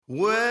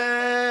Well,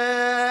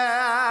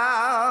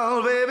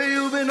 baby,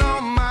 you've been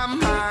on my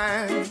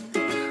mind.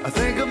 I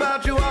think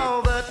about you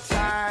all the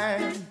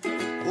time.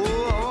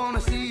 Oh, I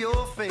want to see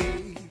your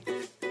face.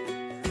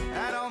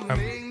 I'm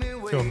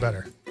feeling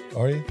better.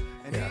 Are you?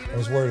 Yeah. I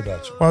was worried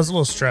about you. Well, I was a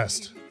little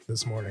stressed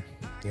this morning.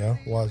 Yeah?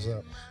 Why is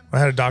that? I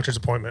had a doctor's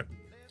appointment,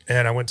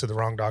 and I went to the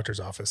wrong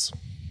doctor's office.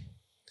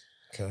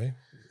 Okay.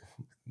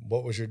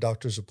 What was your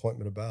doctor's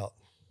appointment about?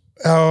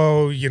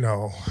 Oh, you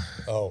know,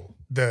 Oh.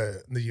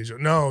 the usual.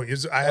 No,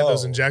 I had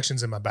those Oh.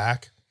 injections in my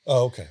back.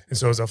 Oh, okay. And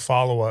so it was a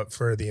follow-up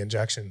for the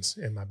injections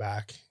in my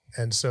back.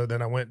 And so then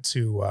I went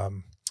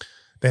to,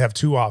 they have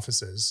two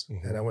offices,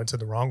 and I went to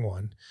the wrong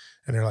one.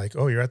 And they're like,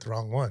 oh, you're at the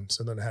wrong one.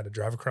 So then I had to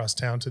drive across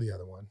town to the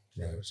other one.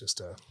 Right. And it was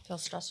just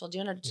Feels stressful. Do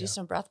you want to do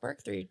some breath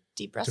work, 3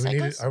 deep breath do we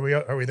need cycles?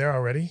 are we there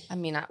already? I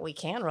mean, we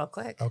can real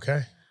quick.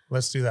 Okay.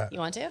 Let's do that. You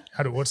want to?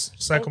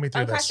 Cycle me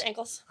through Uncross this. your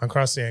ankles.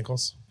 Uncross the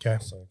ankles.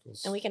 Okay.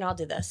 Cycles. And we can all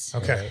do this.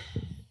 Okay.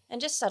 And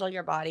just settle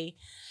your body.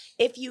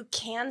 If you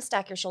can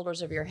stack your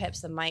shoulders over your hips,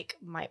 the mic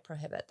might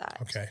prohibit that.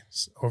 Okay.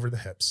 Over the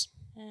hips.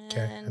 And,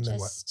 And then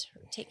what? just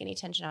take any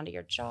tension out of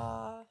your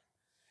jaw.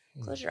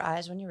 Close your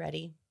eyes when you're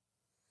ready.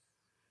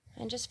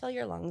 And just fill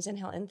your lungs.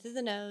 Inhale in through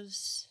the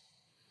nose.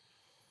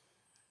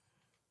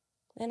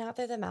 And out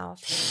through the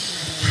mouth.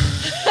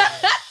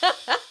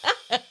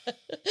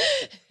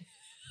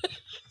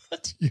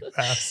 You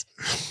ass.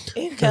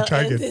 Inhale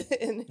Try in, again.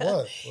 inhale,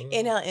 What?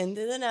 inhale in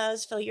through the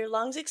nose. Feel your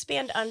lungs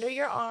expand under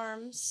your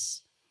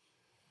arms.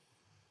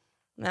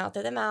 And out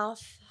through the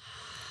mouth.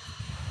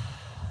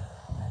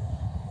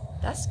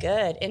 That's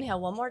good. Inhale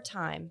one more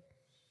time.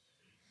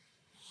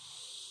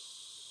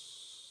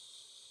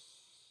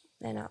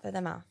 And out through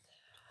the mouth.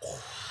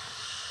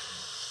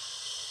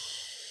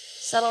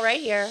 Settle right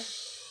here.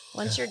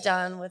 Once you're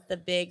done with the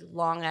big,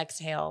 long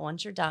exhale,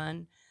 once you're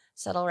done,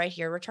 settle right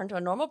here. Return to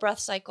a normal breath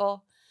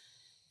cycle.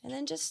 And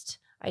then just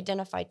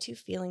identify 2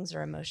 feelings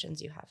or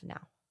emotions you have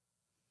now.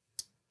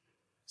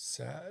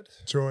 Sad.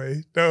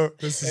 Joy. No,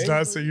 this is not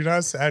Angry. so. You're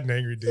not sad and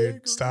angry, dude.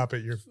 Angry. Stop it.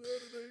 Sad and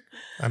angry.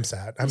 I'm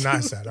sad. I'm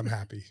not sad. I'm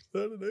happy.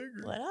 Sad and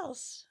angry. What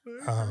else?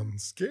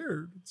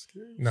 Scared.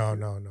 Scared. No.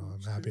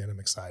 I'm happy and I'm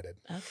excited.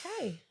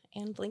 Okay.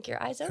 And blink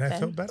your eyes And I feel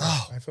open. better.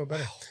 Oh, I feel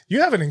better.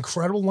 You have an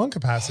incredible lung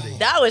capacity.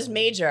 That was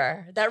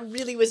major. That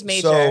really was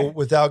major. So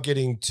without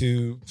getting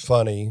too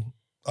funny,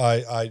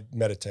 I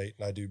meditate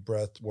and I do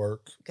breath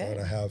work. Good.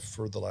 And I have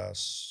for the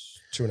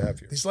last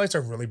 2.5 years. These lights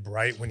are really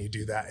bright when you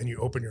do that and you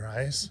open your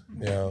eyes.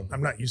 Yeah.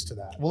 I'm not used to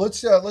that. Well,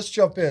 let's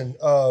jump in.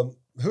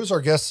 Who's our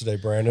guest today,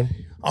 Brandon?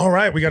 All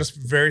right. We got a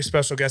very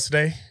special guest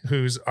today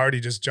who's already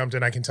just jumped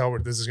in. I can tell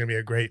this is going to be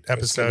a great It's gonna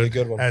episode be a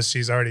good one. as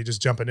she's already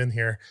just jumping in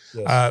here.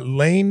 Yes.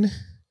 Lane,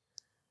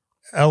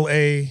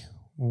 Layne.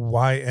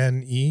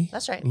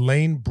 That's right.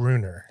 Lane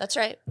Bruner. That's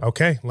right.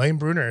 Okay. Lane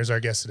Bruner is our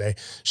guest today.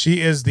 She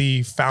is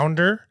the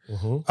founder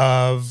Mhm.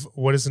 of,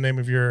 what is the name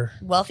of your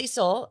Wealthy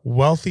soul.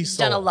 Wealthy You've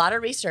Soul? done a lot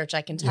of research,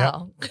 I can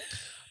tell.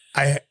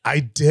 I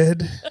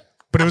did,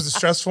 but it was a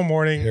stressful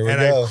morning Here we and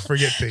go. I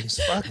forget things.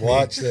 Fuck me.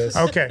 Watch this.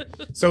 Okay.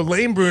 So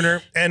Lane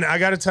Bruner, and I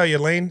got to tell you,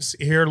 Lane's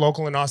here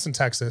local in Austin,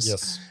 Texas.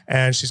 Yes.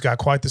 And she's got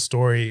quite the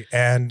story.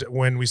 And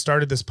when we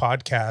started this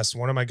podcast,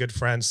 one of my good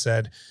friends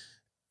said,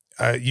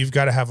 you've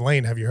got to have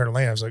Lane. Have you heard of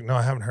Lane? I was like, no,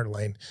 I haven't heard of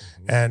Lane.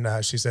 And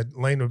she said,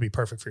 Lane would be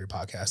perfect for your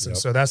podcast. And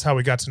Yep. so that's how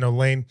we got to know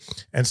Lane.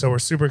 And so we're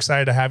super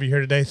excited to have you here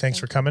today. Thanks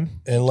for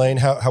coming. And Lane,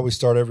 how we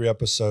start every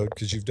episode,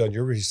 because you've done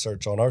your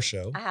research on our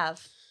show. I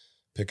have.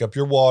 Pick up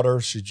your water.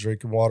 She's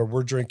drinking water.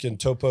 We're drinking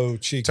Topo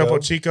Chico. Topo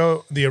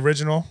Chico, the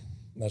original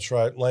That's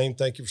right. Lane,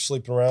 thank you for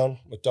sleeping around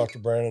with Dr.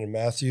 Brandon and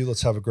Matthew.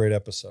 Let's have a great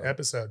episode.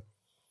 episode.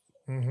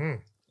 Mm-hmm.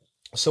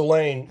 So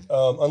Lane,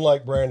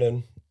 unlike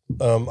Brandon,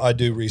 I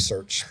do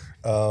research.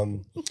 I was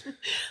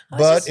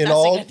But just in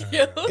messing with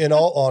you. in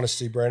all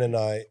honesty, Brandon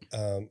and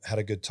I had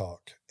a good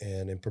talk.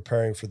 And in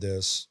preparing for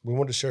this, we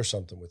wanted to share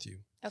something with you.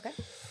 Okay.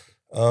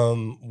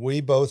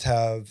 We both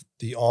have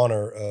the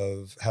honor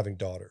of having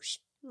daughters.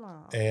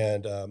 Aw.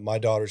 And my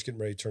daughter's getting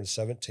ready to turn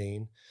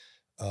 17.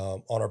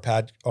 On our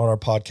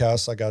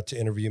podcast, I got to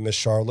interview Miss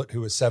Charlotte,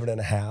 who is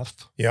 7.5,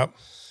 Yep.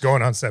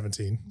 Going on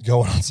 17.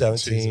 going on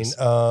 17.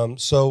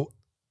 Jesus. So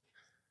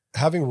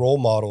having role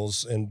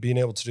models and being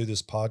able to do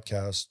this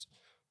podcast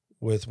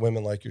with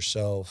women like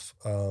yourself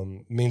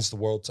means the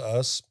world to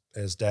us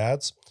as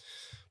dads,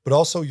 but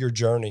also your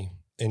journey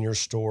and your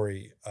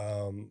story.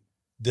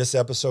 This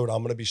episode,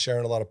 I'm going to be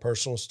sharing a lot of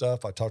personal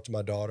stuff. I talked to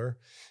my daughter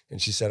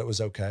and she said it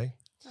was okay.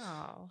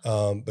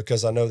 Oh,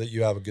 Because I know that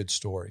you have a good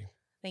story.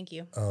 thank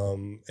you.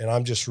 And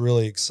I'm just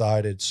really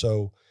excited.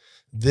 So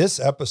this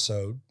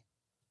episode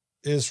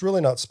is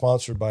really not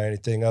sponsored by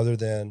anything other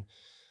than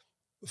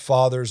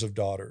fathers of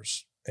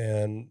daughters.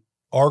 And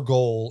our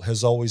goal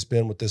has always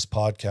been with this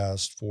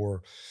podcast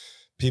for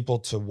people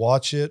to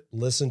watch it,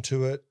 listen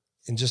to it,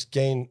 and just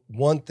gain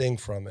one thing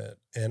from it.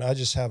 And I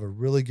just have a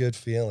really good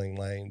feeling,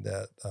 Lane,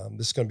 that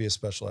this is going to be a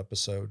special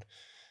episode.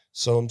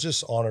 So I'm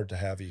just honored to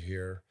have you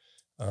here.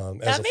 As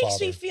That a makes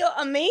father. me feel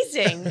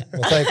amazing.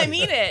 Well, thank I you.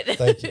 mean it.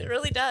 Thank you. It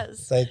really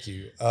does. Thank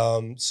you.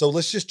 So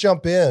let's just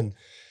jump in.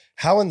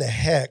 How in the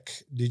heck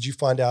did you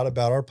find out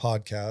about our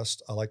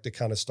podcast? I like to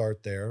kind of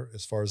start there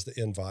as far as the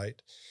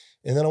invite.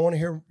 And then I want to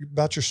hear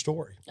about your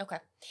story. Okay.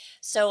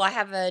 So I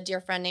have a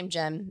dear friend named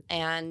Jen,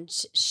 and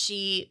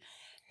she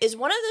is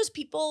one of those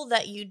people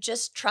that you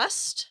just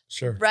trust,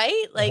 Sure.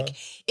 right? Like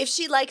if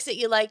she likes it,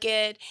 you like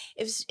it.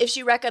 If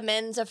she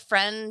recommends a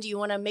friend, you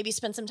want to maybe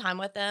spend some time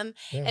with them.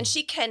 Yeah. And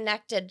she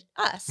connected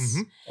us.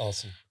 Mhm.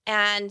 Awesome.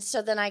 And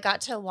so then I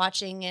got to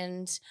watching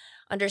and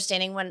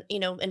understanding when,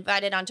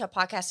 invited onto a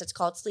podcast, it's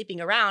called Sleeping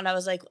Around. I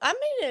was like, I'm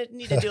going to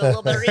need to do a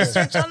little bit of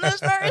research on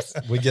this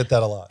first. We get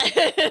that a lot.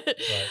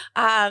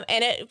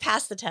 And it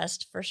passed the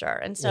test for sure.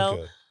 And so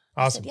Good.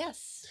 I Awesome. said,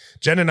 yes.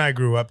 Jen and I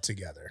grew up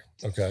together,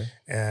 Okay.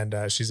 and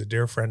she's a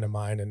dear friend of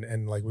mine.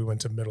 And like we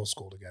went to middle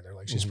school together.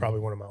 Like she's Mhm. probably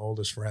one of my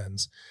oldest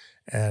friends.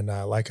 And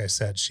like I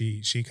said,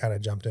 she kind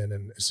of jumped in,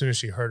 and as soon as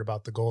she heard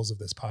about the goals of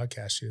this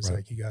podcast, she was Right.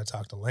 like, "You got to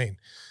talk to Lane."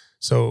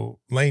 So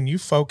Lane, you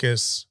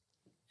focus,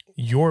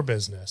 your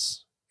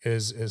business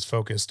is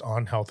focused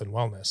on health and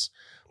wellness,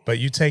 but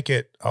you take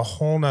it a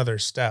whole nother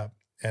step,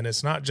 and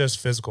it's not just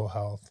physical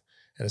health,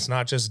 and it's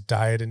not just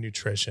diet and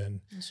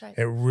nutrition. That's right.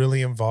 It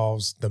really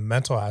involves the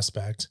mental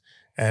aspect.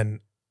 And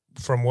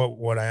from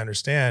what I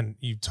understand,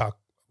 you talk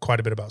quite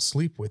a bit about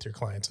sleep with your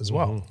clients as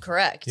well. Mhm.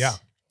 Correct. Yeah.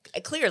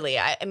 Clearly.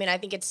 I mean, I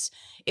think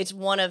it's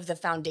one of the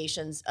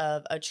foundations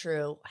of a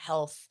true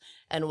health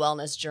and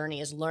wellness journey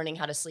is learning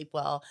how to sleep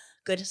well,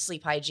 good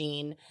sleep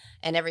hygiene,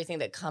 and everything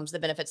that comes, the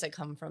benefits that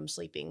come from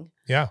sleeping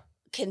Yeah.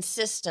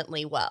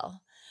 consistently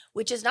well,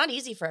 which is not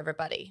easy for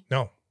everybody.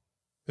 No,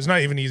 it's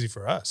not even easy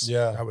for us.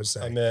 Yeah. I would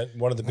say. I mean,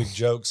 one of the big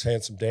jokes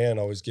Handsome Dan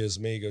always gives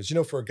me, he goes,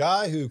 for a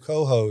guy who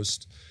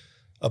co-hosts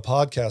a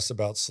podcast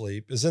about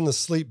sleep, is in the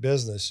sleep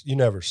business, you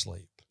never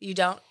sleep. You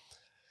don't?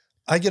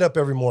 I get up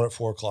every morning at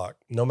 4:00,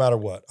 no matter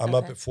what. I'm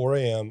up Okay. at 4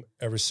 a.m.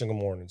 every single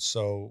morning.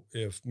 So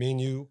if me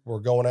and you were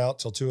going out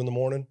till 2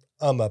 a.m,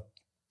 I'm up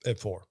at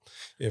 4.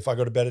 If I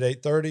go to bed at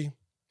 8:30,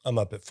 I'm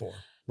up at 4.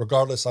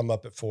 Regardless, I'm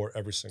up at 4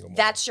 every single morning.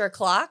 That's your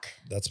clock?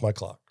 That's my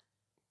clock.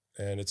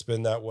 And it's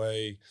been that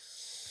way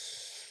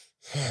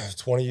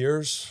 20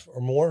 years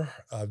or more.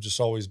 I've just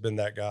always been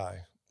that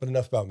guy. But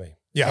enough about me.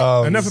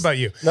 Yeah. Enough about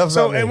you. Enough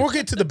So, about me. and we'll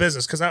get to the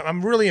business because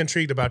I'm really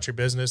intrigued about your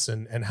business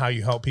and how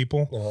you help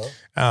people.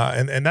 Uh-huh.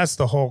 And that's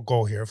the whole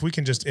goal here. If we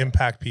can just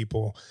impact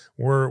people,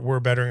 we're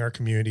bettering our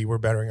community, we're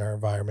bettering our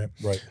environment.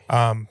 Right.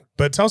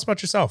 But tell us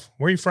about yourself.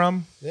 Where are you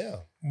from? Yeah.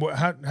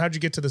 How'd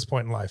you get to this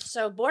point in life?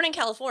 So born in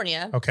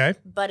California, Okay.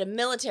 but a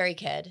military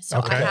kid. So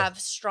Okay. I have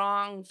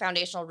strong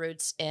foundational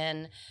roots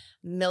in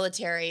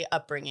military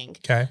upbringing.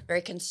 Okay.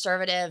 Very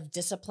conservative,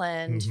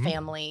 disciplined Mhm.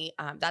 family.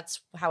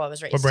 That's how I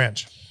was raised. What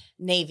branch?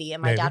 Navy.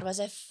 And my Navy. dad was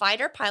a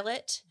fighter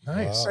pilot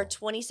Nice. Wow. for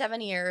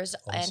 27 years.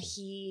 And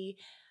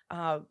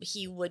Awesome.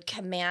 he would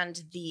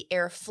command the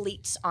air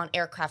fleets on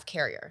aircraft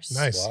carriers.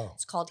 Nice. Wow.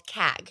 It's called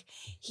CAG.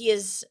 He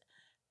is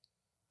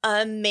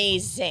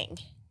amazing.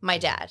 My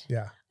dad.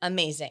 Yeah.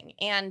 Amazing.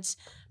 And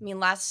I mean,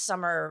 last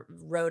summer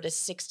rode a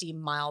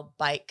 60-mile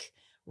bike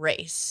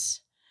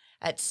race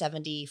at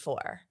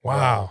 74.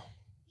 Wow.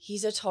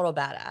 He's a total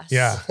badass.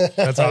 Yeah. That's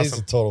He's awesome.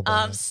 a total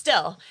badass.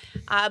 Still,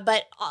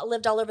 but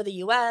lived all over the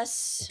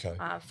U.S. Okay.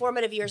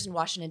 Formative years in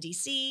Washington,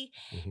 D.C.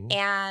 Mhm.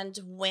 And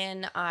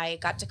when I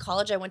got to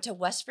college, I went to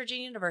West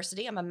Virginia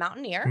University. I'm a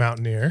mountaineer.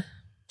 Mountaineer.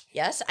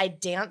 Yes, I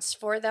danced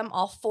for them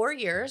all 4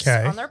 years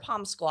Okay. on their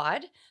Pom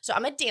Squad. So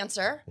I'm a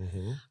dancer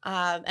Mhm.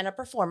 and a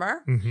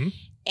performer. Mm-hmm.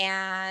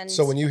 And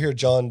So when you hear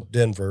John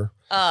Denver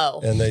oh,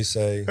 and they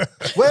say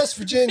West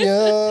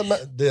Virginia,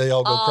 they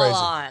all go all crazy.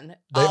 on.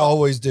 They Oh.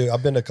 always do.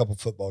 I've been to a couple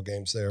football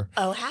games there,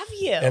 Oh, have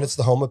you? and it's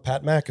the home of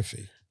Pat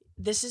McAfee.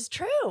 This is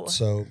true.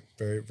 So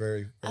very,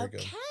 very, very Okay.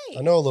 good.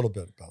 I know a little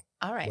bit about.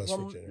 All right. West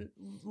Well, Virginia.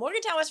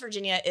 Morgantown, West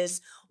Virginia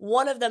is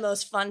one of the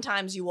most fun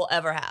times you will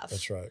ever have.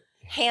 That's right.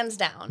 Hands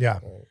down. Yeah.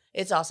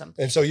 It's awesome.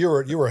 And so you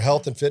were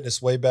health and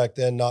fitness way back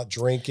then, not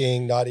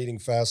drinking, not eating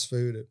fast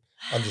food.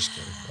 I'm just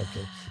kidding.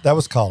 Okay, that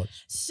was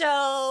college.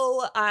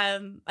 So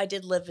I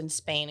did live in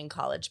Spain in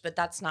college, but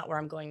that's not where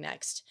I'm going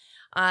next.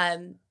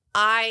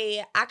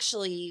 I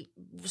actually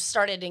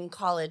started in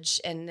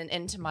college and then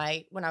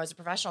when I was a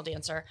professional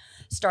dancer,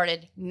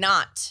 started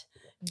not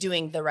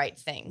doing the right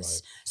things.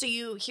 Right. So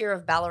you hear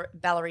of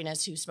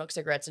ballerinas who smoke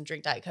cigarettes and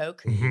drink Diet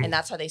Coke, Mhm. and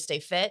that's how they stay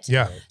fit.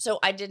 Yeah. So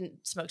I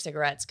didn't smoke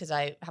cigarettes because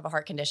I have a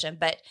heart condition,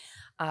 but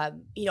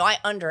I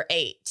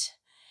underate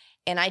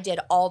and I did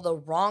all the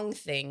wrong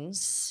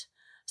things,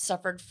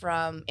 suffered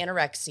from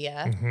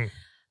anorexia. Mhm.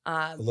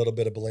 A little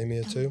bit of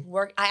bulimia too.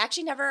 I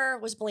actually never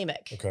was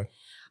bulimic. Okay.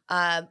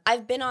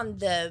 I've been on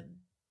the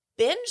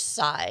binge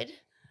side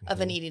of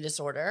an Mhm. eating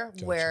disorder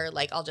Gotcha. where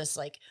I'll just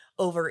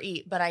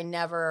overeat, but I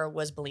never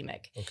was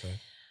bulimic. Okay.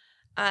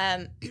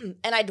 And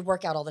I'd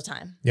work out all the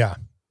time. Yeah.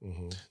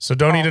 Mm-hmm. So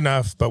don't eat Oh.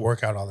 enough, but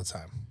work out all the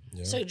time.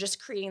 Yeah. So just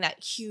creating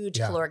that huge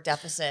Yeah. caloric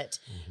deficit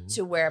Mhm.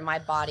 to where my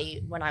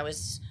body, when I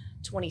was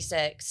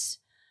 26,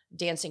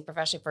 dancing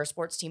professionally for a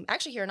sports team,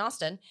 actually here in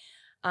Austin,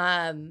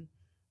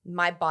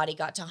 my body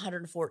got to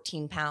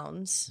 114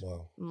 pounds.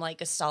 Wow. I'm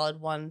like a solid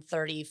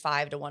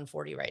 135 to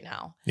 140 right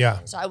now.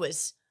 Yeah. So I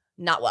was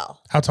not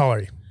well. How tall are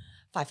you?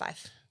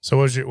 5'5". So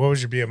what was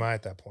your BMI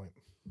at that point?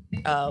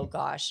 Oh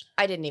gosh,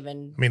 I didn't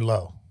even I mean,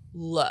 low.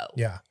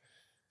 Yeah.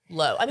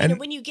 Low. I mean, And-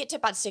 when you get to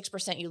about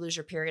 6%, you lose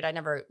your period. I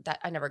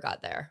never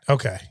got there.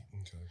 Okay.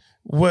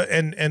 What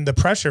and the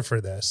pressure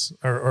for this,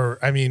 or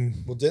I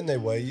mean, Well, didn't they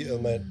weigh you?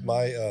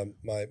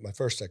 My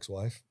first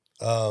ex-wife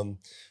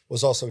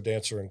was also a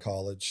dancer in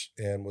college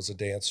and was a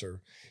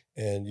dancer,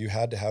 and you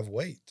had to have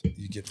weight.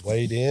 You get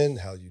weighed in,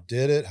 how you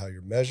did it, how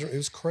you're measuring. It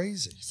was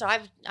crazy. So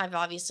I've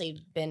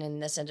obviously been in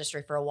this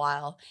industry for a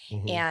while,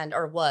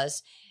 Mhm.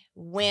 was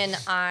when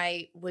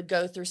I would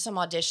go through some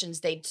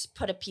auditions, they'd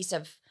put a piece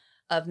of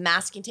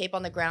masking tape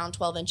on the ground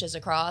 12 inches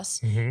across,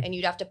 mhm. and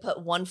you'd have to put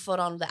 1 foot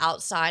on the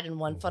outside and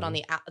 1 foot on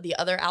the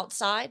other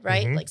outside,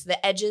 right? Mhm. Like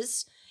the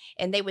edges.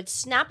 And they would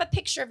snap a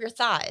picture of your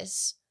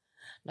thighs,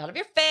 not of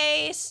your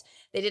face.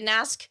 They didn't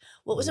ask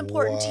what was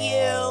important to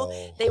you.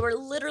 Wow. They were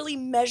literally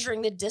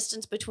measuring the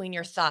distance between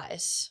your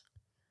thighs.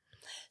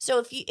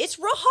 So it's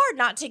real hard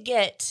not to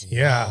get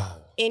Yeah.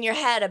 in your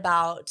head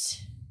about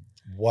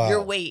Wow.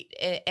 your weight.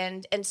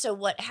 And so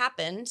what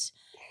happened,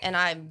 and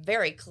I'm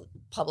very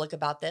public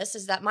about this,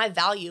 is that my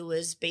value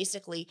was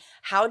basically,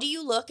 how do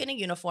you look in a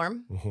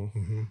uniform? Mhm.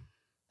 Mhm.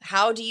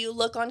 How do you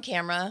look on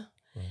camera?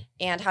 Right.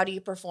 And how do you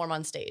perform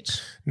on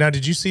stage? Now,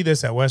 did you see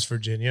this at West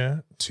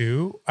Virginia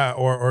too,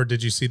 or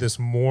did you see this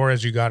more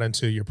as you got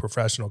into your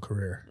professional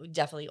career?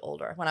 Definitely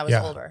older, when I was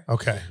Yeah. older.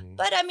 Okay. Mhm.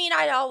 But I mean,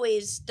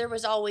 there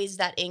was always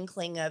that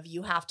inkling of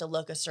you have to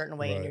look a certain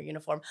way in your Right.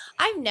 uniform.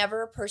 I've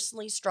never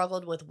personally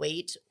struggled with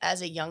weight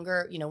as a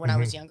younger, when I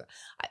was younger.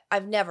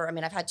 I've never,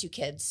 I've had 2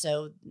 kids.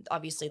 So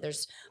obviously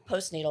there's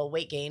postnatal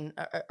weight gain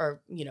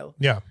or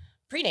Yeah.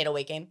 prenatal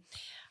weight gain.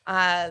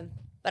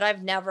 But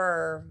I've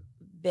never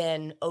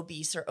been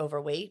obese or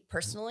overweight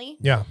personally.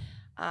 Yeah.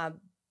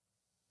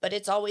 But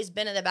it's always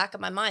been in the back of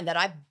my mind that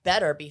I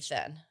better be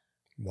thin.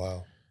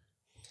 Wow.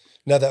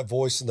 Now that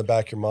voice in the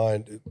back of your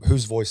mind,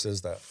 whose voice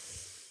is that?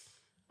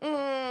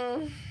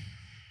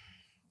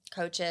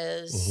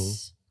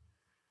 Coaches.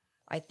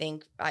 I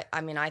think I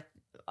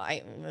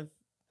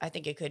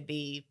think it could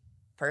be,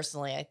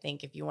 personally, I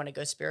think if you want to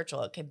go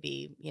spiritual, it could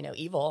be,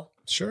 evil.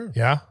 Sure.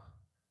 Yeah.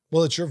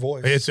 Well, it's your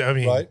voice.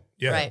 Right.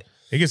 Yeah. Right.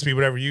 It gets to be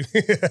whatever you.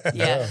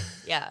 Yeah.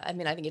 Yeah. I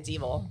think it's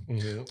evil.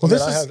 Mhm. Well,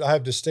 this I is-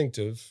 have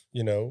distinctive.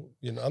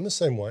 I'm the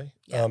same way.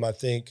 Yeah. I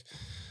think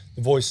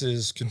the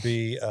voices could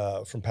be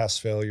from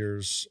past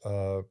failures.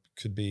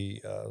 Could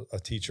be a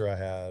teacher I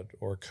had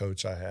or a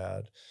coach I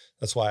had.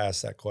 That's why I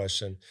asked that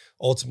question.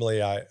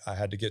 Ultimately, I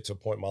had to get to a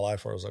point in my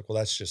life where I was like, well,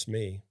 that's just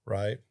me,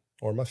 right?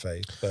 Or my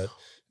faith. But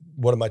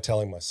what am I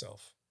telling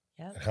myself?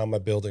 Yeah. And how am I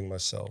building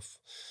myself?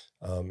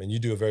 And you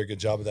do a very good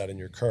job of that in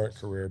your current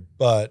career,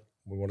 but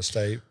we want to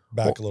stay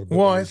back a little bit.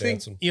 Well, when I you're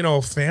think,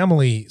 dancing.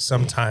 family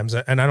sometimes,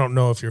 and I don't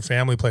know if your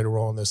family played a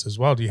role in this as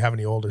well. Do you have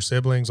any older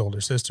siblings,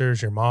 older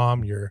sisters, your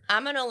mom,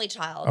 I'm an only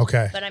child.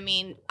 Okay. But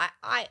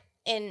I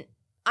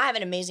have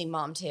an amazing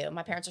mom too.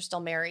 My parents are still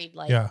married.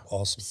 yeah.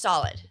 Awesome.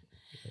 Solid.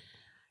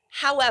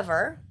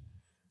 However,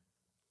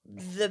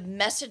 the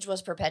message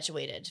was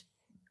perpetuated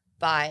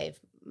by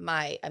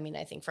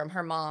I think from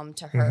her mom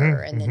to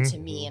her and then to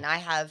me. And I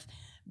have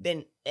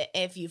been,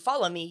 if you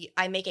follow me,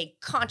 I make a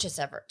conscious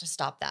effort to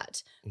stop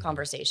that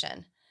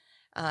conversation.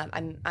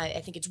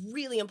 I think it's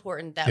really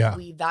important that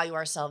we value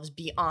ourselves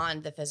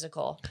beyond the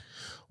physical.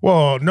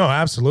 Well, no,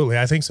 absolutely.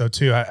 I think so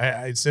too.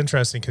 It's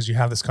interesting because you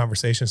have this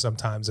conversation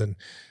sometimes, and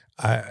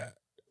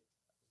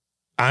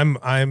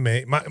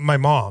my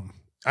mom.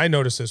 I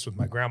noticed this with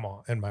my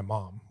grandma and my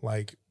mom.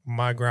 Like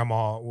my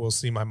grandma will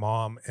see my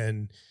mom,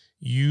 and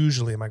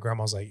usually my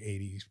grandma's like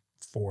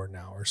 84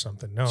 now or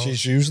something. No,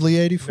 She's usually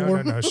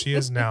 84. no, she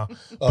is now.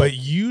 Oh. But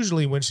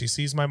usually when she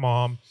sees my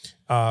mom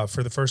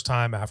for the first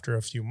time after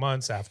a few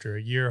months, after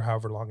a year,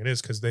 however long it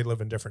is, because they live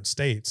in different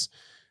states,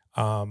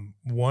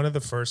 one of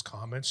the first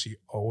comments she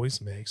always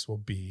makes will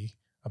be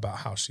about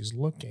how she's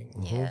looking,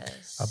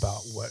 Yes.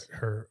 about what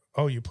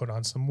you put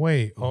on some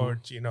weight,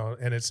 or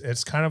and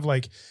it's kind of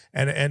like,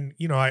 and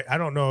I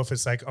don't know if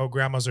it's like, oh,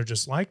 grandmas are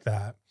just like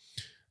that,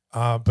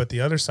 but the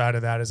other side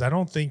of that is I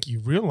don't think you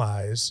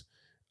realize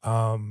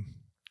how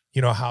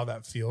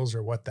that feels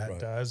or what that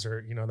does,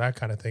 or that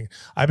kind of thing.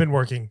 I've been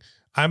working.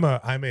 I'm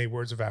a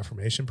words of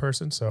affirmation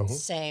person, so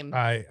Same.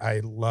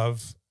 I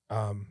love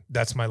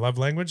that's my love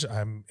language.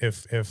 And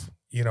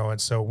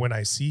so when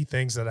I see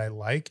things that I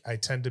like, I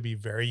tend to be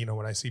very,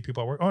 when I see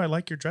people at work, oh, I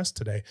like your dress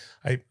today.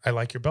 I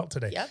like your belt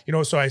today.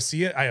 Yep. So I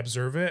see it, I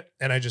observe it,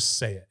 and I just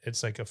say it.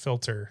 It's like a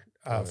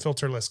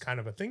filterless kind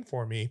of a thing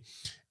for me.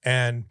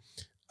 And,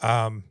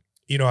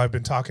 I've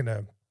been talking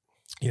to,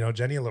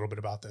 Jenny a little bit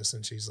about this,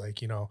 and she's like,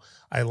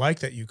 I like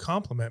that you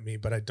compliment me,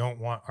 but I don't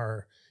want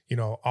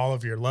all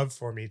of your love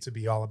for me to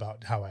be all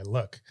about how I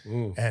look.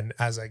 And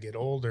as I get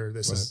older,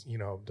 this is,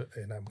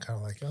 and I'm kind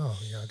of like, oh,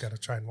 I got to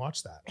try and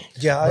watch that.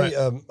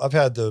 Yeah, I've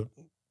had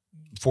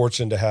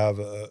fortunate to have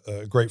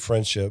a great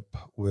friendship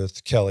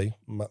with Kelly,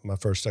 my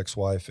first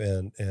ex-wife,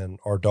 and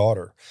our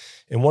daughter.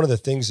 And one of the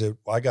things that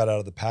I got out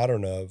of the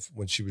pattern of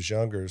when she was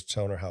younger is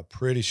telling her how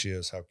pretty she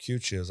is, how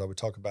cute she is. I would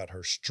talk about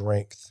her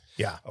strength.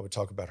 Yeah. I would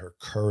talk about her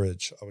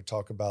courage. I would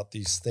talk about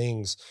these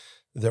things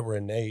that were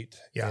innate.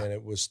 Yeah. And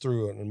it was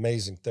through an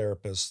amazing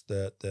therapist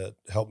that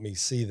helped me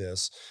see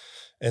this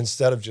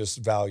instead of just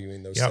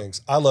valuing those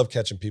things. I love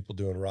catching people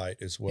doing right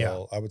as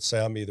well. I would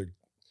say I'm either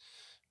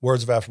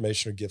words of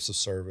affirmation or gifts of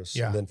service,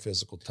 and then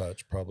physical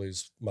touch probably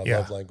is my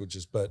love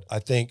languages. But I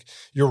think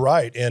you're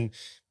right. And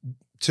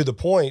to the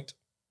point,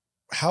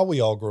 how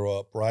we all grow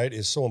up, right,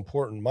 is so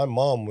important. My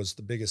mom was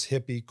the biggest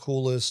hippie,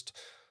 coolest,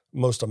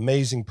 most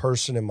amazing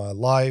person in my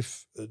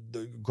life,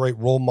 the great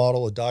role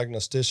model, a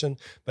diagnostician.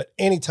 But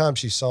anytime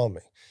she saw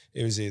me,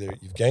 it was either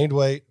you've gained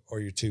weight or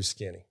you're too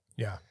skinny.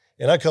 Yeah.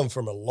 And I come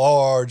from a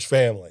large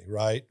family,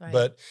 right?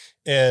 But,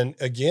 and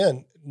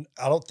again,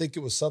 I don't think it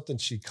was something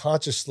she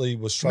consciously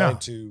was trying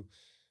to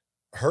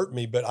hurt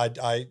me, but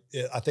I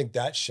think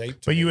that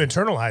shaped But me. you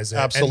internalize it.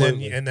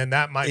 Absolutely. And then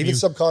that might Even be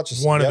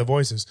subconsciously. one of the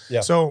voices.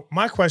 Yeah. So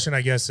my question,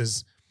 I guess,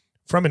 is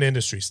from an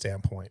industry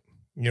standpoint,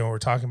 we're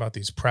talking about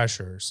these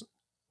pressures.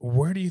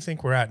 Where do you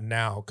think we're at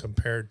now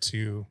compared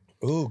to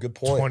Ooh, good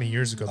point. 20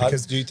 years ago?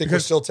 Because do you think we're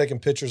still taking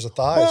pictures of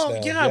thighs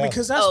now? Yeah,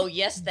 because that's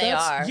yes, they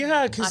are.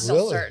 Yeah, I because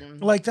feel certain.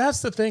 like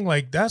that's the thing.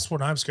 Like that's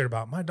what I'm scared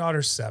about. My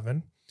daughter's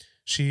 7.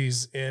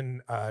 She's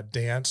in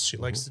dance. She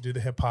likes to do the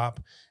hip hop,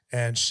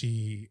 and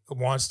she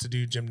wants to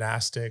do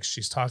gymnastics.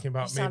 She's talking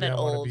about You sounded maybe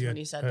I want to old be when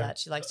you said that.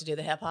 She likes to do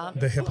the hip hop.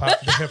 The hip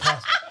hop. The hip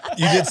hop.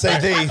 You did say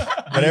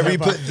the. Whenever you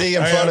put the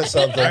in front of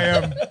something.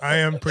 I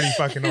am pretty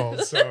fucking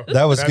old. So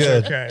That was that's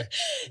good. Okay.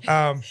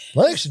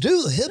 Let's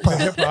do the hip hop.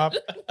 Hip hop.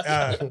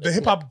 The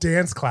hip hop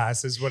dance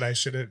class is what I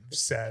should have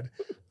said.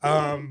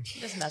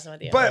 Just messing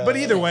with you. But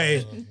either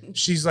way,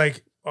 she's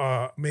like,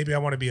 maybe I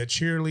want to be a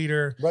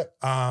cheerleader,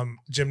 Right.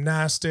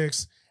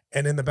 Gymnastics.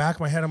 And in the back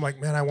of my head, I'm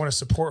like, man, I want to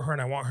support her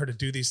and I want her to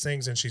do these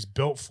things, and she's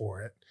built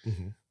for it.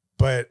 Mm-hmm.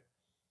 But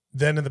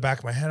then in the back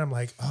of my head, I'm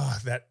like,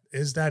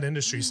 that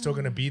industry still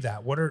going to be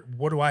that? What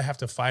do I have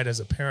to fight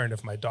as a parent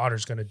if my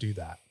daughter's going to do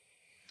that?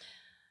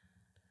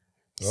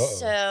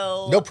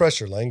 So no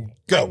pressure, Lang.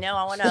 Go. I know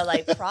I want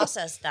to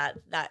process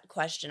that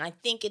question. I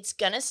think it's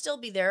gonna still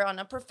be there on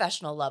a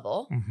professional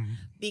level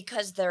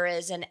because there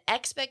is an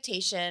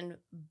expectation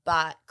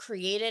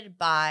created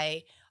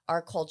by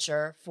our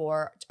culture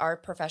for our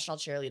professional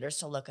cheerleaders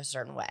to look a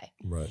certain way.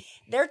 Right.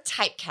 They're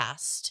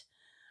typecast.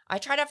 I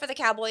tried out for the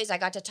Cowboys. I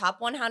got to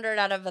top 100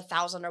 out of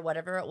 1,000 or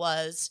whatever it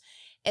was.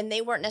 And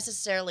they weren't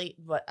necessarily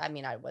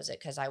was it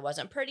because I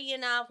wasn't pretty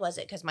enough? Was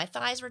it because my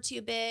thighs were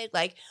too big?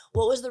 Like,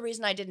 what was the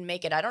reason I didn't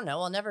make it? I don't know.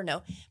 I'll never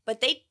know.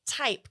 But they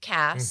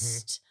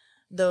typecast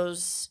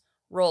those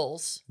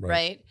roles,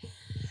 right?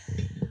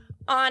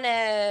 On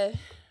a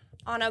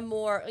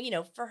more,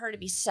 for her to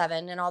be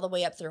 7 and all the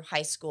way up through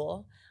high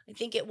school, I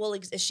think it will.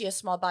 Is she a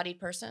small-bodied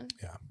person?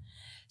 Yeah.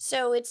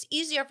 So it's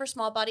easier for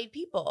small-bodied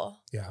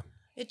people. Yeah.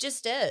 It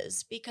just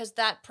is because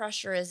that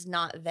pressure is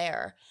not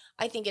there.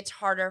 I think it's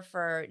harder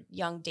for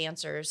young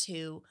dancers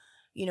who,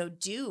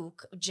 do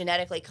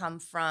genetically come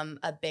from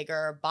a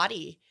bigger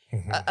body,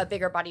 a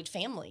bigger bodied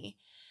family.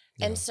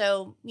 Yeah. And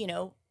so,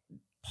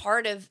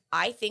 part of,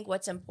 I think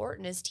what's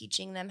important is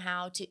teaching them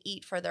how to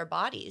eat for their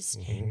bodies,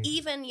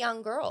 even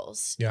young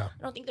girls. Yeah.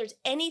 I don't think there's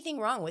anything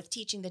wrong with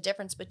teaching the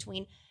difference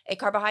between a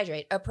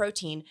carbohydrate, a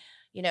protein,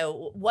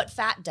 what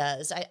fat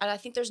does. I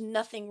think there's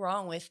nothing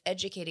wrong with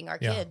educating our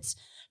kids,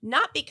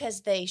 not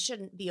because they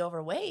shouldn't be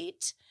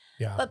overweight,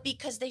 but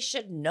because they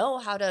should know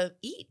how to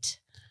eat.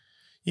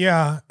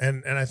 Yeah.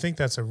 And I think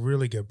that's a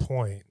really good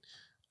point.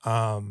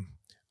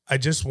 I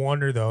just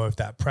wonder though, if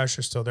that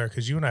pressure's still there,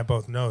 because you and I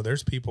both know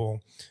there's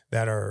people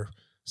that are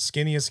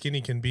skinny as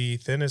skinny can be,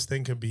 thin as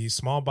thin can be,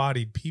 small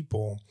bodied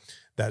people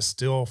that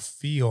still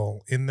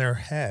feel in their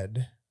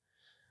head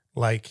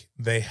like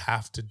they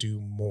have to do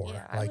more.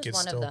 Yeah, like it's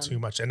still too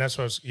much. And that's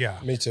what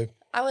Me too.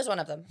 I was one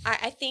of them.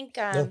 I think,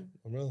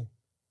 really.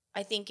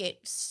 I think it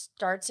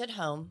starts at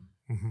home.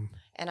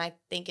 And I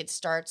think it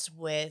starts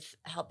with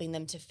helping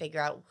them to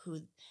figure out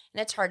and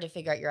it's hard to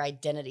figure out your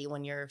identity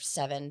when you're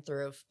 7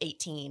 through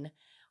 18,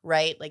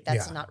 right? Like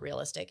that's not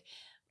realistic.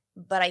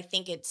 But I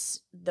think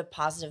it's the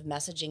positive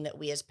messaging that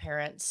we as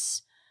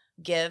parents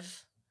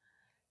give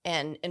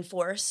and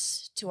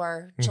enforce to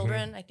our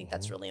children. I think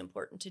that's really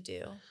important to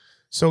do.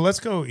 So let's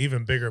go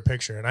even bigger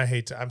picture. And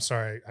I'm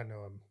sorry, I know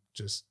I'm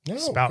just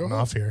spouting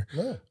off here.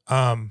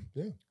 No.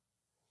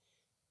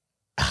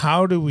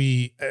 How do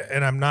we,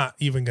 and I'm not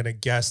even going to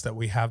guess that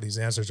we have these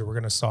answers or we're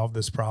going to solve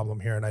this problem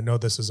here. And I know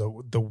this is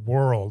the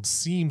world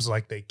seems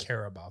like they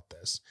care about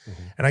this.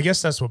 And I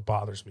guess that's what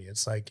bothers me.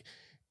 It's like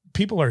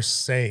people are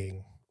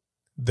saying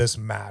this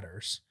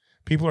matters.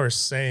 People are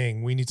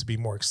saying we need to be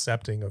more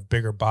accepting of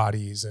bigger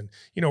bodies. And,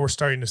 we're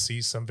starting to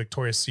see some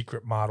Victoria's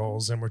Secret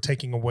models and we're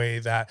taking away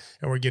that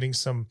and we're getting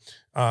some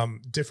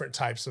different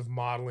types of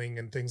modeling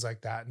and things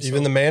like that. And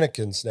even the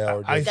mannequins now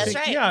are different. That's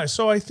right. Yeah.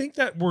 So I think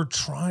that we're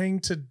trying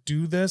to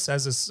do this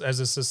as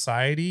a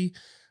society.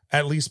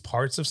 at least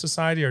parts of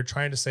society are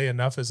trying to say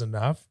enough is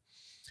enough,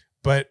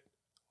 but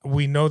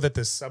we know that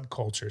this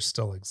subculture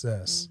still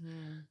exists.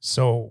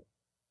 So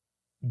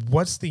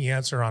what's the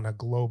answer on a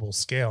global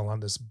scale,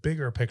 on this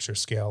bigger picture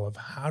scale of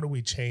how do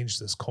we change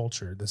this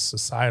culture, this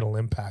societal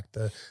impact,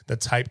 the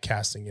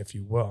typecasting, if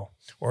you will?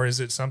 Or is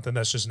it something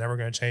that's just never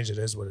going to change? It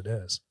is what it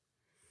is.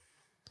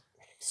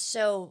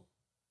 So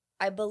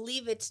I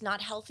believe it's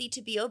not healthy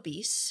to be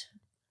obese.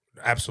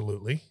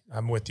 Absolutely.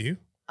 I'm with you.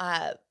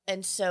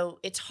 And so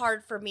it's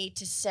hard for me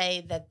to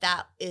say that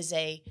that is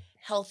a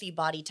healthy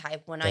body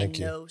type when Thank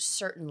you. know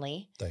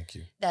certainly Thank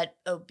you. that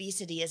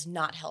obesity is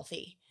not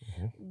healthy.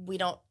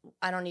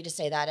 I don't need to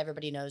say that.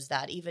 Everybody knows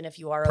that, even if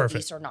you are Perfect.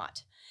 obese or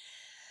not.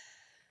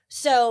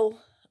 So,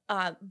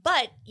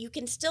 but you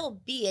can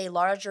still be a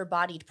larger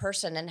bodied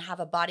person and have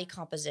a body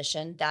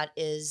composition that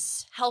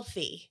is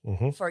healthy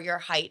for your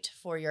height,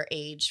 for your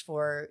age,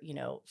 for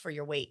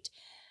your weight.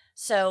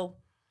 So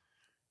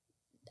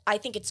I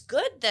think it's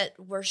good that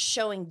we're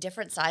showing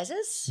different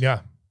sizes.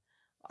 Yeah.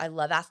 I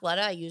love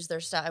Athleta. I use their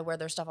stuff. I wear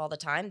their stuff all the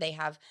time. They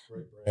have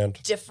Great brand.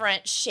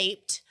 different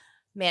shaped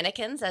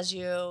mannequins, as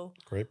you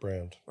Great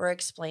brand. were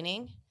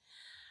explaining.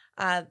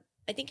 I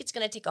think it's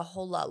going to take a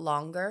whole lot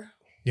longer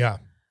Yeah.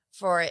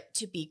 for it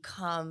to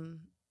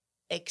become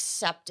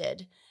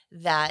accepted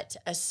that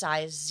a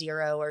size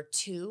 0 or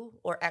 2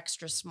 or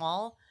extra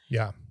small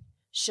Yeah.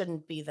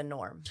 shouldn't be the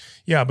norm.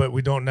 Yeah. But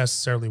we don't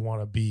necessarily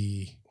want to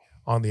be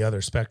on the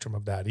other spectrum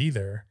of that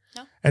either.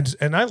 No.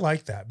 And I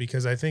like that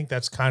because I think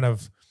that's kind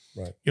of,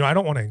 Right. I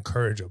don't want to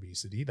encourage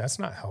obesity. That's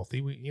not healthy.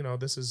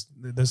 This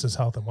is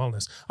health and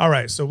wellness. All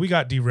right. So we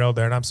got derailed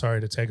there and I'm sorry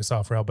to take us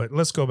off rail, but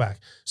let's go back.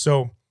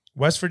 So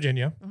West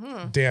Virginia,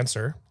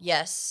 dancer,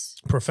 Yes.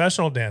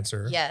 professional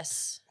dancer.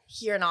 Yes.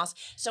 Here in Austin.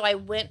 So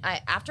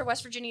after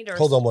West Virginia to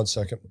Hold on one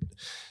second.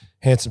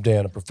 Handsome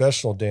Dan, a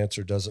professional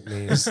dancer doesn't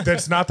mean.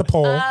 That's not the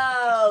poll.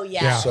 Oh,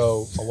 yeah. Yeah.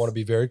 So I want to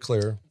be very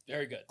clear.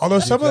 Very good. Although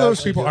some of those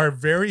Exactly. people are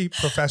very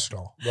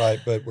professional. Right.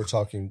 But we're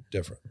talking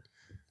different.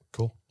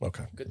 Cool.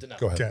 Okay. Good to know.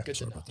 Go ahead. Okay. Good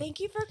to know. Thank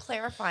you for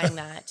clarifying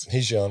that.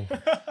 He's young.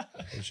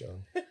 He's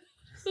young.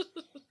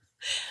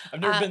 I've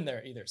never been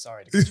there either.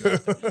 Sorry to cut you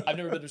off. I've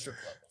never been to a strip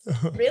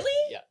club. Really?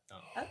 Yeah.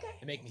 No. Okay.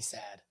 They make me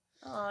sad.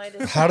 Oh, it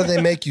is. How do they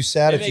make you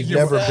sad They if make you've you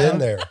never sad. been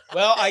there?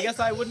 Well, I guess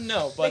I wouldn't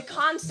know, but the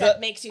concept the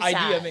makes you idea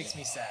sad. makes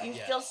me sad. You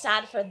yeah. feel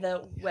sad for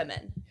the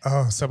women.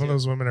 Oh, some of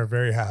those women are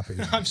very happy.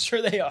 I'm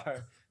sure they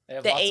are. They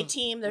have The lots A of-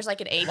 team, there's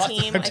like an A lots of-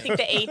 team. I think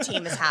the A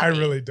team is I happy.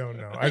 really don't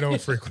know. I don't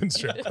frequent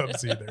strip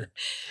clubs either.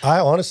 I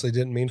honestly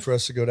didn't mean for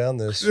us to go down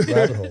this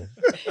rabbit hole.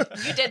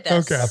 You did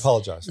this. Okay. I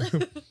apologize.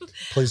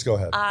 Please go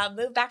ahead.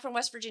 Moved back from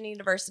West Virginia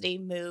University,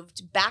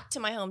 moved back to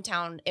my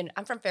hometown.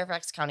 I'm from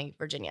Fairfax County,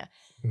 Virginia.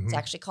 It's Mhm.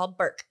 actually called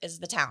Burke is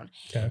the town.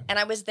 Okay. And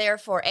I was there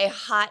for a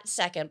hot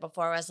second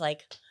before I was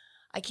like,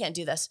 I can't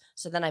do this.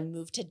 So then I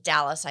moved to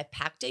Dallas. I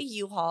packed a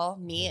U-Haul,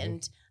 me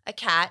and a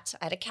cat.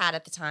 I had a cat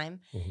at the time.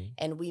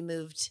 And we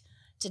moved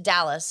to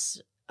Dallas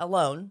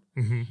alone.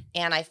 Mm-hmm.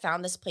 And I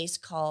found this place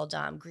called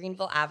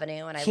Greenville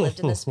Avenue. And I lived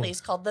in this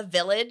place called The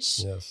Village.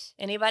 Yes.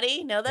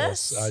 Anybody know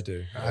this? Yes, I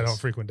do. I don't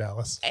frequent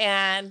Dallas.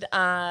 And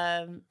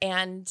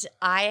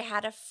I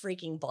had a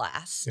freaking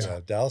blast. Yeah. Yeah,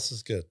 Dallas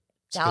is good.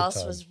 It's a good Dallas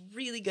time. was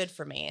really good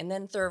for me. And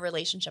then through a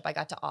relationship, I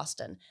got to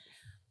Austin.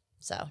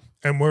 So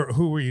And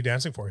who were you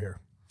dancing for here?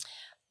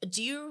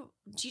 do you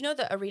know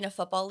the Arena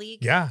Football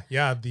League? Yeah.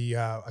 The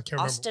I can't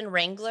remember. Austin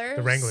Wranglers.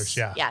 The Wranglers,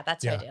 yeah. Yeah,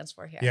 that's who I Yeah. danced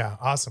for here. Yeah,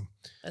 awesome.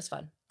 It was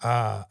fun.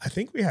 I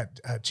think we had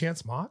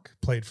Chance Mock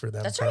played for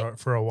them That's for, right.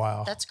 for a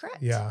while. That's correct.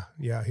 Yeah.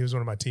 He was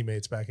one of my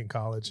teammates back in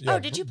college. Yeah, Oh,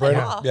 did you play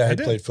Brandon- ball? Yeah, I he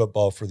did. played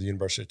football for the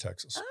University of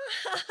Texas.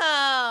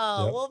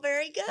 Oh, Yep. well,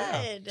 very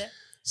good.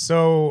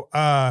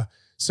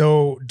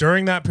 So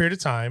during that period of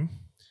time,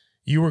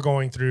 you were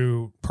going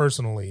through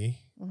personally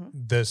Mhm.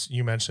 this.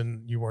 You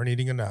mentioned you weren't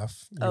eating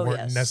enough. You Oh, weren't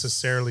yes.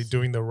 necessarily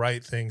doing the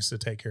right things to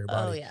take care of your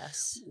Oh, body.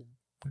 yes.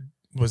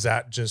 Was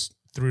that just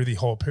through the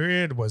whole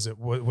period? Was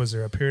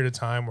there a period of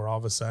time where all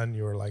of a sudden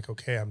you were like,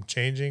 okay, I'm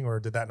changing, or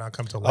did that not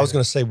come to light? I was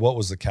going to say, what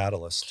was the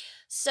catalyst?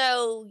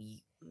 So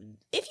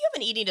if you have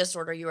an eating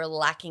disorder, you are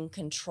lacking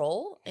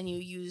control and you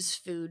use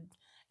food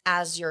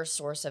as your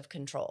source of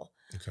control.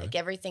 Okay. Like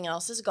everything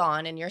else is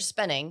gone and you're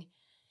spinning,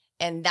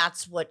 and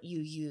that's what you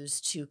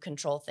use to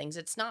control things.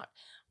 It's not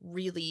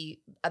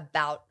really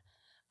about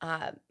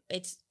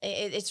it's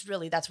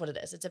really that's what it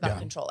is. It's about Yeah.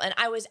 control. And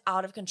I was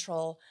out of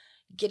control,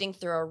 getting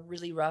through a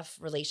really rough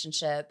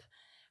relationship,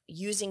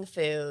 using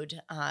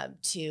food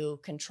to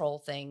control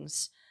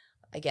things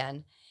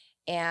again.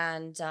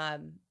 And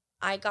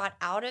I got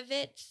out of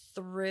it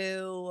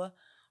through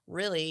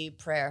really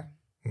prayer.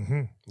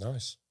 Mm-hmm.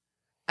 Nice.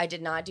 I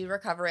did not do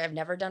recovery. I've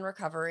never done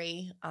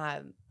recovery.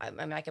 I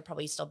mean, I could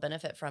probably still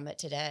benefit from it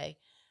today.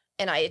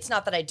 And it's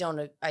not that I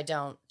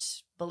don't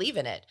believe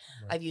in it.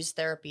 Right. I've used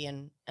therapy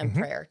and Mhm.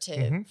 prayer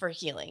Mhm. for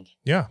healing.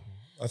 Yeah.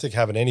 I think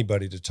having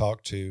anybody to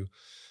talk to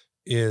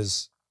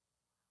is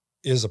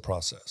a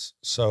process.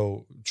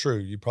 So true,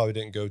 you probably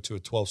didn't go to a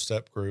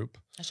 12-step group,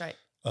 That's right.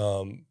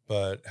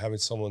 but having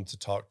someone to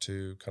talk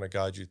to kind of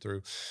guide you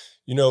through.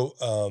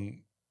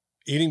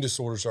 eating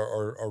disorders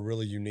are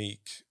really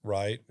unique,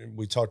 right? And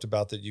we talked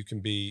about that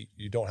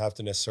you don't have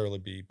to necessarily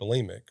be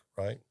bulimic,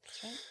 right?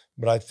 Okay.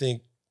 But I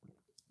think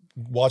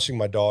watching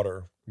my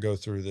daughter go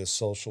through this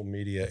social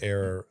media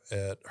era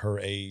at her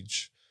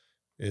age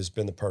has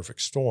been the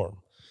perfect storm.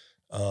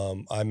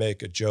 I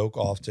make a joke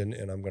often,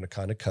 and I'm going to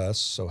kind of cuss,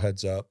 so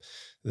heads up,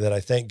 that I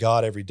thank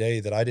God every day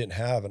that I didn't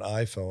have an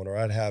iPhone, or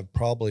I'd have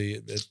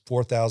probably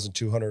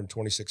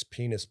 4,226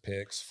 penis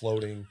pics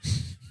floating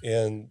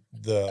in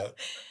the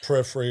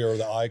periphery or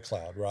the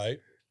iCloud, right?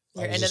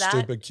 You're I was into a that?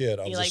 stupid kid.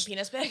 You like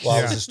penis pics? Well,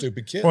 I was Yeah. a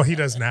stupid kid. Well, he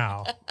does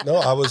now. No,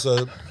 I was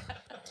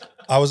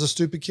a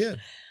stupid kid.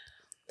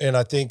 And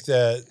I think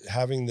that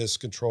having this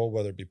control,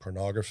 whether it be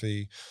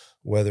pornography,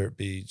 whether it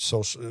be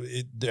social,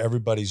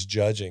 everybody's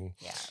judging.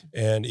 Yeah.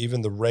 And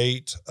even the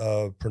rate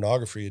of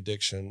pornography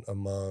addiction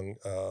among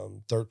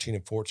 13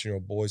 and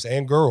 14-year-old boys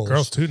and girls.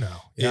 Girls too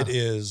now. Yeah. It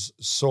is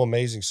so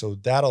amazing. So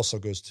that also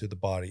goes to the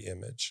body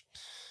image.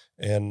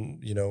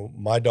 And, you know,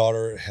 my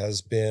daughter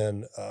has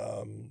been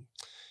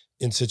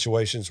in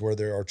situations where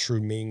there are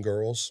true mean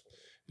girls.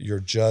 You're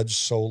judged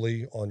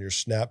solely on your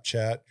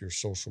Snapchat, your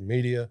social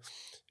media.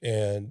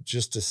 And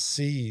just to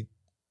see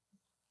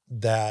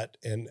that,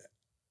 and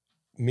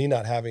me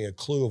not having a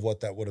clue of what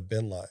that would have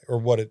been like, or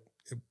what it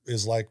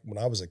is like when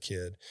I was a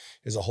kid,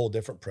 is a whole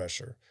different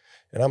pressure.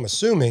 And I'm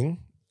assuming,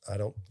 I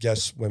don't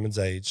guess women's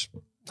age.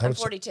 I'm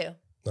 42.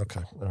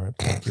 Okay. All right.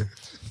 Thank you.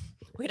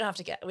 We don't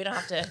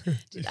have to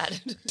do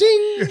that.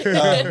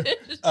 Ding.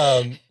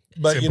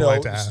 But It's you know,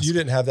 impolite to ask. you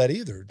didn't have that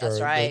either That's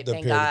during right, the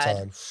thank period God. of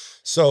time.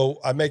 So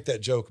I make that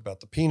joke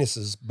about the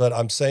penises, but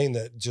I'm saying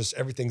that just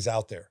everything's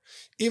out there.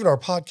 Even our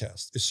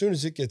podcast, as soon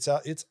as it gets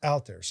out, it's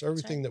out there. So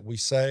everything that we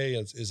say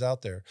is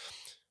out there.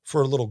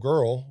 For a little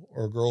girl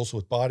or girls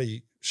with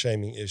body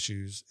shaming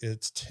issues,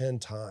 it's 10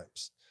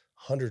 times,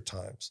 100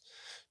 times.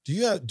 Do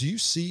you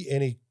see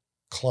any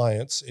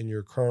clients in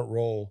your current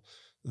role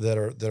that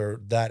are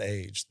that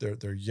age?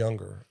 They're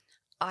younger.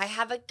 I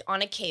have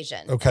on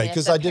occasion. Okay, And if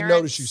because the I did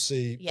notice you parents-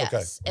 see.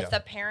 Yes. Okay, If the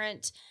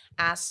parent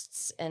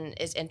asks and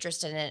is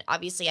interested in it,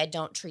 obviously I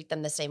don't treat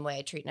them the same way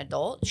I treat an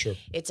adult. sure.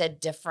 It's a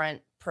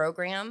different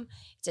program.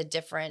 It's a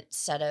different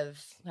set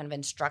of kind of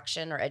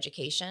instruction or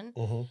education.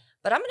 Mhm.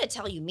 But I'm going to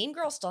tell you, Mean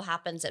Girl still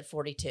happens at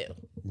 42.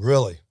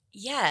 Really?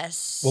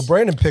 Yes. Well,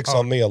 Brandon picks Oh,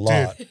 on me a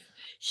lot. yes.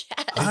 He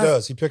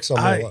does. He picks on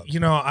me a I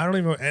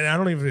lot.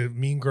 don't even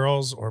mean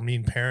girls or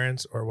mean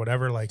parents or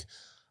whatever. Like,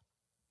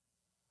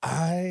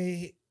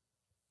 I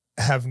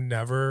have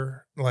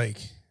never, like,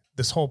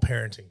 this whole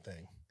parenting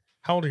thing.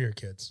 How old are your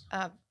kids?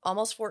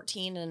 Almost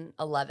 14 and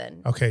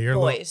 11. Okay, you're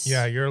Boys.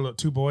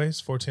 Two boys,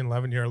 14,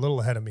 11. You're a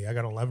little ahead of me. I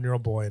got an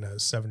 11-year-old boy and a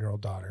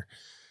 7-year-old daughter.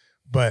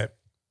 But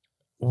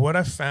what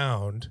I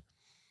found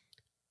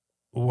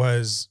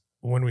was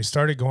when we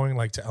started going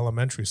like to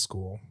elementary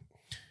school,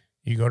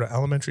 you go to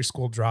elementary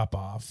school drop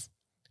off,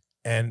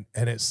 and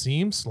it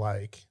seems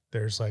like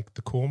there's like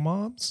the cool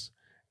moms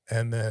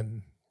and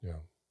then Yeah.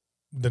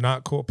 the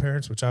not cool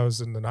parents, which I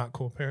was in the not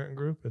cool parent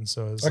group. And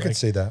so it's I can like,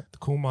 see that. the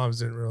cool moms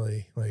didn't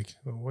really like,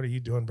 what are you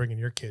doing bringing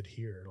your kid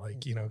here?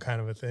 Like, you know,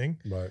 kind of a thing.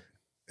 Right.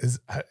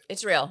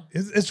 It's real.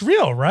 It's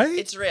real, right?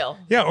 It's real.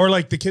 Yeah, or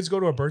like the kids go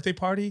to a birthday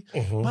party.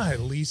 Mhm. My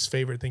least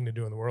favorite thing to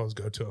do in the world is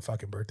go to a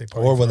fucking birthday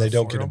party. Or for when a they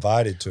don't get 4-year-old.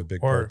 invited to a big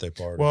Or- birthday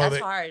party. well, That's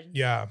they- hard.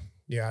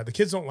 Yeah, the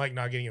kids don't like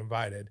not getting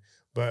invited.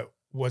 But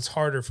what's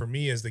harder for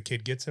me is the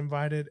kid gets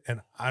invited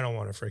and I don't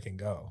want to freaking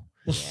go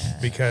Yeah.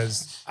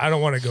 because I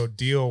don't want to go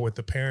deal with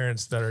the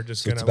parents that are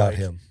just So gonna. it's about like,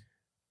 him.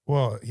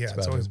 Well, yeah, It's it's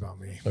about always him. about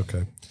me.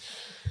 Okay.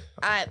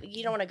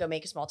 You don't want to go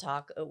make small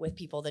talk with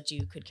people that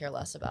you could care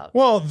less about.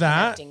 Well,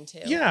 that connecting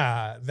to.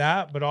 yeah,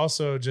 that, but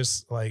also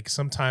just like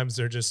sometimes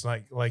they're just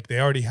like they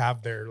already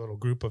have their little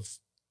group of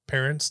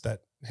parents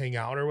that hang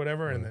out or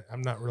whatever, and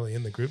I'm not really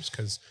in the groups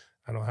because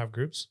I don't have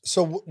groups.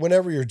 So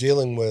whenever you're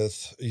dealing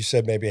with, you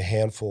said maybe a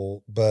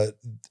handful, but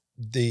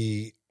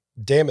the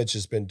damage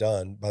has been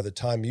done by the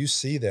time you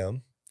see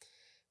them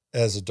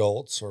as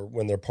adults or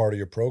when they're part of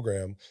your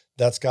program,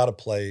 that's got to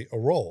play a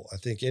role. I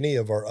think any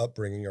of our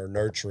upbringing or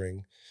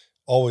nurturing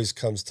always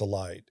comes to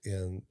light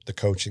in the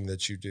coaching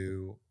that you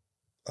do,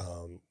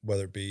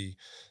 whether it be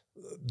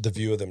the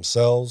view of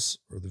themselves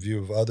or the view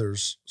of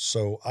others.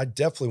 So I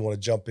definitely want to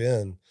jump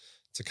in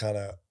to kind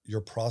of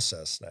your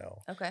process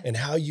now Okay. and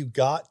how you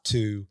got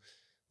to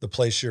the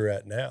place you're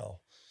at now.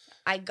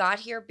 I got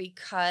here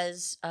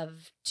because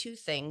of two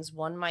things.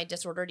 One, my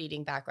disordered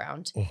eating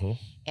background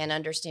and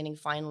understanding,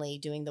 finally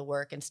doing the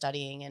work and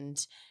studying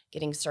and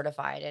getting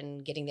certified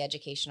and getting the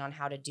education on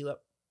how to do it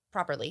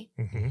properly.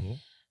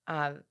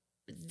 Mm-hmm.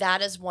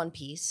 That is one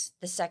piece.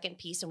 The second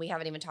piece, and we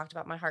haven't even talked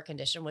about my heart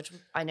condition, which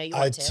I know you I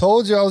want to.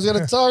 told you I was going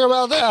to talk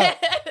about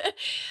that.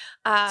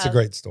 It's a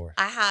great story.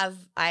 I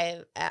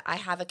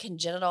have a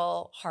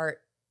congenital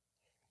heart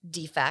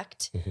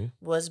defect. Mhm.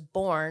 Was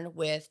born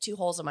with 2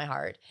 holes in my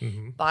heart,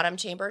 Mm-hmm. bottom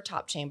chamber,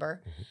 top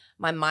chamber. Mhm.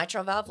 My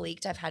mitral valve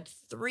leaked. I've had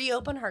 3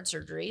 open heart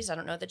surgeries. I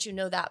don't know that you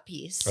know that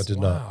piece. I did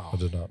Wow. not. I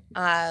did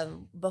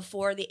not.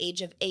 Before the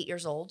age of 8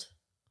 years old.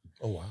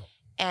 Oh, wow.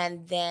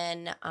 And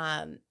then,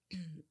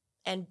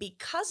 and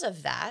because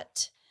of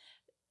that,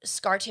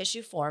 scar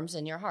tissue forms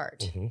in your heart.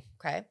 Mm-hmm.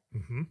 Okay.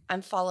 Mm-hmm.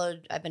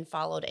 I've been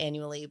followed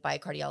annually by a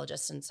cardiologist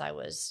since I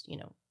was,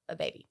 a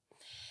baby.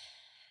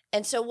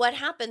 And so what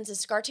happens is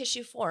scar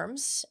tissue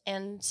forms,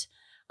 and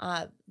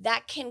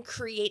that can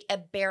create a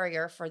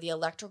barrier for the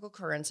electrical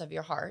currents of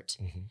your heart.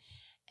 Mm-hmm.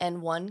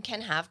 And one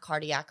can have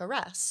cardiac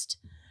arrest,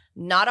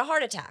 not a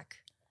heart attack.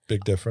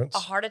 Big difference. A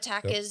heart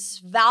attack Yep. is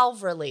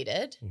valve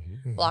related.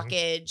 Mm-hmm.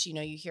 Blockage,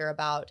 you hear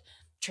about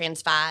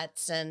trans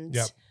fats and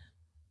Yep.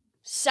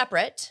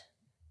 separate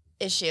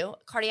issue.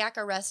 Cardiac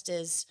arrest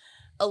is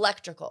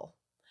electrical.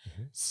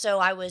 Mhm. So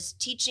I was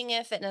teaching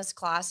a fitness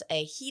class,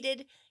 a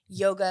heated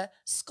yoga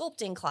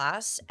sculpting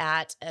class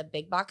at a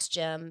big box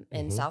gym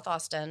in Mhm. South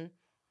Austin.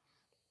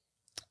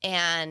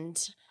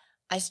 And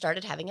I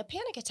started having a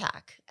panic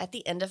attack at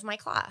the end of my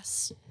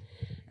class.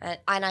 And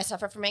I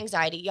suffer from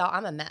anxiety. Y'all,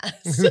 I'm a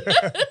mess.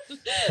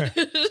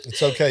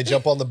 It's okay.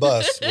 Jump on the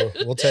bus.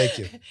 We'll take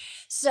you.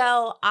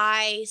 So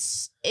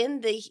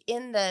in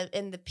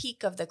the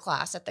peak of the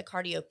class, at the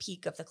cardio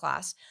peak of the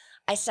class,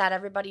 I sat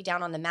everybody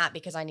down on the mat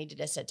because I needed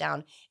to sit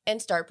down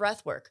and start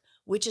breath work,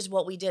 which is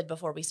what we did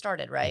before we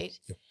started, right?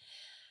 Yep.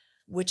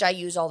 Which I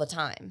use all the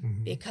time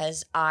Mhm.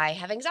 because I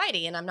have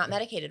anxiety and I'm not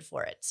medicated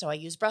for it. So I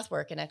use breath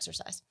work and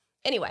exercise.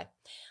 Anyway,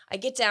 I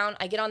get down,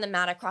 I get on the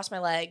mat, I cross my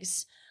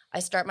legs, I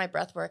start my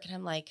breath work, and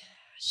I'm like,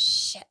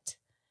 shit,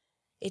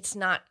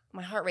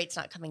 my heart rate's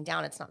not coming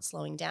down. It's not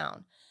slowing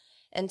down.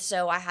 And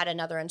so I had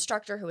another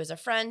instructor who was a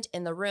friend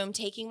in the room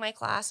taking my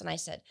class. And I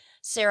said,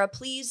 Sarah,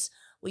 please,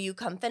 will you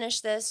come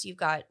finish this? You've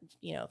got,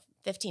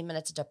 15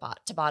 minutes of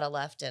Tabata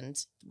left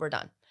and we're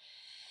done.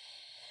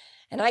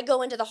 And I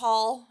go into the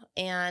hall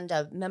and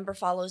a member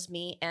follows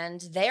me. And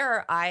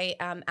there I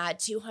am at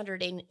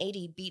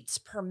 280 beats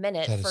per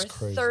minute That is for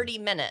crazy. 30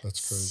 minutes.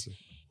 That's crazy.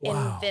 In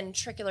Wow.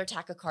 ventricular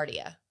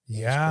tachycardia.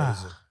 Yeah.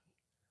 crazy.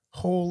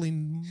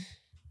 Holy.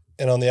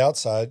 And on the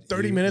outside,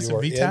 30 minutes you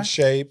of are in VTAC?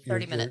 shape.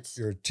 30 minutes.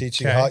 You're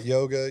teaching Okay. hot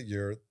yoga.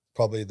 You're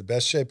probably the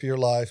best shape of your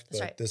life, That's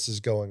but right. this is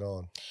going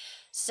on.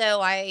 So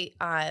I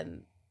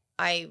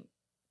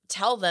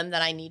tell them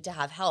that I need to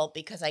have help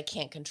because I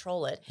can't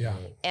control it. Yeah.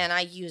 And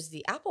I use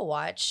the Apple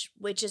Watch,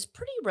 which is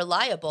pretty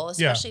reliable,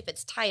 Yeah. especially if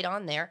it's tight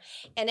on there.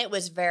 And it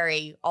was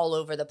very all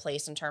over the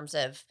place in terms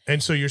of,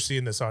 And so you're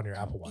seeing this on your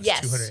Apple Watch.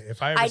 Yes. 200.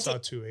 If I ever I saw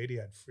did- 280,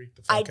 I'd freak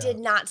the fuck I out. did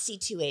not see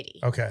 280.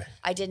 Okay.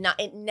 I did not,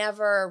 it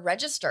never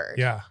registered.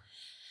 Yeah.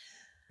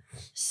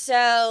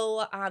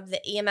 So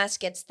the EMS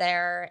gets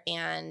there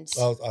and,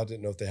 Oh, I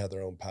didn't know if they had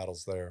their own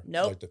paddles there.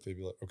 Nope. Like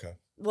defibrillator. Okay.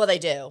 well, they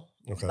do,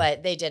 Okay.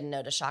 but they didn't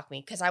know to shock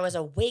me because I was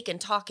awake and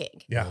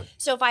talking. Yeah.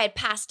 So if I had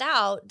passed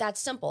out, that's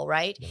simple,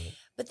 right? Right.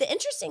 But the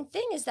interesting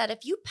thing is that if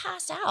you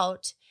pass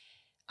out,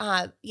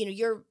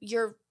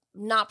 you're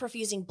not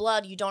perfusing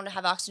blood. You don't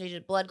have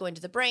oxygenated blood going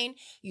to the brain.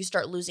 You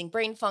start losing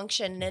brain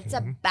function, and it's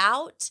Mhm.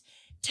 about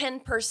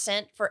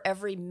 10% for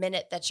every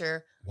minute that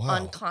you're Wow.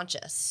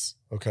 unconscious.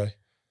 Okay.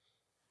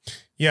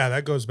 Yeah.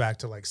 That goes back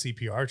to like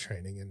CPR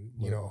training and,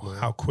 Right.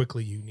 how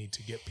quickly you need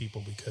to get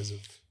people because of.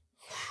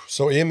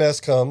 So EMS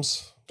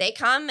comes. They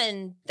come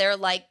and they're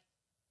like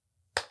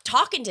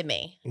talking to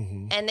me,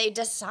 Mhm. and they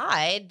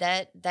decide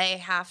that they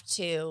have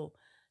to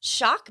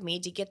shock me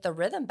to get the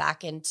rhythm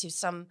back into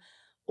some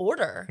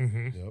order.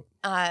 Mhm.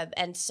 Yep.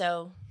 And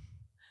so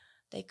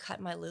they cut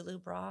my Lulu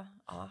bra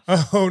off,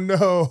 Oh,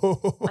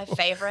 no. my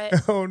favorite,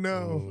 Oh,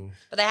 no. Mm.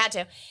 but they had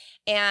to.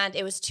 And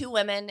it was two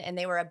women, and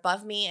they were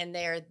above me, and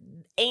they're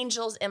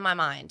angels in my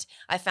mind.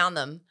 I found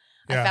them.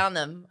 Yeah.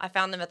 I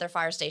found them at their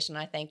fire station.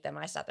 I thanked them.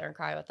 I sat there and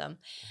cried with them.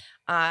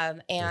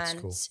 And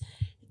cool.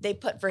 they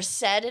put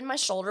Versed in my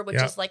shoulder, which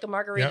Yep. is like a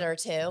margarita Yep. or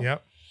two.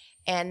 Yep.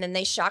 And then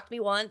they shocked me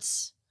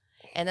once,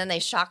 and then they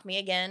shocked me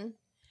again.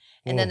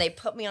 And then Mm. they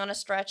put me on a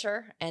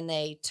stretcher and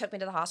they took me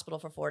to the hospital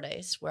for 4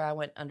 days where I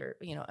went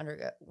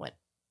underwent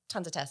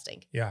tons of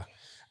testing. Yeah.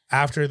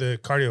 After the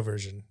cardio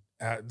version,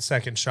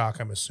 second shock,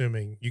 I'm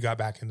assuming you got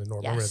back into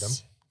normal Yes. rhythm.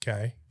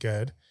 Okay.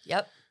 Good.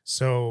 Yep.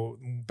 So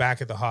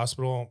back at the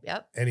hospital,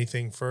 Yep.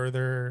 anything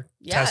further?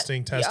 Yeah.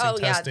 Testing. Oh,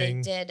 yeah.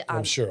 Testing. They did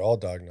I'm sure all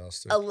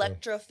diagnostic.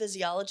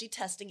 electrophysiology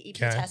testing, EP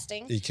Okay.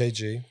 testing,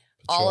 EKG. put you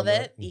all on of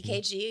that. it, Mhm.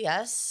 EKG,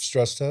 yes.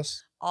 Stress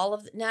test. All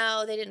of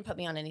no, they didn't put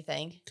me on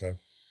anything. Okay.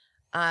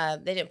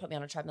 They didn't put me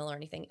on a treadmill or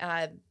anything.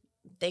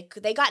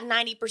 They got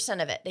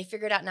 90% of it. They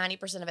figured out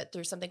 90% of it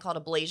through something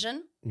called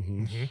ablation.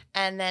 Mm-hmm. Mhm.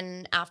 And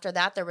then after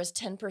that, there was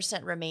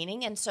 10%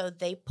 remaining. And so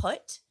they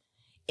put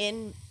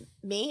in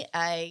me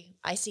a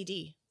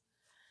ICD.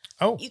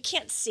 Oh, You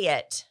can't see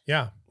it,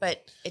 yeah.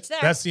 but it's there.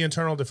 That's the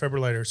internal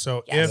defibrillator.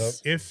 So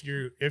Yes. if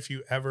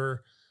you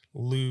ever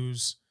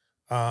lose,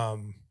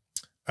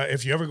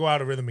 if you ever go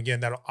out of rhythm again,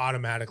 that'll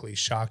automatically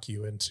shock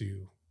you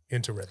into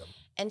rhythm.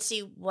 And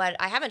see, what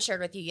I haven't shared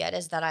with you yet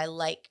is that I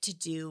like to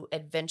do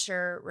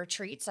adventure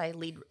retreats. I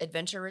lead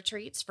adventure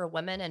retreats for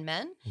women and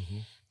men. Mm-hmm.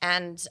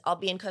 And I'll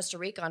be in Costa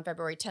Rica on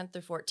February 10th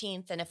through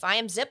 14th. And if I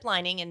am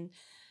ziplining and,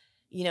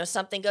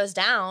 something goes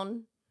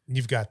down,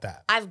 You've got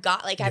that. I've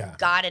got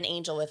Yeah. an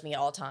angel with me at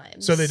all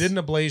times. So they did an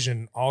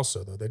ablation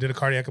also, though. They did a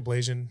cardiac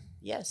ablation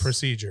Yes.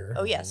 procedure.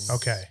 Oh, yes.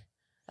 Okay.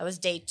 That was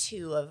day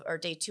 2 or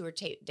day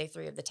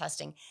 3 of the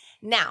testing.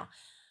 Now,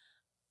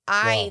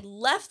 I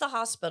left the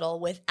hospital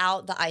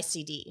without the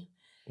ICD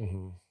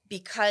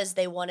because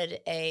they wanted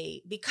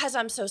because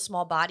I'm so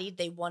small bodied,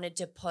 they wanted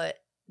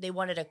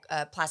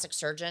a plastic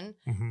surgeon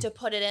to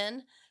put it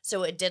in.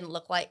 So it didn't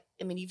look like,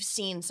 I mean, you've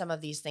seen some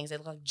of these things. They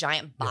look like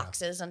giant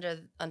boxes under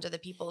the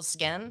people's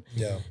skin.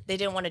 Yeah. They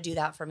didn't want to do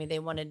that for me. They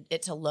wanted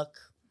it to look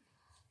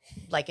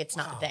like it's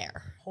not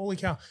there. Holy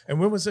cow. And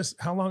when was this?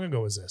 How long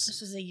ago was this?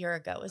 This was a year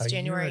ago. It was A year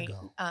January.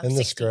 ago. Isn't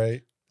this 16th.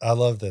 great? I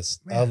love this.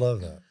 I Man.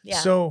 love that. Yeah.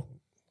 So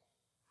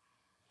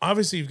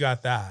obviously you've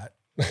got that.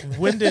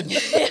 When did,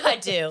 I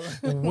do.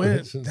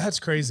 that's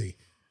crazy.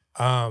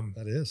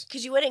 That is.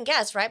 Because you wouldn't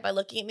guess, right? By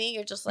looking at me,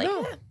 you're just like,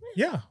 No. eh.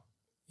 Yeah.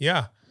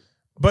 Yeah.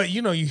 But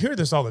you hear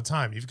this all the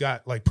time. You've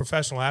got like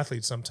professional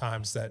athletes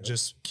sometimes that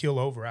just keel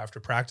over after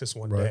practice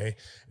one Right. day,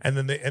 and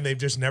then they've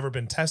just never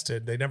been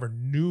tested. They never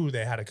knew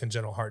they had a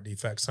congenital heart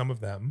defect, some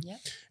of them. Yep.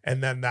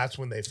 And then that's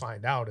when they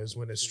find out, is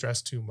when it's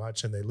stressed too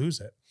much and they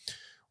lose it.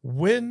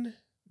 When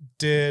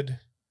did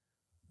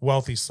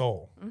Wealthy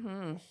Soul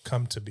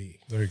come to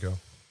be? There you go.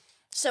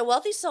 So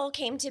Wealthy Soul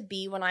came to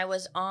be when I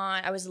was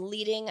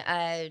leading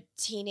a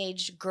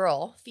teenage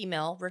girl,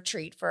 female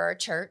retreat for our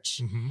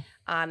church.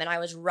 And I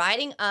was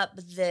riding up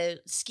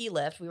the ski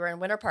lift. We were in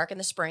Winter Park in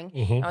the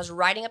spring. I was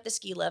riding up the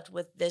ski lift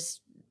with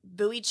this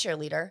Bowie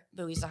cheerleader.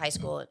 Bowie's a high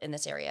school in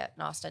this area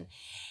in Austin.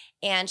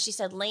 And she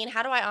said, Lane,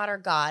 how do I honor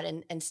God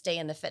and stay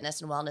in the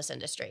fitness and wellness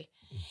industry?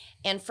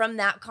 And from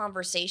that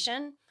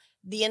conversation,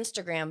 the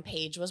Instagram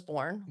page was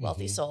born,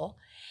 Wealthy Soul.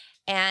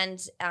 And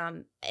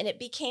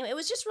it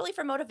was just really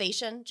for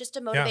motivation, just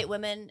to motivate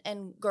women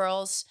and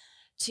girls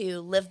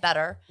to live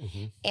better.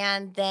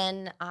 And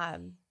then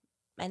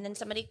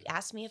somebody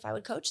asked me if I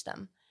would coach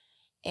them.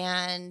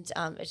 And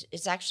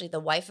it's actually the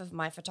wife of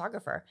my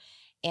photographer.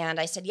 And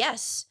I said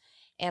yes.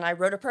 And I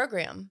wrote a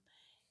program,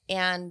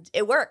 and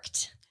it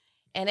worked.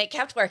 And it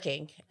kept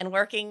working and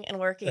working and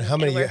working. And how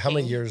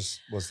many years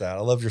was that?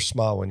 I love your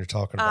smile when you're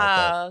talking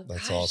about that.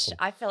 That's awesome.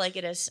 I feel like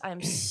it is.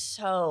 I'm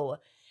so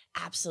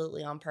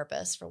absolutely on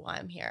purpose for why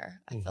I'm here.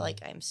 I feel like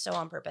I'm so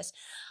on purpose.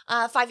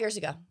 5 years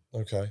ago.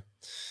 Okay.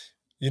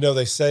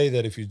 They say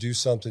that if you do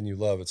something you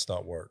love, it's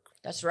not work.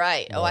 That's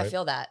right. Oh, I Right.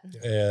 feel that.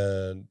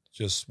 And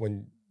just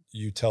when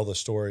you tell the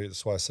story,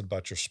 that's why I said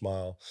about your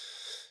smile,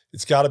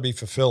 it's got to be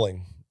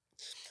fulfilling.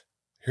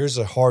 Here's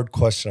a hard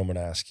question I'm going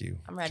to ask you.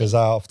 I'm ready. Because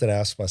I often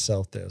ask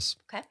myself this.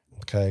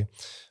 Okay.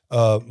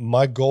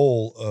 My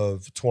goal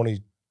of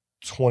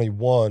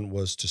 2021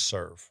 was to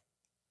serve,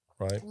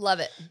 right? Love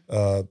it.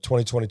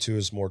 2022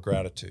 is more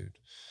gratitude.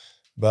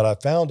 But I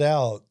found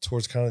out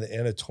towards kind of the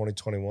end of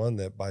 2021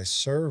 that by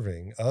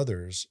serving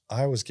others,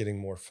 I was getting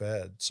more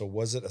fed. So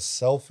was it a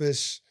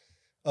selfish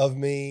of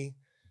me?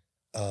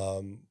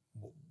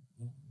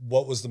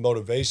 What was the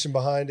motivation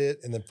behind it?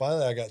 And then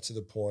finally I got to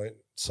the point,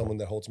 someone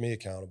that holds me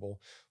accountable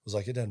was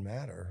like, it doesn't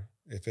matter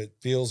if it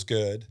feels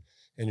good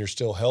and you're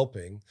still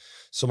helping.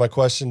 So my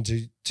question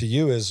to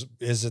you is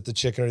it the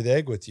chicken or the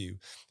egg with you?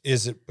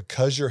 Is it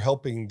because you're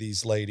helping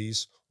these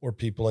ladies or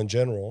people in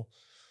general?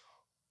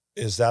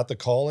 Is that the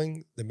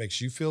calling that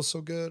makes you feel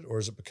so good? Or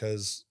is it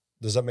because,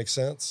 does that make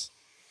sense?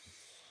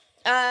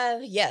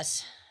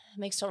 Yes, it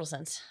makes total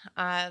sense.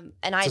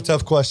 It's a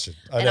tough question.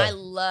 I know. I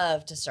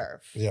love to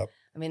serve. Yep.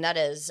 I mean, that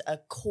is a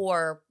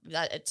core.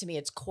 That to me,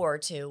 it's core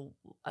to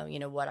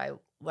what I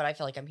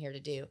feel like I'm here to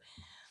do.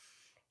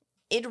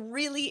 It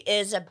really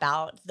is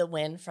about the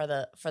win for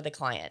the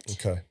client.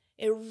 Okay.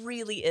 It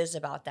really is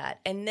about that,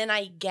 and then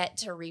I get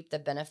to reap the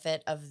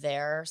benefit of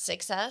their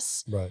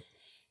success. Right.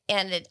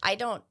 And I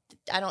don't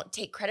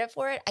take credit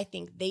for it. I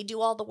think they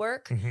do all the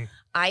work. Mm-hmm.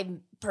 I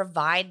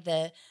provide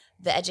the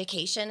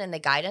education and the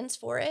guidance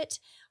for it,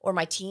 or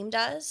my team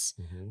does.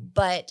 Mm-hmm.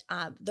 But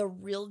the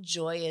real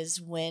joy is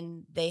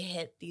when they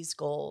hit these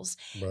goals.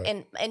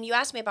 Right. And you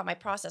asked me about my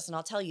process, and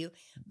I'll tell you,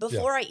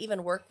 before I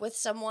even work with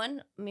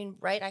someone,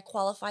 I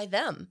qualify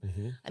them.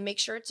 Mm-hmm. I make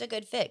sure it's a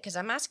good fit, because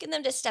I'm asking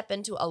them to step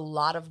into a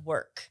lot of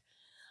work,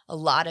 a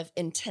lot of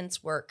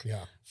intense work.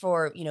 Yeah.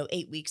 For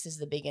 8 weeks is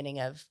the beginning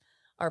of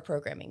our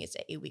programming. It's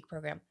an 8-week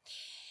program,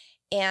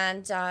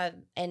 and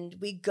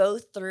we go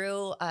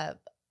through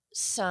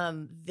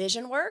some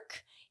vision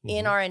work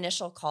in our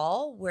initial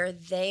call, where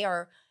they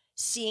are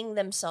seeing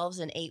themselves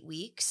in 8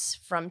 weeks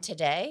from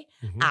today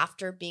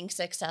after being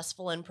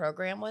successful in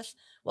program with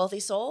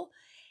Wealthy Soul,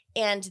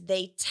 and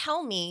they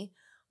tell me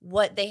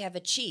what they have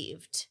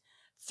achieved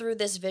through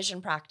this vision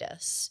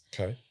practice.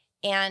 Okay.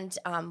 And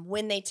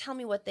when they tell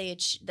me what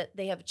that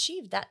they have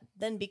achieved, that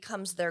then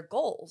becomes their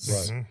goals.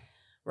 Right.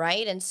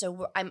 Right. And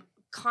so I'm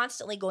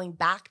constantly going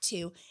back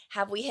to,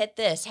 have we hit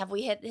this? Have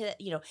we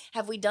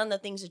have we done the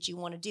things that you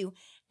want to do?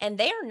 And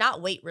they are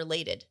not weight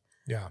related.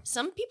 Yeah.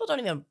 Some people don't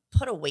even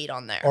put a weight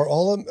on there. Are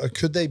all of them,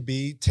 could they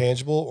be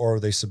tangible, or are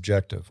they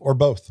subjective, or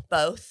both?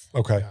 Both.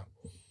 Okay.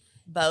 Yeah.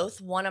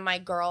 Both. One of my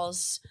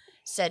girls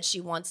said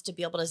she wants to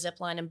be able to zip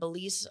line in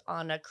Belize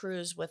on a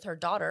cruise with her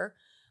daughter.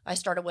 I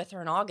started with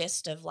her in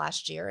August of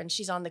last year, and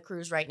she's on the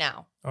cruise right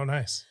now. Oh,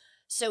 nice.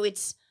 So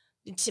it's,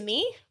 to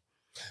me,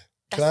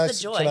 That's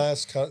the joy. Can I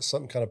ask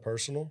something kind of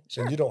personal?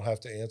 Sure. And you don't have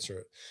to answer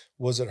it.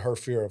 Was it her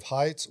fear of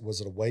heights?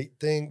 Was it a weight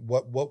thing?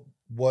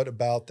 What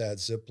about that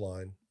zip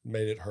line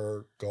made it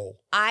her goal?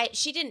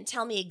 She didn't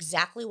tell me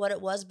exactly what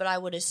it was, but I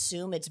would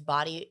assume it's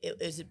body.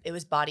 It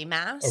was body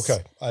mass.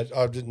 Okay, I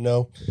didn't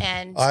know.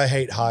 And I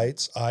hate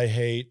heights.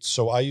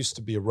 So I used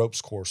to be a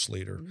ropes course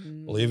leader,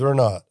 believe it or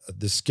not,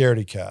 the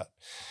scaredy cat.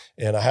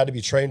 And I had to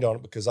be trained on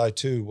it because I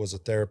too was a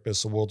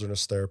therapist, a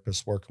wilderness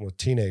therapist working with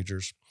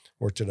teenagers,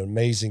 worked at an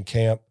amazing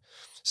camp,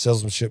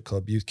 salesmanship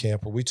club, youth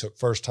camp, where we took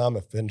first time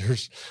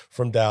offenders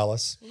from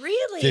Dallas,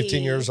 really,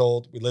 15 years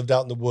old. We lived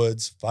out in the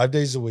woods 5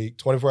 days a week,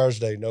 24 hours a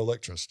day, no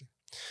electricity.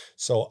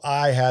 So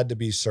I had to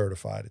be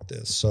certified at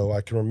this. So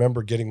I can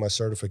remember getting my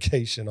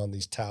certification on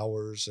these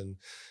towers and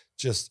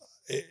just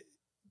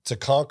to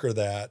conquer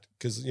that,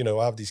 because, you know,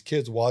 I have these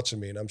kids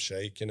watching me and I'm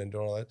shaking and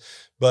doing all that.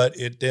 But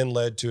it then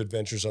led to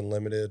Adventures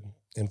Unlimited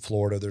in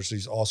Florida. There's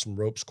these awesome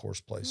ropes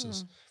course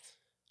places.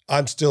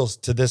 I'm still,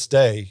 to this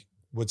day,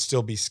 would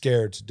still be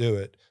scared to do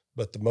it.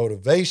 But the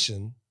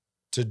motivation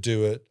to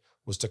do it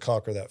was to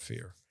conquer that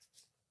fear.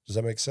 Does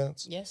that make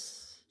sense?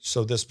 Yes.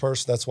 So this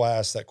person, that's why I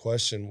asked that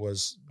question,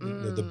 was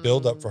the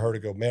buildup for her to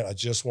go, man, I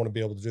just want to be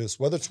able to do this,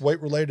 whether it's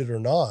weight related or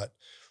not.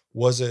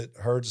 Was it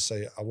her to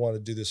say, I want to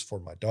do this for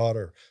my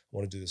daughter? I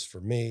want to do this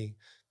for me?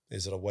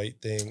 Is it a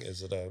weight thing?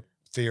 Is it a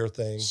fear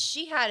thing?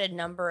 She had a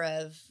number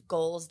of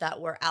goals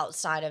that were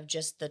outside of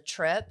just the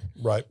trip,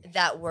 Right.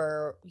 that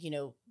were, you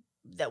know,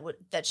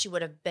 that she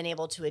would have been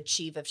able to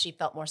achieve if she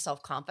felt more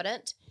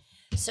self-confident.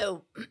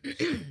 So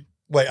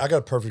Wait, I got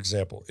a perfect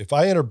example. If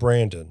I enter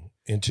Brandon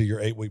into your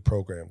 8-week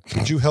program,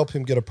 could you help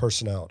him get a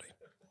personality?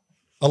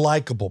 A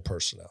likable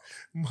personality.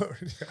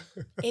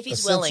 if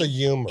he's a willing, sense of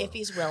humor. if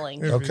he's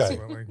willing, If he's Okay.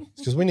 willing.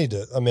 Because we need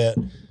to, I'm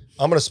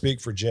going to speak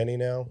for Jenny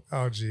now.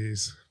 Oh,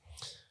 geez.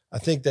 I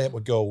think that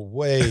would go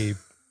way, it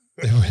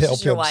would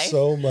help your him wife?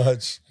 so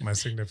much. My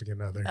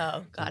significant other.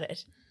 oh, got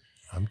it.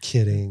 I'm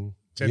kidding.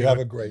 Jenny you have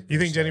would- a great You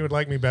think Jenny would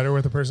like me better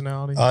with a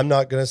personality? I'm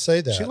not going to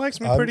say that. She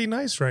likes me I'm- pretty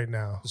nice right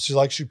now. She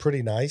likes you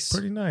pretty nice.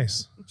 Pretty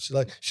nice.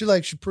 She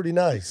likes you pretty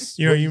nice.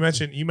 You know, you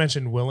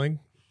mentioned willing.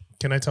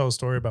 Can I tell a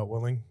story about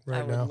willing I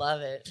right would now?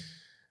 love it.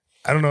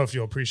 I don't know if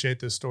you'll appreciate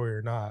this story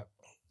or not,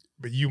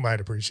 but you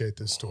might appreciate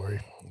this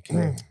story.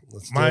 Okay,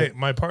 let's do it.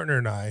 My partner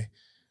and I,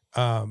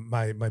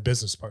 my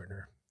business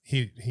partner,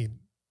 he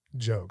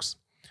jokes.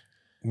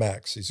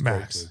 Max. He's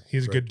Max, great.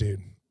 he's a Great. good dude.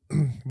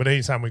 But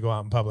anytime we go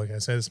out in public, I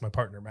say this is my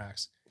partner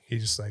Max.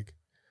 He's just like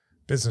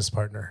business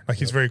partner. Like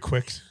he's very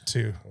quick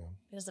to.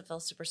 He doesn't feel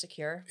super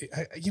secure.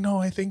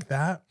 I think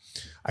that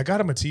I got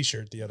him a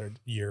T-shirt the other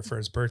year for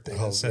his birthday.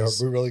 Oh, That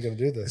says, are we really going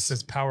to do it this?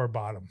 says "Power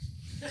Bottom."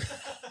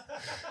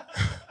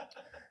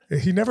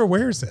 He never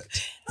wears it.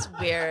 It's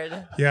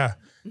weird. Yeah.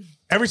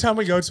 Every time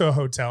we go to a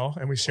hotel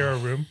and we share a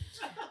room,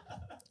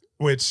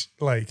 which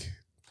like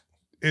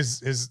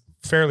is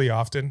fairly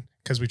often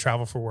because we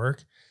travel for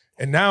work.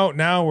 And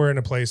now we're in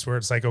a place where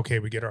it's like, okay,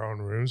 we get our own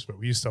rooms, but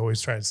we used to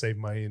always try and save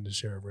money and to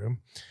share a room.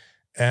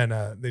 And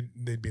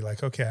they'd be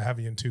like, okay, I have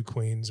you in 2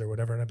 queens or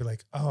whatever. And I'd be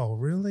like, oh,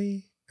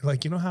 really?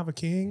 Like, you don't have a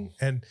king?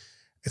 And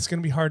it's going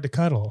to be hard to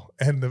cuddle.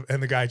 And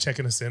the guy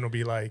checking us in will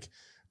be like,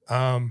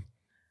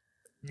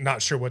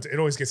 not sure it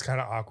always gets kind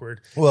of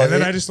awkward. Well, and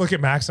then I just look at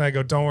Max and I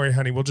go, don't worry,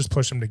 honey, we'll just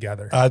push them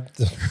together. I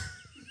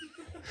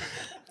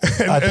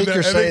think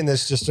you're saying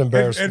this just to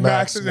embarrass and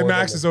Max.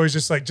 Max is always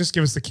just like, just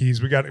give us the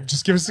keys. We got it.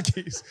 Just give us the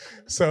keys.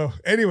 So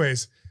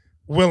anyways,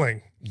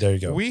 willing. There you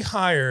go.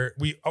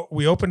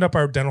 We opened up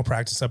our dental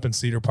practice up in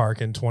Cedar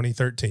Park in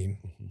 2013.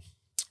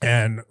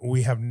 And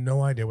we have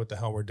no idea what the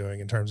hell we're doing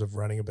in terms of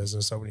running a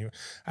business. I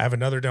have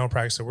another dental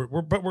practice. So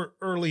we're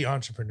early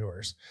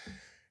entrepreneurs,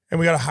 and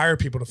we got to hire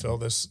people to fill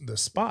this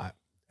spot.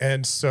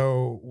 And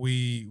so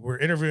we were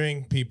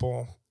interviewing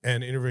people.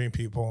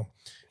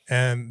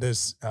 And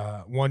this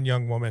one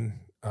young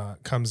woman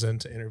comes in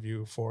to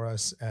interview for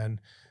us, and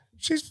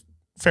she's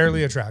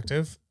fairly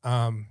attractive.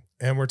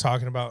 And we're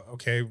talking about,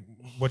 okay,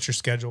 what's your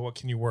schedule? What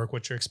can you work?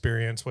 What's your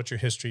experience? What's your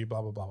history?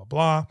 Blah, blah, blah, blah,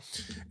 blah.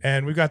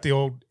 And we've got the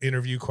old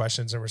interview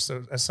questions. And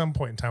at some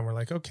point in time, we're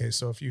like, okay,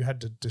 so if you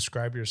had to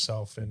describe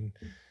yourself in,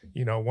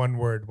 one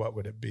word, what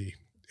would it be?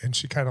 And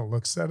she kind of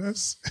looks at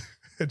us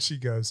and she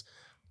goes,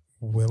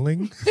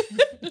 willing.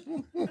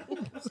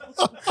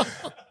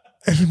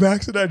 And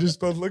Max and I just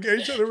both look at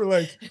each other. We're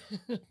like,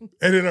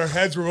 and in our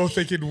heads, we're both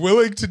thinking,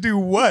 willing to do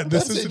what?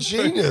 That's a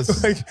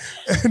genius.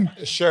 And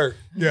Shirt.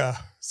 yeah.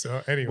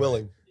 So anyway,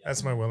 Willing.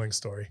 That's my willing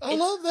story. I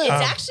love that.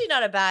 It's actually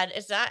not a bad.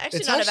 It's not actually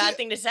It's not a actually- bad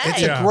thing to say.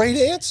 It's Yeah. a great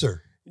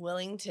answer.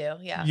 Willing to,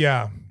 yeah.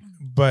 Yeah,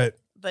 but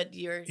But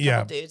you're a couple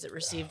Yeah. dudes that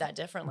receive that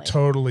differently.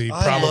 totally.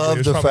 I probably, love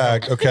it's the probably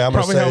fact. how- Okay, I'm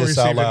going to probably how say we this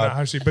out received it, not loud.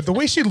 how she. But the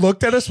way she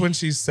looked at us when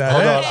she said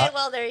Hold it on. Okay,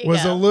 well there you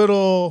was go. a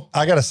little.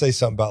 I got to say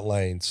something about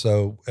Lane.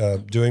 So,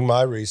 doing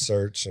my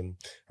research, and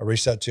I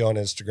reached out to you on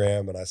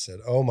Instagram, and I said,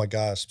 "Oh my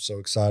gosh, I'm so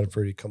excited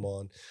for you to come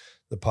on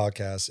the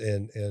podcast."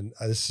 And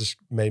this just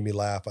made me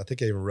laugh. I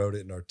think I even wrote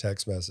it in our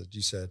text message.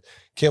 You said,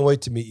 "Can't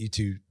wait to meet you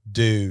 2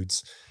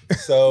 dudes."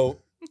 So,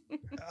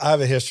 I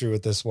have a history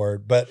with this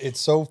word, but it's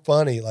so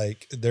funny.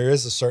 Like there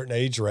is a certain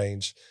age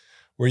range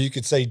where you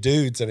could say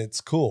dudes and it's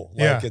cool.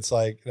 Like, Yeah. it's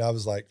like, and I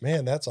was like,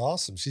 man, that's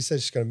awesome. She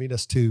said she's going to meet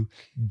us 2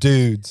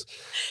 dudes.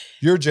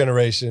 Your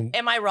generation.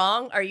 Am I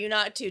wrong? Are you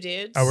not 2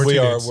 dudes? Oh, we're We two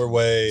are. dudes. We're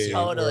way.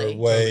 Totally.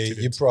 We're way. Totally two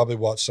You dudes. probably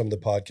watched some of the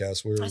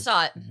podcasts. I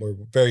saw it. We're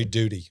very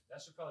duty.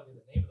 That should probably be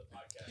the name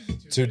of the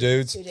podcast. 2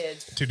 dudes. 2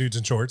 dudes. 2 dudes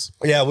in shorts.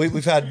 Yeah,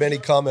 we've had many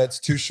comments.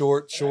 Too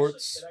short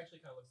shorts. It actually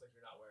kind of looks like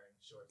you're not wearing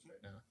shorts right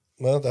now.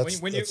 Well,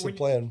 that's when that's the you-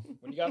 plan.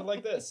 When you got it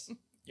like this,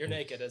 you're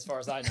naked, as far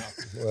as I know.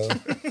 Well,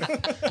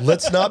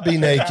 let's not be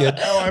naked.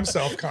 Oh, I'm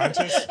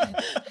self-conscious.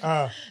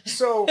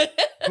 So,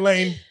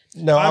 Lane,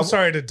 No, I'm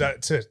sorry to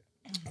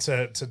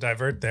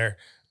divert there.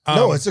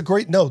 No, it's a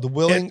great. No, the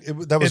willing.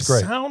 That was it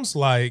great. sounds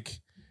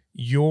like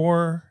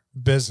your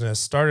business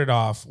started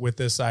off with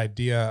this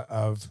idea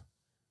of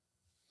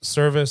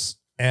service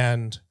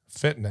and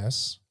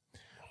fitness,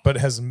 but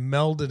has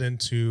melded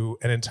into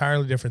an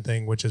entirely different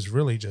thing, which is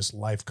really just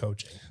life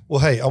coaching. Well,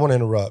 hey, I want to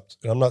interrupt,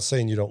 and I'm not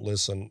saying you don't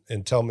listen.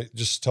 And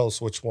just tell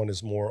us which one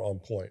is more on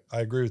point.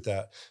 I agree with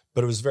that,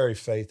 but it was very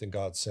faith and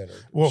God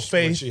centered. Well,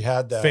 When she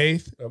had that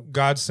faith,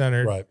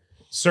 God-centered, right.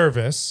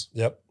 service,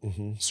 Yep.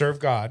 Mm-hmm. serve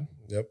God,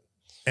 Yep.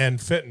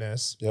 and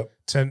fitness Yep.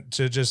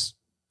 to just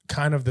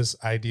kind of this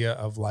idea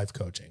of life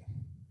coaching.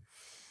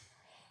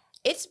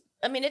 It's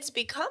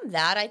become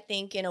that, I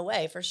think, in a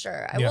way, for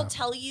sure. I Yeah. will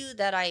tell you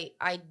that I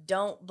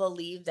don't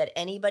believe that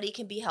anybody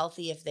can be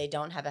healthy if they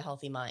don't have a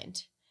healthy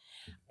mind,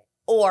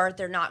 or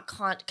they're not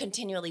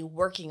continually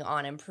working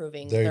on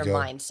improving There you their go.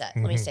 mindset.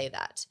 Let me Mhm. say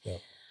that.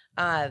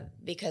 Yep.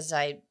 Because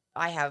I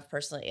have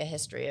personally a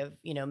history of,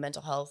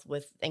 mental health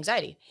with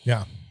anxiety.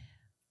 Yeah.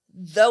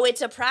 Though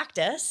it's a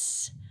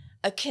practice,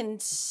 a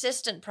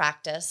consistent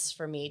practice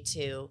for me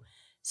to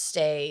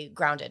stay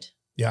grounded.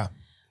 Yeah.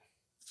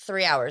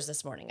 3 hours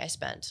this morning I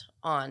spent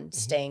on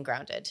staying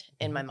grounded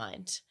in my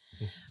mind.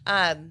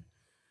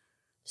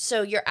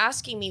 So you're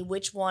asking me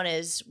which one.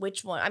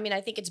 I mean,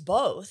 I think it's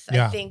both.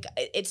 Yeah. I think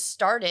it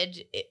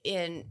started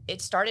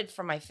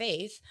from my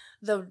faith,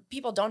 though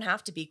people don't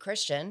have to be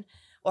Christian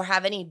or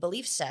have any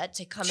belief set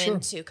to come Sure.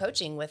 into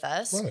coaching with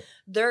us. Right.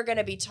 They're going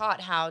to be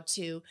taught how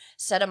to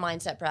set a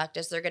mindset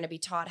practice. They're going to be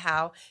taught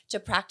how to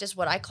practice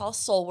what I call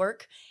soul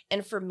work.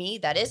 And for me,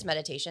 that is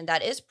meditation,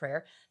 that is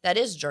prayer, that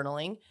is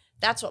journaling.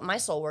 That's what my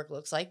soul work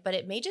looks like, but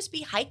it may just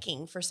be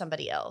hiking for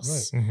somebody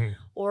else. Right. Mm-hmm.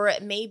 Or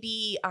it may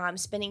be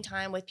spending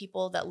time with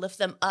people that lift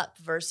them up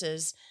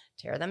versus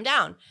tear them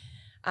down.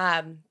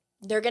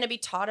 They're going to be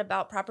taught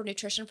about proper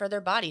nutrition for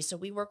their body. So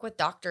we work with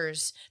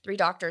doctors, 3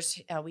 doctors.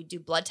 We do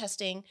blood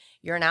testing,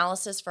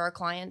 urinalysis for our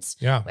clients.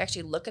 Yeah. We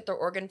actually look at their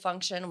organ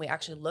function. We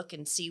actually look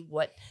and see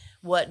what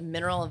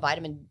mineral and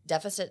vitamin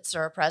deficits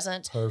are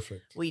present.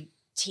 Perfect. We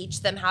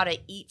teach them how to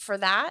eat for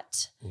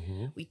that.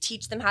 Mm-hmm. We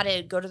teach them how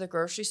to go to the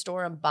grocery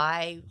store and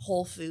buy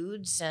whole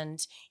foods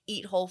and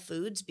eat whole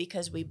foods,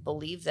 because we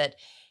believe that,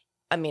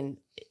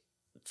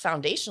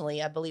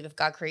 foundationally, I believe if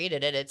God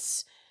created it,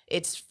 it's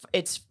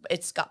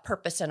got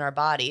purpose in our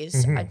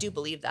bodies. Mhm. I do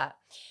believe that.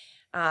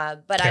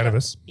 But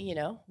Cannabis.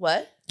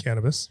 What?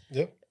 Cannabis.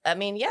 Yep.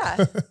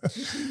 Yeah.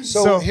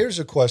 So here's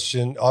a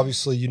question.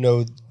 Obviously, you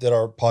know that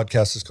our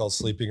podcast is called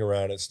Sleeping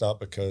Around. It's not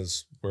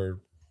because we're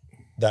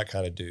that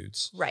kind of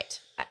dudes. Right.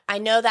 I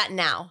know that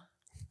now.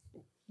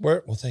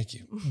 Well, thank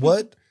you.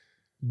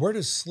 Where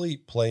does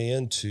sleep play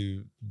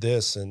into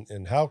this,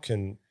 and how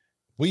can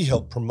we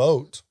help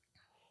promote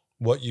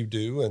what you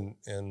do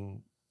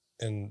and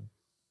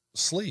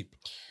sleep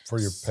for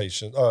your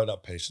patients? Oh,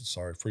 not patients.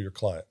 Sorry, for your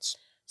clients.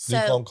 Do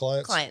you call them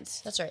clients?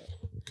 Clients. That's right.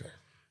 Okay.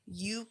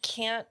 You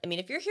can't.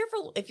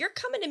 If you're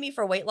coming to me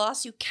for weight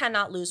loss, you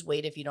cannot lose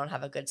weight if you don't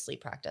have a good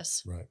sleep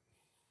practice. Right.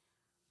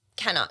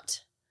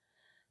 Cannot.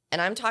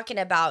 And I'm talking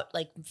about,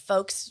 like,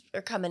 folks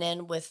are coming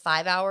in with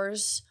 5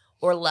 hours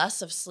or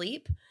less of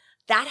sleep.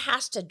 That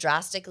has to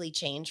drastically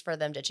change for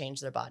them to change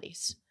their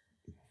bodies.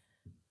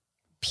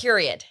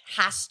 Period.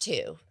 Has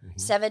to.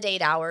 7 to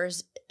 8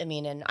 hours.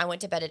 And I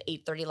went to bed at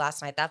 8:30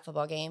 last night. That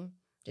football game.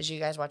 Did you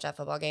guys watch that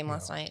football game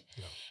last night?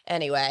 no.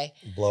 Anyway,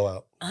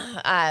 Blowout.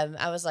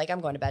 I was like,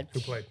 I'm going to bed. Who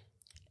played?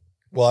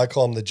 Well, I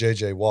call him the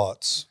JJ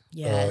Watts.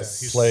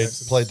 Yes. he's Played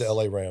excellent. the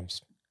LA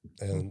Rams,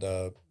 and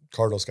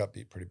Cardinals got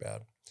beat pretty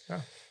bad.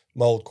 Oh.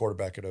 My old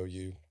quarterback at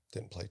OU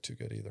didn't play too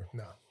good either.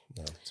 No.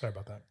 No. Sorry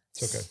about that.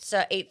 It's okay.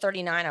 So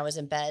 8:39, I was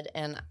in bed,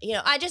 and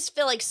I just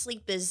feel like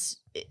sleep is.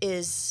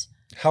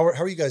 How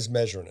are you guys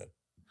measuring it?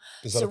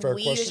 Is that So a fair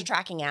we question? use a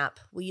tracking app.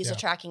 We use Yeah. a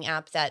tracking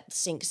app that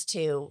syncs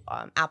to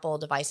Apple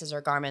devices or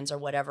Garmin's or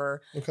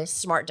whatever Okay.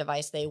 smart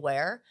device they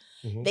wear.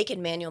 Mhm. They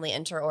can manually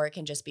enter, or it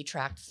can just be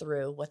tracked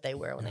through what they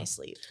wear when they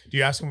sleep. Do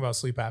you ask them about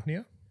sleep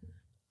apnea?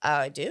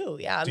 I do,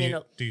 yeah.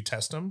 Do you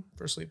test them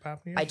for sleep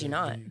apnea? I do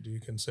not. Do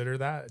you consider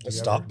that? Do you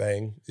Stop ever-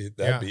 bang. That'd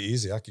Yeah. be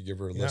easy. I could give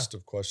her a Yeah. list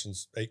of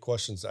questions, 8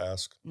 questions to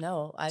ask.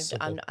 No,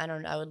 Simple. I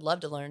don't. I would love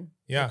to learn.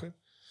 Yeah.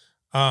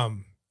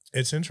 Okay.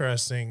 It's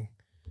interesting.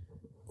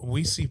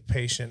 We see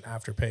patient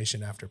after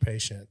patient after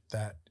patient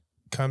that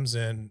comes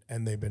in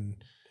and they've been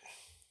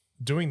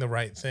doing the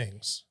right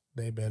things.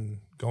 They've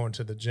been going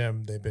to the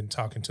gym. They've been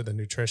talking to the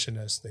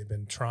nutritionist. They've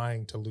been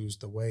trying to lose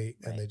the weight,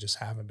 and they just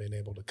haven't been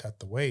able to cut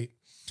the weight,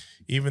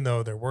 even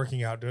though they're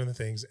working out, doing the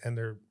things, and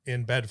they're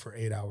in bed for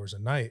 8 hours a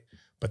night,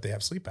 but they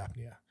have sleep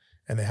apnea,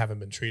 and they haven't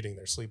been treating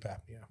their sleep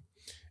apnea.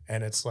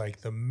 And it's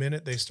like the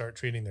minute they start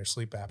treating their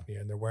sleep apnea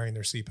and they're wearing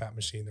their CPAP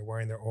machine, they're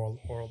wearing their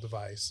oral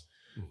device,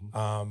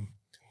 all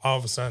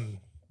of a sudden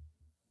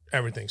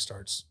everything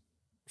starts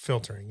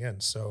filtering in.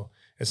 So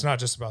it's not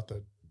just about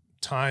the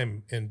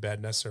time in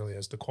bed necessarily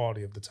as the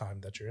quality of the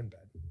time that you're in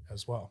bed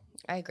as well.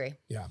 I agree.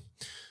 Yeah.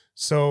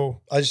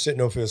 So I just didn't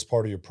know if it was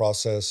part of your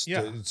process.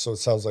 Yeah. So it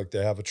sounds like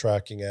they have a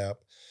tracking app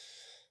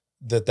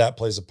that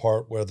plays a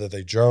part, whether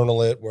they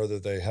journal it, whether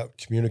they have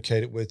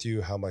communicate it with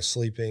you, how am I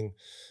sleeping?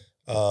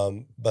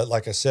 But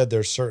like I said,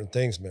 there's certain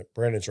things, man,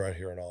 Brandon's right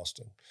here in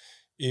Austin,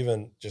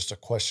 even just a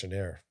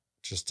questionnaire,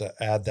 just to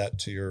add that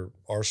to your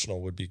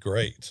arsenal would be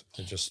great.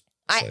 And just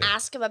I say,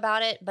 ask him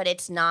about it, but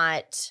it's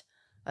not,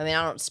 I mean,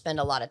 I don't spend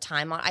a lot of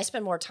time on, I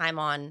spend more time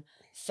on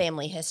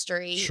family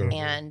history Sure.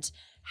 and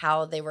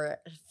how they were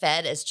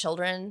fed as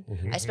children.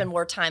 Mhm. I spend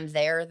more time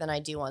there than I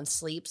do on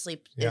sleep.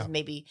 Sleep Yeah. is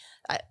maybe,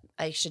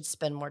 I should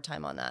spend more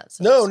time on that.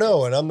 So no, it's no.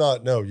 good. And I'm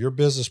not, no, your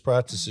business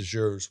practice is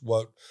yours.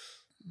 What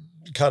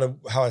kind of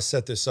how I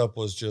set this up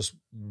was just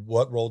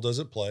what role does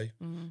it play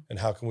Mhm. and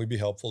how can we be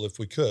helpful if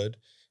we could?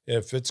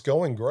 If it's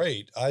going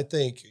great, I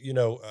think,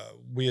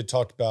 we had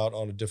talked about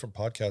on a different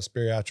podcast,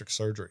 bariatric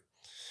surgery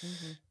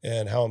Mhm.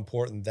 and how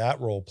important that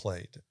role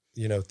played.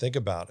 Think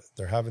about it.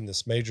 They're having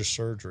this major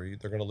surgery.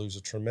 They're going to lose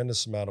a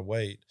tremendous amount of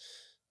weight.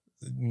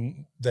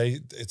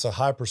 It's a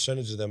high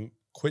percentage of them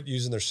quit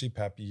using their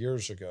CPAP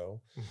years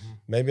ago.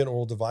 Maybe an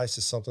oral device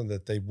is something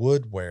that they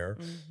would wear.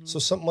 Mhm. So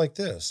something like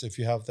this, if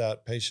you have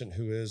that patient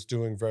who is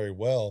doing very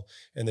well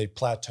and they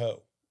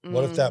plateau,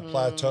 what if that Mhm.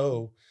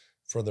 plateau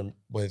for the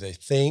way they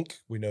think,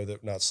 we know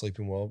that not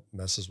sleeping well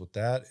messes with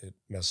that. It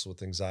messes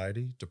with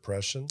anxiety,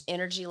 depression,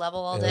 Energy level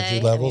all day. energy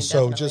I level. mean,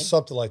 so definitely. just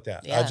something like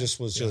that. I Yeah. just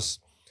was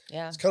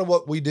Yeah. it's kind of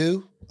what we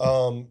do.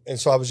 And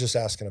so I was just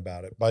asking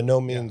about it. By no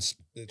means,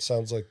 it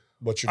sounds like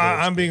what you're doing.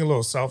 I'm being a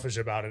little selfish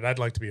about it. I'd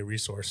like to be a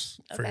resource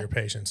for Okay. your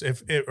patients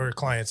or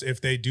clients if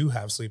they do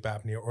have sleep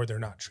apnea or they're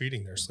not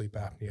treating their sleep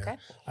apnea. Okay.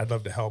 I'd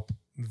love to help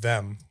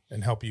them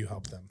and help you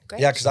help them.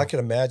 Great. Yeah, because I can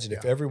imagine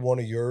if Yeah. every one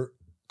of your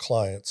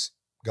clients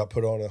got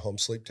put on a home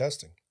sleep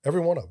testing,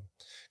 every one of them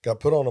got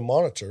put on a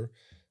monitor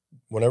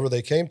whenever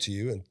they came to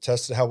you and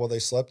tested how well they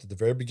slept at the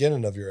very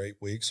beginning of your 8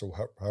 weeks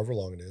or however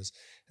long it is.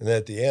 And then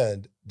at the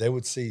end, they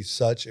would see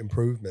such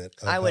improvement.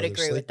 of I how would they're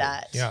agree with sleeping.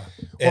 that. Yeah.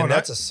 And and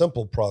that's a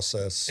simple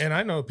process. And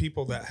I know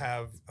people that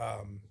have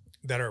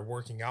that are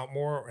working out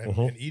more and,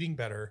 Mhm. and eating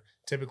better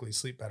typically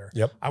sleep better.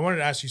 Yep. I wanted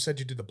to ask you said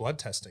you did the blood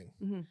testing.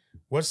 Mhm.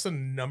 What's the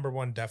number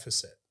one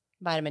deficit?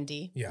 Vitamin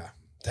D. Yeah.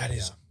 That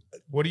is,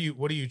 What are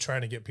you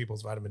trying to get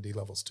people's vitamin D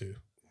levels to?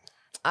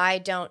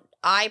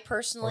 I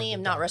personally Or the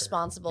am not doctor.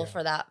 responsible Yeah.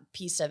 for that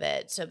piece of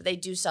it. So they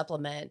do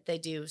supplement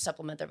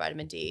their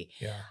vitamin D.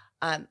 Yeah.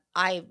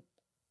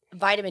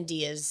 Vitamin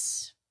D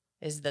is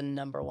the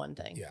number one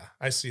thing. Yeah.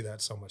 I see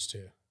that so much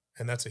too.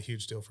 And that's a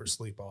huge deal for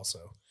sleep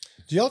also.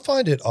 do y'all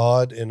find it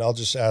odd? And I'll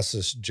just ask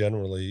this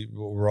generally.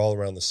 We're all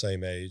around the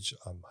same age.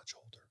 I'm much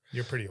older.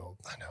 You're pretty old.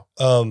 I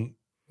know.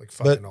 Like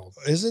But fucking old.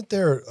 isn't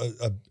there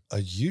a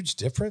huge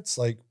difference?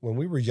 Like when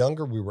we were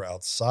younger, we were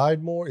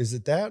outside more. Is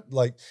that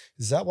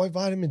why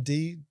vitamin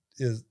D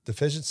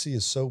deficiency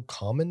is so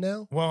common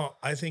now? Well,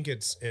 I think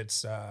it's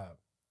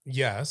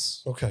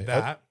yes. Okay.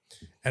 That.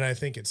 And I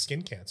think it's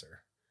skin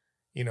cancer.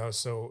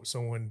 So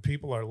when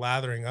people are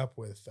lathering up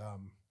with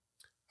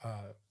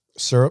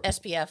Syrup.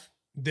 SPF.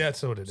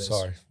 that's what it is.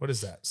 Sorry. What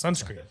is that?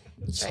 Sunscreen.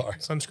 Sorry.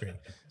 Sunscreen.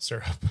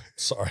 Syrup.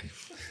 Sorry.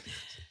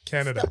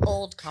 Canada. The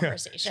old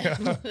conversation.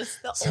 Yeah. It's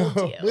the So,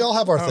 old you. We all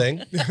have our Oh.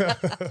 thing,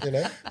 you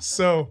know?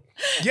 So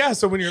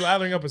when you're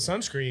lathering up with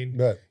sunscreen,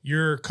 Right.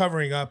 you're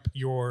covering up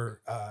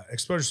your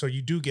exposure. So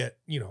you do get,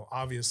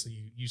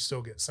 obviously you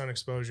still get sun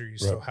exposure. You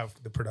still Right. have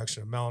the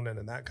production of melanin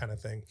and that kind of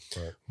thing.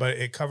 Right. But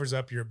it covers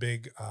up your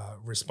big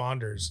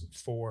responders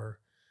for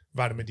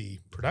vitamin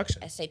D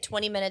production. I say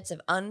 20 minutes of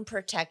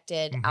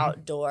unprotected Mhm.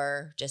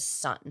 outdoor just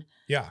sun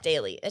Yeah.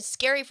 daily. It's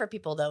scary for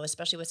people though,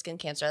 especially with skin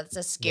cancer. That's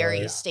a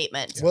scary Right.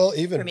 statement Well, for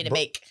even me to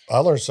make. I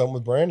learned something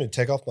with Brandon.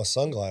 Take off my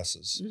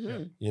sunglasses.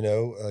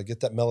 Mhm. Get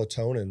that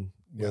melatonin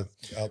Yeah.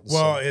 out in the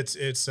Well, sun.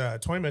 it's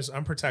 20 minutes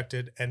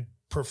unprotected and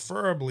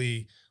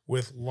preferably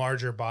with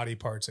larger body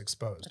parts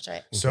exposed. That's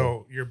right.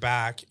 So your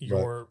back,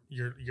 your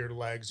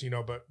legs,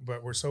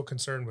 but we're so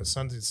concerned with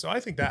sun. So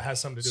I think that has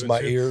something to do So with my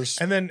it too. ears.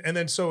 And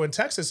then so in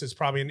Texas it's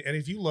probably, and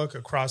if you look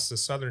across the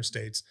southern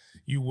states,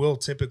 you will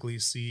typically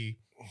see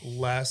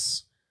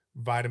less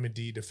vitamin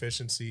D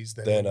deficiencies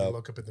than when you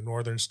look up at the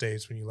northern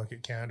states, when you look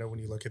at Canada, when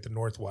you look at the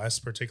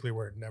Northwest, particularly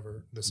where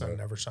the sun Right.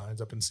 never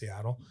shines up in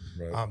Seattle.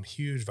 Right.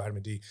 Huge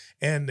vitamin D.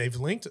 And they've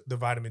linked the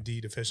vitamin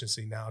D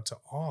deficiency now to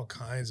all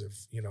kinds of,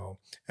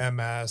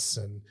 MS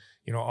and,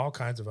 all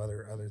kinds of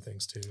other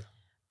things too.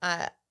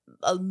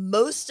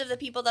 Most of the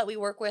people that we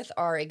work with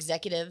are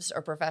executives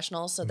or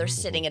professionals. So they're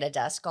Mhm. sitting at a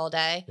desk all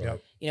day,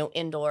 Right. Yep.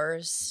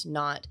 indoors,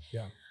 not.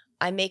 Yeah.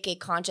 I make a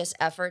conscious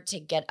effort to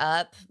get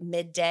up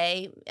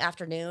midday,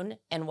 afternoon,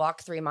 and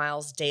walk 3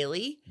 miles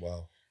daily.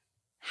 Wow.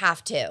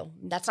 Have to.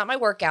 That's not my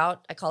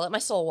workout. I call it my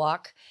soul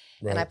walk.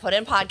 Right. And I put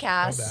in Love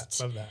podcasts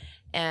that. Love that.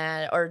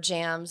 and or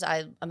jams.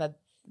 I'm a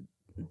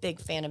big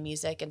fan of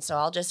music, and so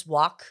I'll just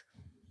walk.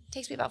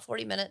 Takes me about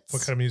 40 minutes.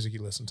 What kind of music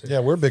you listen to? Yeah,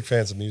 we're big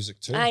fans of music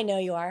too. I know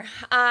you are.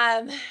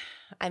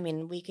 I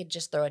mean, we could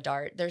just throw a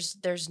dart.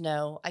 There's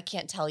no, I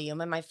can't tell you.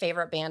 My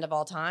favorite band of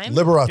all time,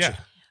 Liberace, Yeah.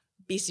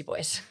 Beastie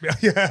Boys.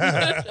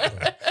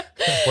 Yeah.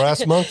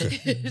 Brass Monkey,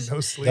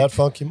 No sleep. that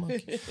funky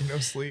monkey. No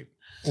sleep.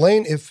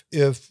 Lane, if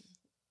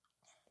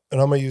and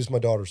I'm gonna use my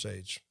daughter's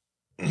age.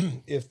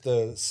 If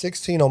the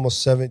 16,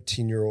 almost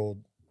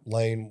 17-year-old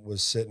Lane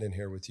was sitting in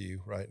here with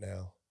you right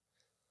now,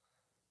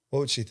 what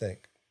would she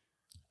think?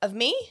 Of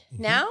me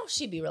Mm-hmm. now,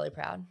 she'd be really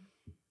proud.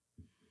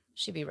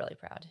 She'd be really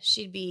proud.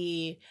 She'd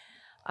be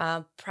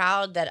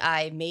proud that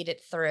I made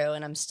it through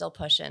and I'm still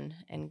pushing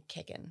and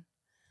kicking.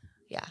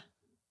 Yeah.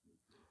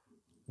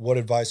 What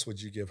advice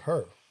would you give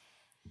her,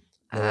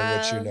 knowing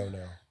what you know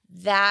now?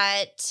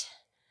 That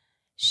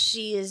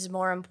she is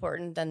more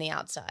important than the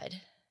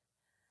outside.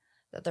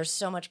 That there's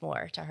so much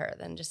more to her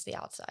than just the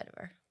outside of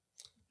her.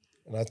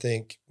 And I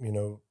think,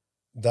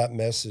 that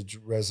message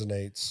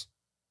resonates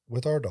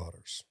with our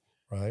daughters,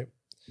 right?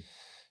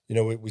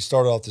 We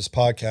started off this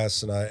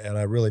podcast and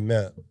I really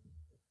meant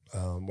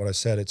what I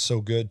said. It's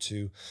so good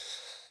to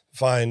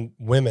find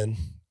women,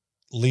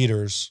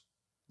 leaders,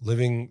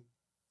 living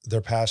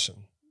their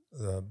passion,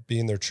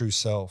 being their true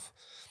self.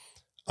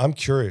 I'm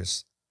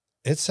curious.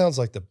 It sounds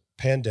like the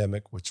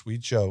pandemic, which we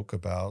joke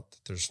about, that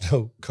there's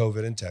no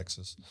COVID in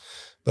Texas,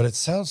 but it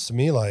sounds to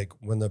me like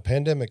when the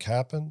pandemic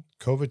happened,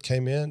 COVID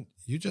came in,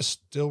 you just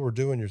still were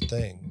doing your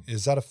thing.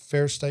 Is that a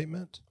fair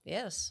statement?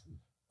 Yes.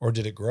 Or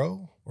did it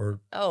grow?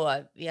 Or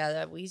Oh,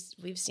 yeah.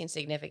 We've seen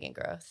significant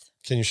growth.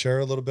 can you share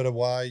a little bit of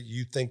why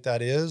you think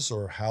that is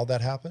or how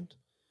that happened?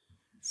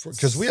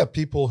 Because we have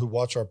people who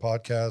watch our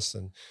podcast,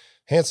 and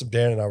Handsome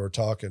Dan and I were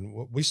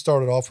talking. We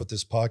started off with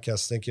this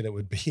podcast thinking it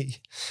would be,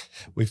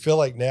 we feel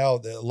like now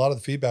that a lot of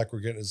the feedback we're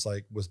getting is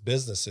like with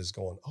businesses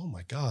going, oh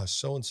my gosh,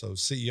 so-and-so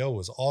CEO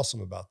was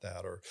awesome about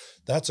that, or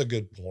that's a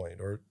good point,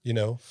 or,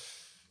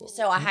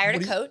 So I hired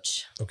What a do you-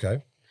 coach.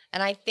 Okay.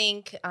 And I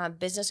think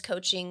business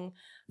coaching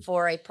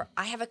I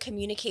have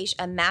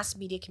a mass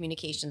media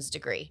communications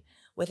degree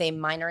with a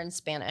minor in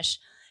Spanish.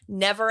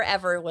 Never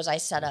ever was I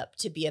set up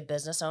to be a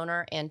business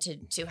owner and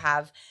to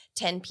have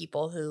 10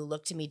 people who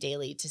look to me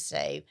daily to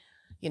say,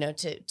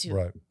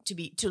 Right.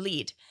 to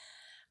lead.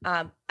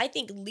 I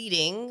think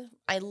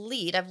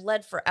I've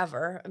led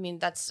forever. I mean,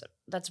 that's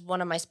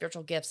one of my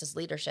spiritual gifts is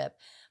leadership,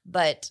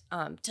 but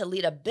to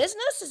lead a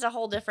business is a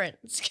whole different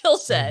skill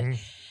set. Mhm.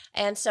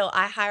 And so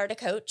I hired a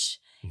coach,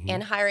 Mhm.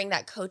 and hiring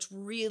that coach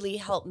really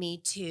helped me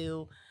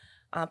to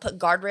put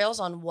guardrails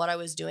on what I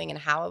was doing and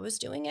how I was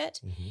doing it.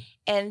 Mhm.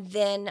 And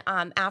then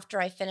after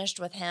I finished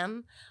with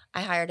him,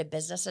 I hired a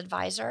business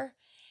advisor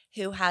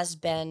who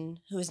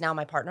is now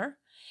my partner.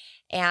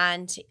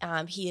 And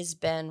he has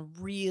been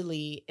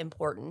really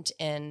important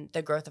in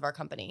the growth of our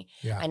company.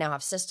 Yeah. I now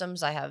have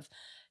systems. I have,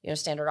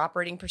 standard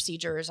operating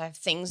procedures. I have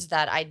things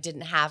that I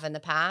didn't have in the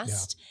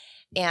past.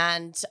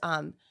 And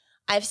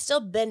I've still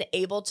been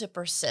able to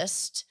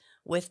persist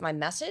with my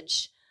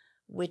message,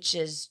 which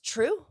is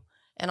true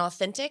and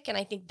authentic. And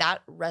I think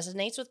that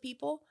resonates with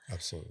people.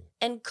 Absolutely.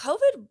 And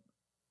COVID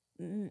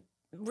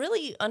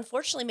really,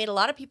 unfortunately, made a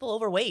lot of people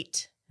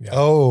overweight. Yeah.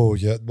 Oh,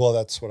 yeah. Well,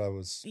 that's what I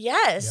was.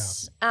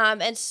 Yes.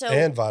 And so,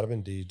 And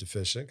vitamin D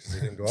deficient because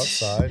they didn't go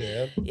outside.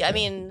 And yeah, I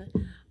mean,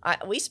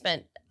 we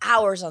spent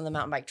hours on the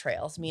mountain bike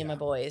trails, me and my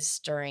boys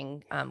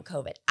during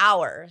COVID,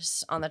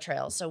 hours on the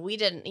trails. So we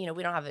didn't,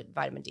 we don't have a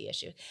vitamin D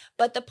issue.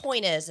 But the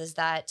point is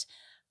that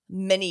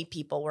many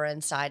people were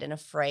inside and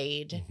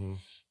afraid. Mhm.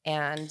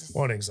 And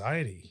Well, and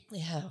anxiety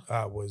yeah,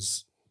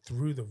 was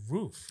through the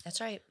roof that's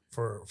right.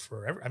 for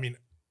I mean,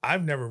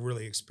 I've never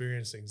really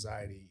experienced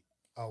anxiety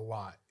a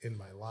lot in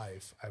my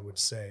life, I would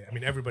say. I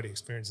mean, everybody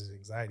experiences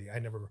anxiety. I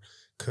never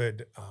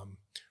could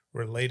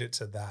relate it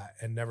to that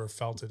and never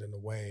felt it in the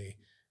way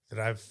that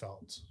I've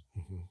felt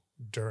Mhm.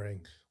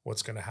 during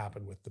what's going to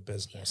happen with the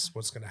business,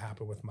 what's going to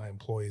happen with my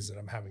employees that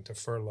I'm having to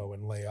furlough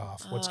and lay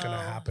off, what's going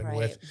to happen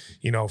with,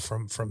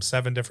 from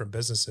 7 different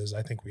businesses.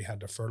 I think we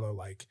had to furlough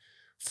like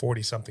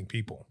 40 something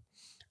people,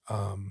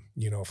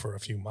 for a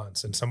few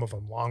months, and some of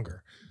them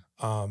longer.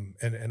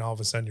 And all of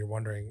a sudden you're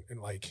wondering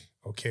like,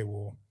 okay,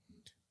 well,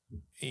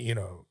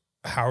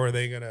 how are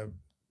they going to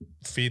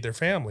feed their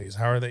families?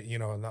 How are they,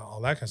 and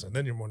all that kind of stuff.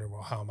 Then you're wondering,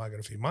 well, how am I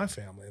going to feed my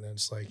family? And then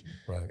it's like,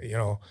 Right.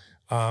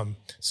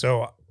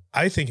 So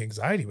I think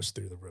anxiety was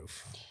through the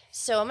roof.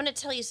 So I'm going to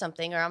tell you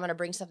something, or I'm going to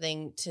bring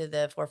something to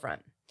the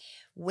forefront.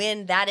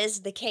 When that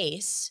is the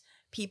case,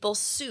 people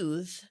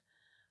soothe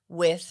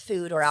with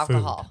food or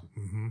alcohol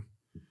Mm-hmm.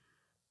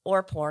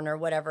 or porn or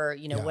whatever,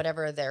 Yeah.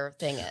 whatever their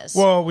thing is.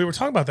 Well, we were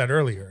talking about that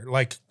earlier,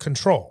 like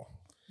control.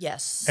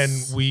 yes. And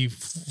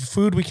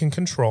food we can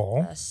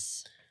control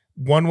Yes.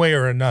 one way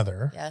or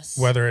another, Yes.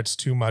 whether it's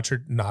too much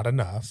or not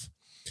enough.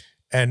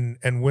 And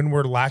when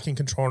we're lacking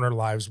control in our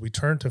lives, we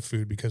turn to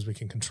food because we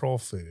can control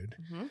food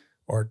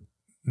or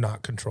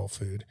not control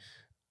food.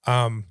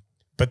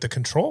 But the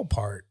control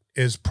part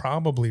is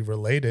probably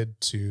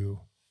related to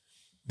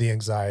the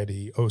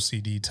anxiety,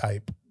 OCD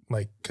type,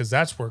 like, because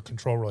that's where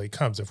control really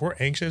comes. If we're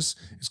anxious,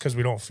 it's because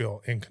we don't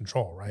feel in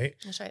control, right?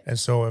 That's right. And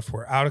so if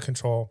we're out of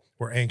control,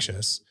 we're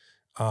anxious.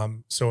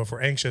 So if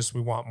we're anxious,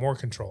 we want more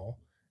control.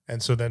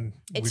 And so then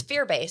It's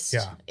fear-based.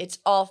 Yeah. It's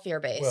all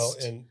fear-based. Well,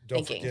 and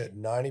don't thinking. forget,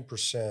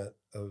 90%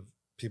 of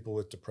people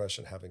with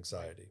depression have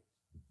anxiety.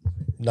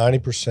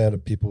 90%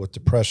 of people with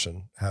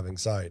depression have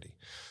anxiety.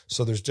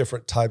 So there's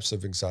different types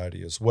of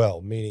anxiety as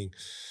well, meaning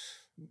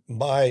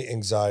my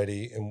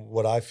anxiety and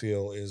what I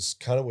feel is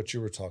kind of what you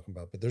were talking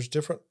about, but there's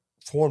different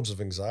forms of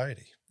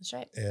anxiety. That's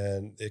right.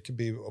 And it could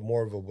be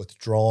more of a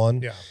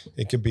withdrawn. Yeah.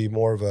 It could be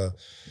more of a,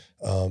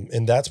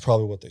 and that's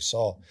probably what they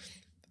saw.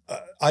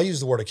 I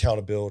used the word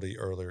accountability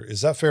earlier.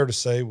 Is that fair to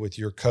say with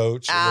your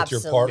coach and with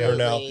your partner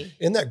now? Absolutely.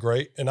 Isn't that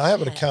great? And I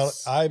have an account.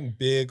 Yes. I'm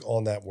big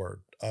on that word.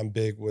 I'm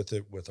big with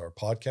it with our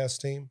podcast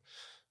team.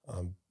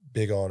 I'm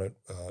big on it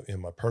in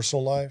my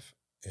personal life,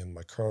 in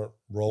my current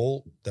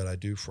role that I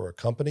do for a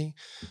company.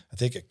 I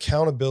think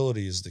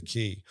accountability is the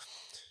key.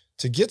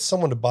 To get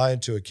someone to buy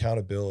into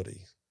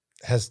accountability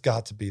has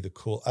got to be the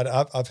cool.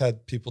 I've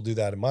had people do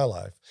that in my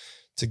life.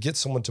 To get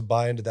someone to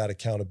buy into that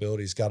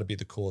accountability has got to be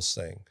the coolest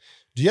thing.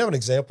 Do you have an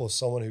example of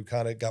someone who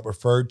kind of got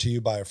referred to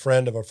you by a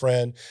friend of a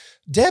friend?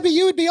 Debbie,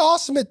 you would be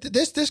awesome at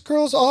this. This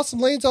girl's awesome.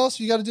 Lane's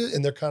awesome. You got to do it.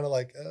 And they're kind of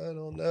like, I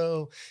don't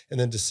know. And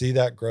then to see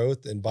that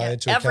growth and buy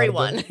into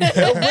everyone.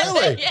 accountability.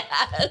 Really?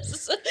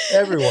 Yes.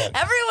 Everyone.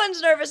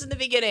 Everyone's nervous in the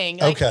beginning.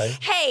 Like, Okay.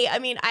 Hey, I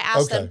mean, I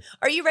asked them,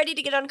 are you ready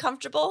to get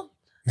uncomfortable?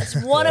 That's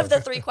one of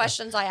the 3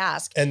 questions I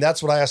ask. And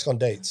that's what I ask on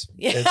dates.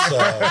 Yeah. It's,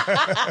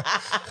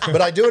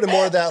 but I do it in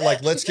more of that,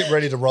 like, let's get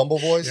ready to rumble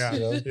voice. Yeah. You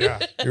know?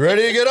 Yeah. You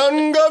ready to get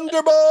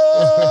uncomfortable?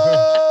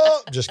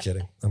 Just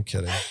kidding. I'm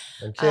kidding.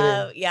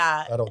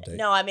 Yeah. I don't date.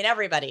 No, I mean,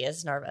 everybody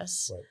is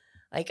nervous. Right.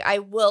 Like, I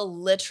will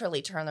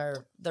literally turn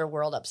their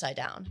world upside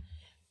down.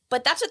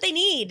 But that's what they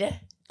need.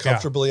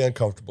 Comfortably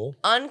uncomfortable.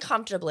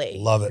 Uncomfortably.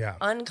 Love it. Yeah.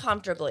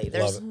 Uncomfortably.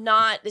 Love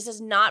This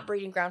is not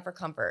breeding ground for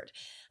comfort.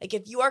 Like,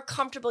 if you are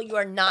comfortable, you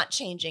are not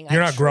changing.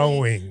 You're not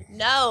growing.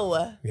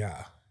 No.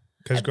 Yeah.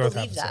 Because I growth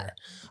believe happens that. there.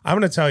 I'm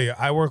going to tell you,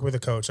 I work with a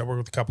coach. I work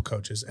with a couple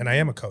coaches, and I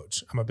am a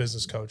coach. I'm a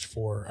business coach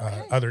for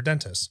other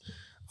dentists.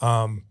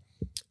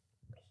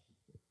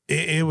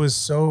 It was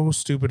so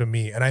stupid to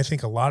me. And I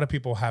think a lot of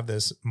people have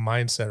this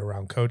mindset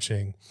around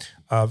coaching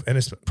and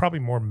it's probably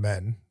more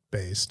men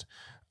based.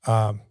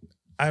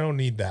 I don't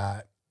need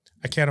that.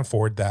 I can't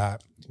afford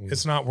that.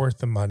 It's not worth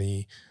the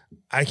money.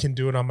 I can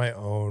do it on my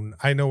own.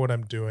 I know what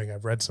I'm doing.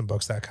 I've read some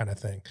books, that kind of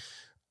thing.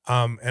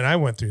 And I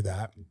went through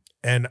that.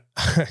 And,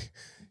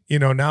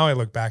 now I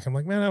look back, I'm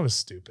like, man, that was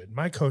stupid.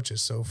 My coach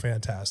is so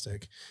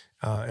fantastic.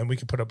 And we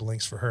could put up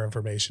links for her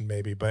information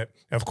maybe, but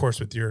of course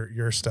with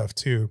your stuff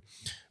too.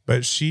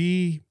 But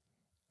she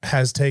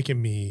has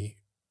taken me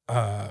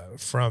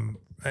from,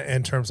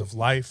 in terms of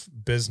life,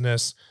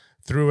 business,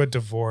 through a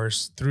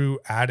divorce, through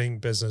adding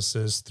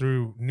businesses,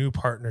 through new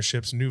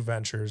partnerships, new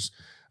ventures,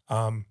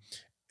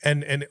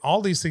 and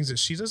all these things that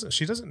she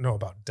doesn't know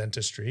about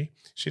dentistry.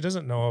 She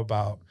doesn't know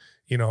about,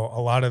 a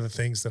lot of the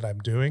things that I'm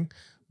doing,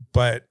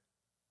 but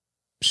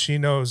she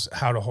knows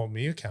how to hold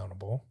me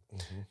accountable,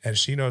 and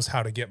she knows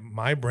how to get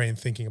my brain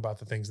thinking about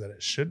the things that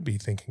it should be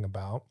thinking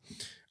about.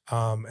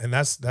 And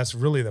that's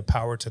really the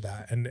power to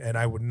that. And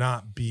I would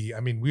not be,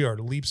 we are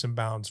leaps and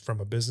bounds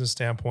from a business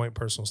standpoint,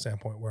 personal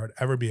standpoint, where I'd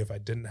ever be if I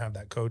didn't have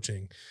that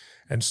coaching.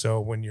 And so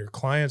when your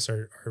clients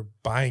are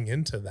buying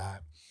into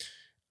that,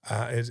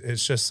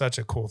 it's just such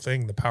a cool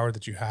thing, the power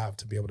that you have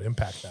to be able to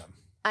impact them.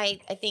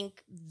 I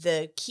think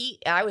the key,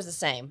 I was the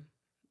same.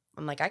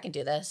 I'm like, I can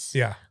do this.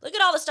 Yeah. Look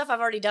at all the stuff I've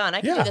already done.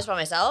 I can do this by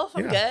myself.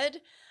 I'm good.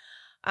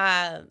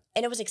 And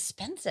it was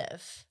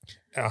expensive.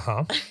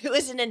 It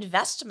was an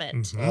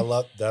investment. Mm-hmm. I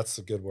love, that's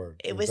a good word.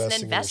 It was an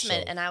Investing in investment.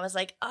 yourself. And I was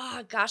like,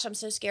 oh gosh, I'm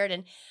so scared.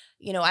 And,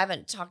 I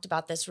haven't talked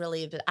about this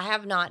really, but I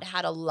have not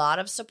had a lot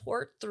of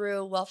support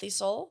through Wealthy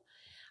Soul.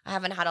 I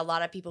haven't had a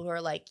lot of people who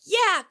are like,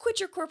 yeah, quit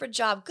your corporate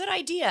job. Good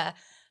idea.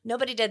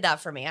 Nobody did that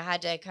for me. I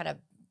had to kind of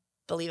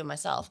believe in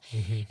myself.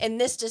 Mm-hmm. And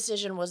this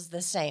decision was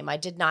the same. I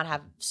did not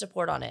have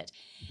support on it.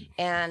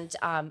 And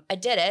I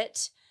did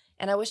it.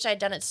 And I wished I had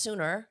done it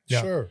sooner.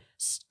 Yeah. Sure.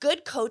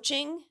 Good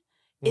coaching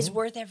is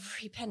worth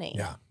every penny.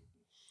 Yeah.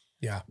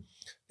 Yeah.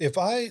 If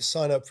I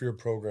sign up for your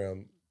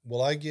program,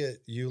 will I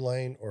get you,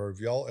 Lane, or are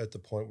y'all at the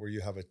point where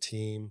you have a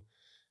team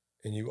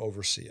and you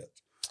oversee it?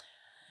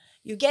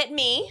 You get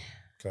me.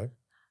 Okay.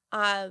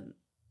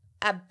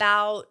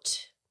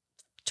 About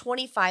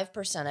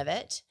 25% of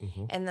it.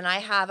 Mm-hmm. And then I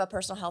have a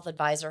personal health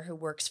advisor who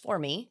works for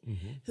me,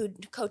 who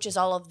coaches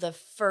all of the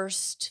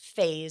first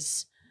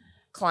phase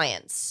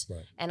clients.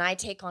 Right. And I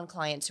take on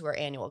clients who are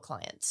annual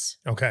clients.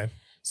 Okay.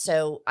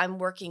 So I'm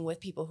working with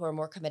people who are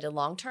more committed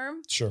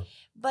long-term, Sure.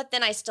 but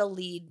then I still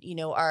lead,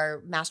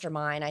 our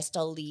mastermind. I'm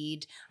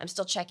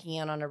still checking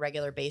in on a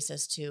regular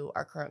basis to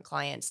our current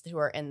clients who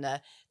are in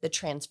the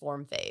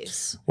transform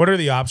phase. What are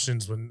the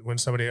options when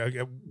somebody?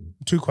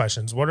 Two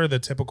questions. What are the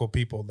typical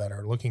people that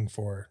are looking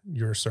for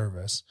your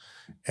service,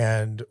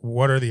 and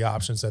what are the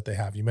options that they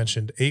have? You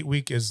mentioned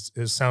 8-week is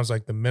sounds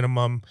like the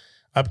minimum,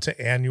 up to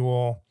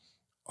annual.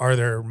 Are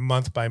there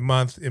month by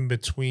month in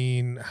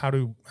between? How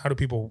do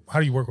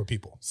you work with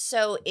people?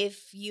 So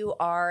if you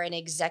are an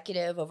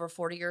executive over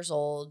 40 years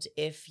old,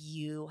 if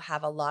you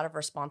have a lot of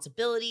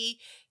responsibility,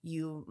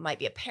 you might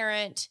be a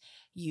parent,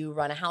 you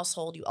run a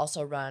household, you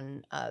also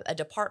run a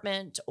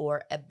department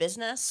or a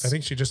business. I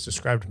think she just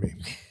described me.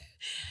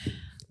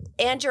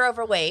 And you're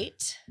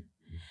overweight.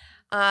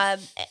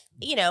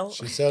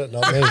 She said it,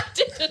 not me.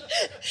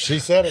 She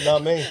said it,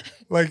 not me.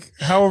 Like,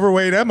 how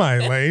overweight am I,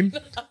 Lane?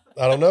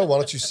 I don't know. Why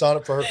don't you sign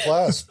up for her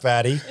class,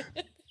 fatty?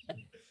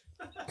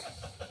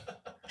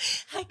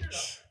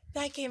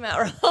 That came out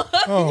wrong.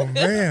 Oh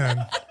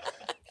man.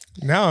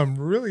 Now I'm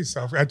really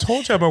I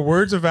told you I'm a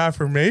words of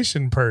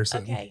affirmation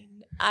person. Okay.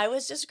 I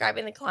was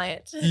describing the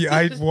client. Yeah,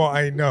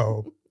 I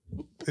know.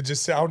 It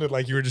just sounded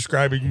like you were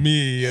describing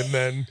me, and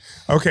then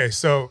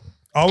so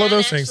all of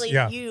those things.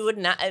 Yeah. You would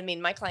not. I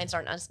mean, my clients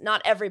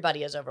not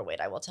everybody is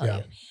overweight. I will tell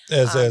you.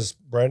 As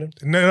Brandon?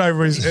 No, I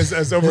was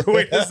as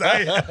overweight as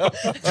I am.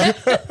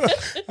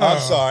 I'm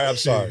sorry.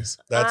 Geez.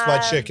 That's my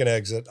chicken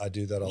exit. I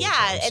do that all the time.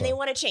 Yeah, and they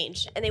want to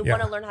change, and they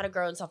want to learn how to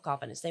grow in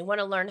self-confidence. They want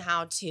to learn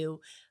how to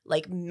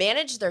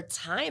manage their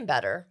time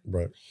better.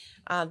 Right.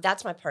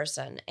 That's my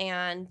person,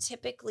 and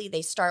typically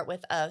they start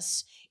with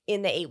us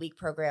in the 8-week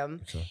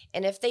program,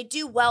 and if they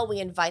do well, we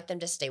invite them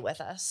to stay with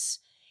us.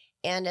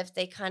 And if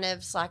they kind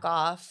of slack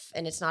off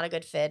and it's not a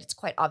good fit, it's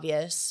quite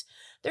obvious.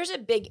 There's a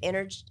big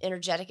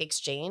energetic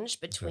exchange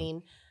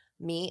between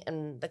me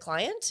and the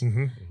client.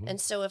 Mm-hmm.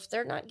 And so if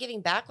they're not giving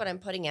back what I'm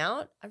putting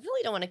out, I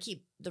really don't want to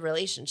keep the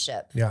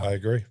relationship. Yeah. I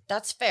agree.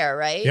 That's fair,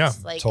 right? Yeah,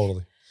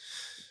 Totally.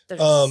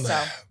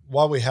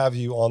 While we have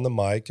you on the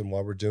mic and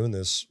while we're doing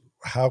this,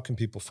 how can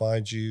people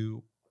find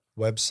you?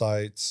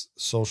 Websites,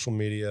 social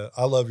media.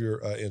 I love your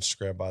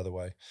Instagram, by the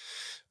way.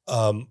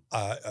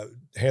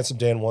 Handsome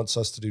Dan wants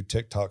us to do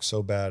TikTok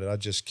so bad, and I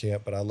just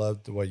can't, but I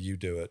love the way you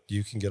do it.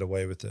 You can get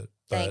away with it.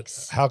 But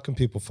Thanks. How can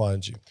people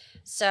find you?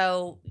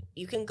 So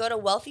you can go to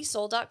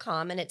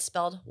wealthysoul.com, and it's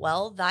spelled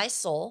Well Thy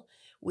Soul,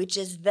 which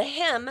is the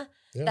hymn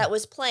that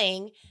was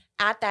playing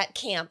at that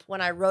camp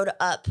when I rode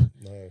up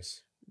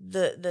Nice.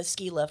 the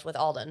ski lift with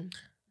Alden,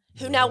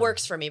 who now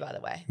works for me, by the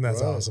way.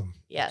 That's Right. awesome.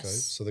 Yes. Okay.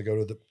 So they go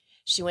to the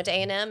She went to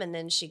A&M, and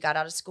then she got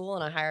out of school,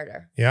 and I hired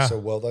her. Yeah. So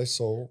Well Thy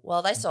Soul.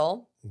 Well Thy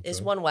Soul is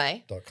Okay. one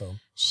way. .com.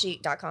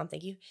 .com,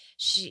 thank you.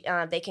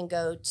 They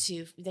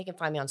can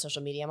find me on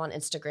social media. I'm on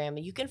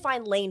Instagram. You can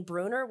find Lane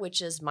Bruner,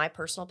 which is my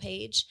personal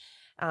page.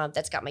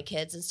 That's got my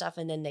kids and stuff.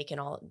 And then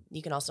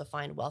you can also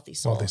find Wealthy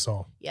Soul. Wealthy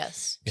Soul.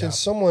 Yes. Yeah. Can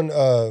someone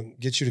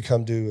get you to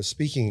come do a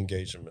speaking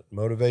engagement,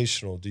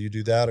 motivational? Do you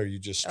do that, or you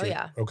just? Oh,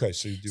 yeah. Okay,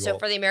 so you do. So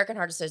for the American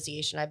Heart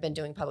Association, I've been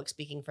doing public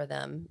speaking for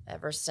them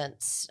ever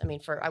since. I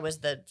mean, I was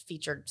the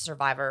featured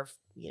survivor.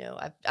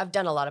 I've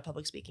done a lot of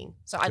public speaking,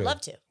 so I'd Good.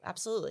 love to.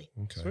 Absolutely.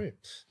 Okay. Sweet.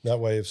 That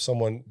way, if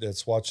someone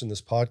that's watching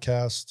this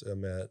podcast,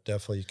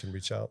 definitely you can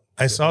reach out.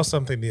 I saw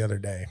something the other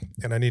day,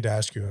 and I need to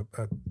ask you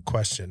a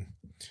question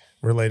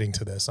relating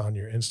to this on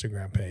your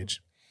Instagram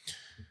page,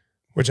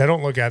 which I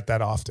don't look at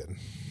that often.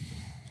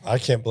 I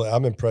can't believe.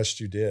 I'm impressed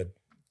you did.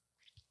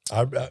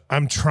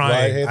 I'm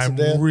trying. Right, I'm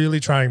Dan? really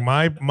trying.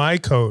 My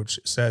coach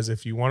says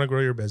if you want to grow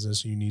your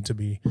business, you need to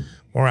be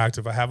more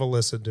active. I have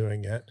Alyssa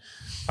doing it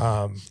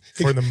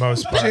for the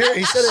most part.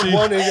 He said it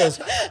one. He goes,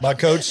 "My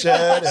coach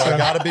said I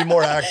got to be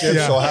more active,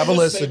 Yeah. so I have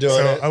Alyssa doing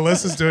So it."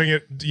 Alyssa's doing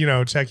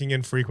it. Checking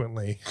in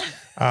frequently.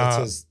 That's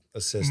his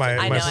assistant.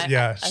 I know,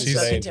 I've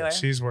spoken to her.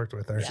 She's worked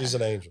with her. She's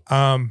an angel.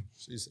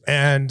 She's an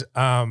And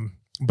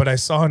but I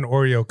saw an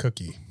Oreo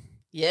cookie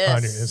Yes.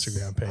 on your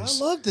Instagram page.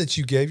 I love that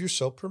you gave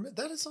yourself permit.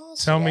 That is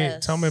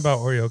awesome. Tell me about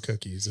Oreo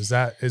cookies. Is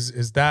that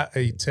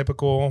a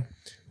typical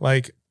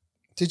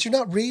Did you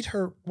not read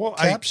her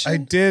I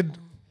caption? did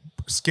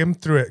skim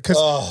through it because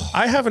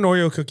I have an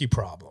Oreo cookie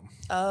problem.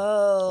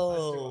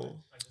 Oh.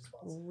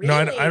 Really? No,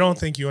 I don't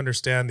think you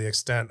understand the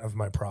extent of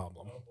my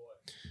problem.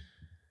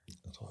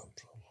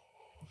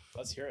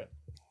 Let's hear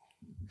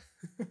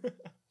it.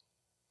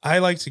 I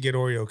like to get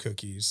Oreo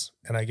cookies,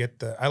 and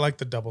I like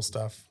the double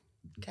stuff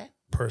Okay.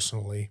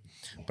 personally,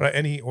 but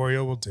any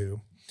Oreo will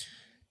do.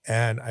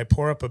 And I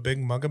pour up a big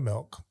mug of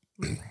milk,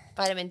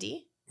 Vitamin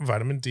D.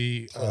 vitamin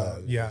D.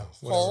 Yeah.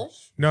 Whole.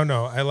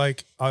 No. I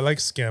like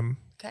skim.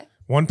 Okay.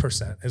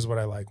 1% is what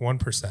I like.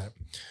 1%.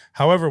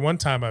 However, one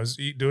time I was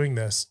doing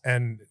this,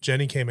 and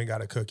Jenny came and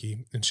got a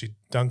cookie, and she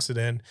dunks it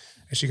in,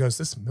 and she goes,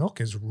 "This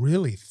milk is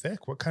really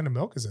thick. What kind of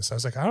milk is this?" I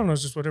was like, "I don't know.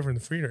 It's just whatever in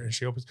the freezer." And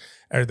she opens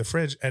out of the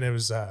fridge, and it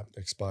was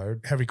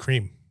Expired. heavy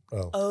cream.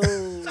 Oh.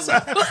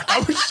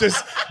 I was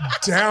just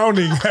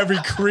downing heavy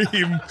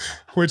cream,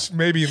 which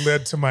maybe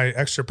led to my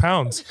extra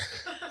pounds.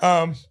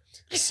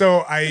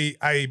 So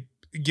I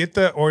get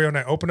the Oreo and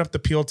I open up the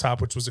peel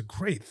top, which was a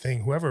great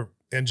thing. Whoever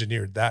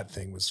engineered that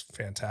thing was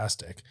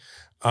fantastic.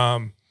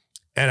 And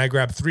I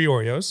grabbed 3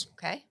 Oreos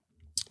Okay.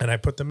 and I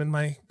put them in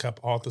my cup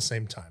all at the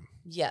same time,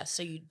 Yes.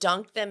 So you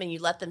dunk them and you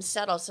let them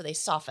settle so they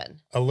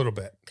soften. a little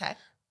bit. Okay.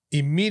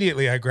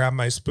 Immediately I grab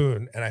my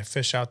spoon and I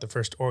fish out the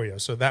first Oreo.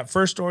 So that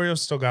first Oreo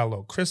still got a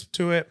little crisp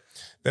to it.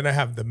 Then I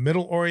have the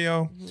middle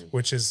Oreo,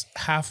 which is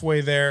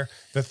halfway there.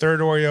 The third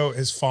Oreo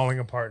is falling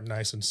apart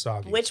nice and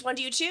soggy. Which one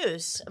do you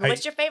choose?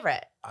 What's your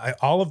favorite?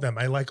 All of them.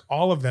 I like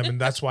all of them,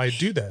 and that's why I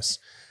do this.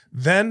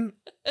 Then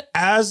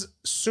as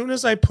soon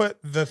as I put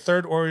the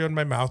third Oreo in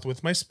my mouth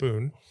with my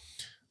spoon,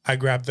 I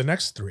grab the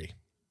next 3.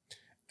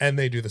 And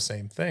they do the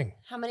same thing.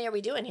 How many are we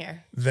doing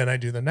here? Then I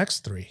do the next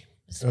 3.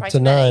 Up to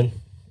 9.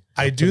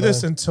 I do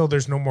this until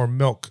there's no more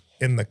milk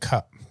in the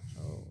cup.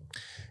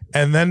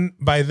 And then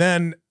by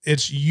then,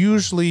 it's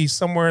usually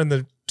somewhere in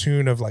the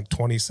tune of like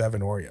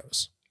 27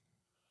 Oreos.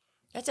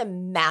 That's a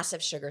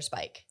massive sugar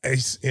spike.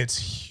 It's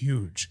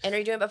huge. And are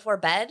you doing it before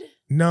bed?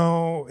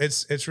 No,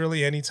 it's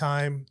really any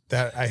time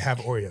that I have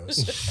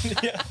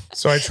Oreos.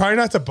 So I try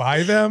not to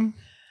buy them,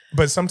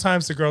 but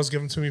sometimes the girls give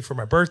them to me for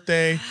my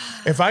birthday.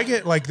 If I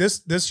get like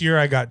this year,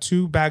 I got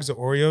 2 bags of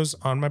Oreos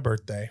on my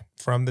birthday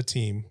from the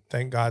team.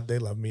 Thank God they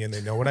love me and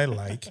they know what I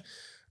like.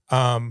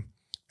 And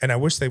I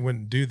wish they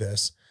wouldn't do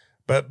this,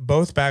 but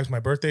both bags, my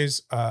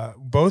birthdays,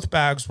 both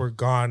bags were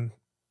gone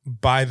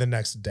by the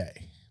next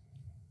day.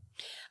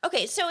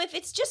 Okay, so if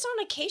it's just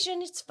on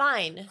occasion, it's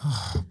fine.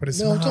 But it's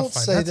No, not don't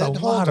fine. say That's that. a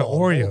lot of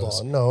Oreos.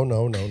 Hold on.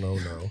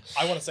 No.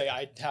 I want to say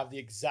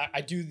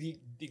I do the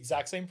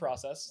exact same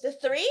process. The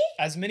 3?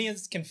 As many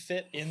as can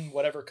fit in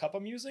whatever cup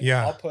I'm using.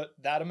 Yeah. I'll put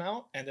that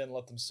amount and then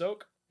let them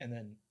soak and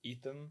then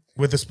eat them.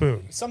 With a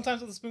spoon. Sometimes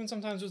with a spoon,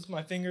 sometimes with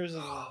my fingers.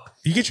 And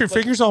You get your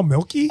fingers all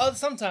milky?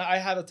 sometimes I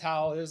have a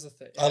towel. Here's the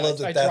thing. I love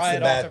that I that's dry the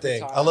it off bad every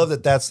thing. time. I love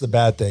that that's the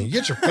bad thing. You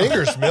get your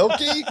fingers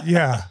milky?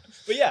 Yeah.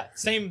 But yeah,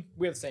 same.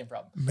 We have the same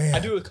problem. Man. I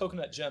do it with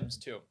coconut gems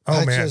too.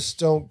 Oh, I man. just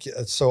don't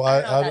get so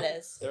I don't know what that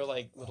is. They're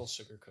like little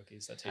sugar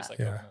cookies that taste like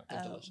Yeah. coconut.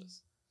 They're Oh.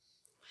 delicious.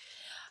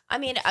 I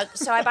mean,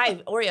 so I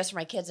buy Oreos for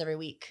my kids every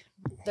week.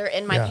 They're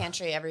in my Yeah.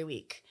 pantry every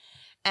week.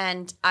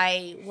 And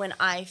when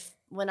I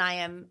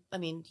am, I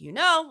mean,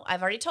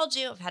 I've already told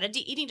you, I've had a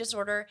eating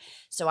disorder.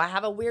 So I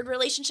have a weird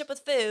relationship with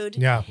food.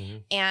 Yeah.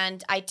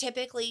 And I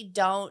typically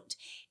don't.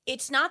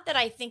 It's not that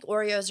I think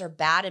Oreos are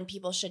bad and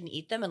people shouldn't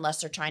eat them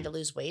unless they're trying to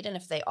lose weight. And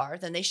if they are,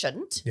 then they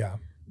shouldn't. Yeah.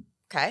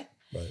 Okay.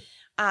 Right.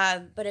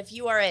 But if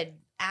you are an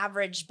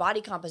average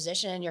body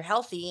composition and you're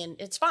healthy,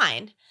 and it's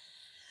fine.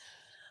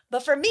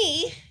 But for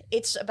me,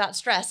 it's about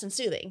stress and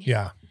soothing.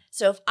 Yeah.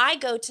 So if I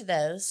go to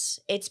those,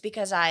 it's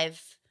because I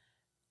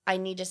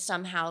need to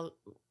somehow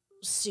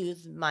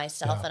soothe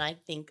myself, Yeah.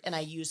 and I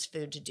use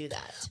food to do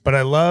that. But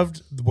I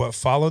loved what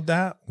followed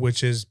that,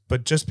 which is,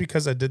 but just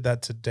because I did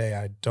that today,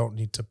 I don't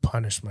need to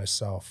punish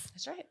myself.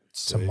 That's right.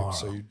 Tomorrow.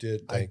 So you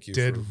did. I Thank you.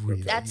 did for read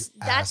okay. that. That's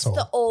asshole.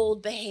 the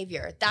old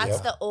behavior. That's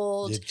Yep. the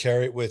old. You'd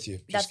carry it with you.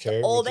 Just That's carry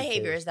the it old with you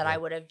behaviors first. that I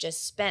would have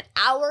just spent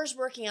hours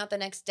working out the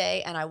next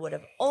day, and I would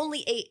have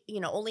only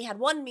only had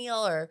one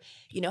meal, or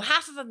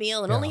half of a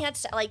meal, and Yeah. only had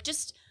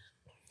just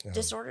Yeah.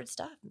 disordered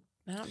stuff.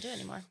 I don't do it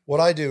anymore. What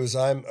I do is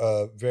I'm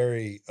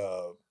very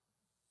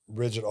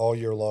rigid all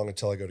year long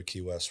until I go to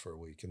Key West for a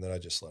week, and then I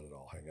just let it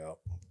all hang out.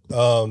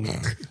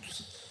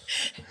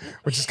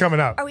 Which is coming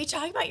up. Are we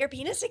talking about your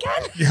penis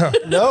again? Yeah.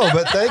 No,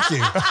 but thank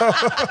you.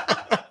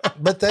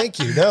 But thank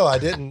you. No, I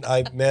didn't.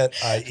 I meant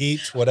I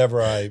eat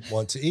whatever I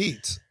want to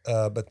eat.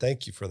 But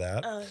thank you for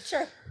that.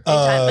 Sure.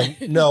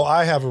 Anytime. No,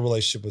 I have a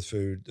relationship with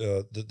food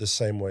the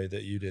same way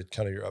that you did,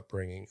 kind of your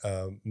upbringing.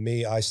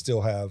 I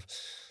still have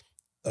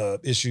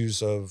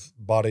issues of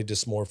body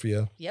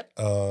dysmorphia. Yep.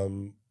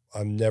 I'm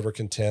never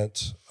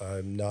content.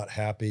 I'm not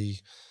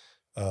happy.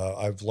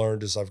 I've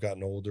learned as I've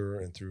gotten older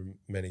and through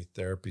many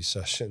therapy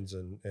sessions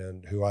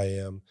and who I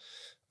am,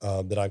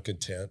 that I'm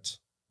content.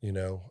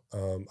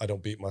 I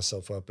don't beat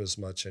myself up as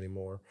much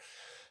anymore.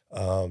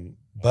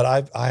 But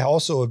I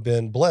also have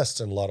been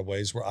blessed in a lot of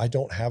ways where I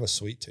don't have a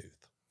sweet tooth.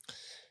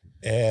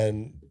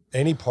 And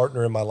any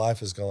partner in my life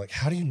has gone like,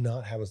 how do you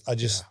not have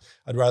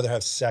I'd rather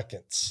have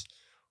seconds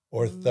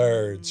or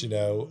thirds,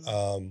 So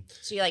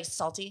you like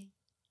salty?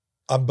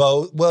 I'm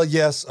both. Well,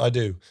 yes, I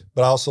do.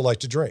 But I also like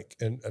to drink.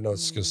 And I know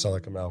it's going to sound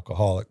like I'm an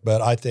alcoholic,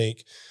 but I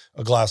think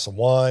a glass of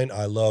wine,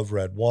 I love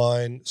red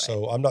wine. Right.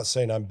 So I'm not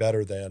saying I'm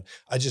better than.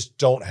 I just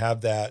don't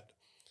have that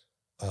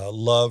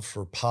love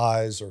for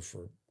pies or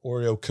for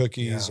Oreo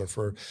cookies or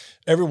for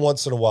every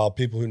once in a while,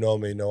 people who know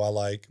me know I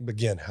like,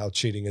 again, how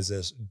cheating is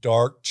this?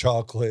 Dark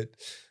chocolate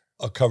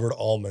covered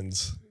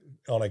almonds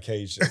on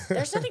occasion.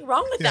 There's nothing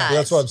wrong with that. Well,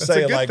 that's what I'm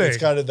saying. Like it's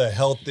kind of the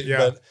healthy,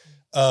 but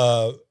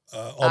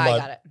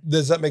got it.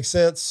 Does that make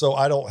sense? So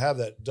I don't have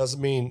that.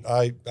 Doesn't mean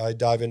I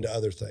dive into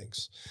other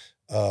things.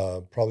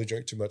 Probably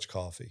drink too much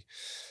coffee.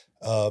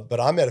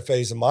 But I'm at a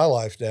phase in my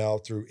life now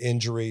through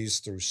injuries,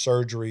 through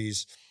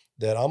surgeries,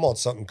 that I'm on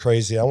something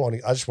crazy. I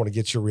just want to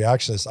get your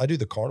reaction to this. I do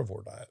the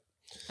carnivore diet.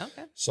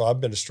 Okay. So I've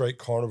been a straight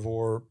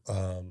carnivore,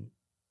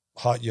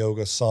 hot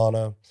yoga,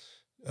 sauna,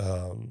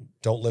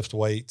 Don't lift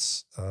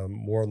weights,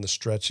 more on the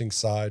stretching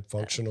side,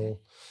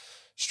 functional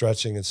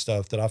stretching and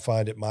stuff that I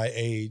find at my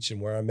age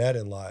and where I'm at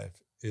in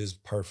life is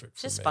perfect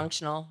for Just me.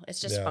 functional. It's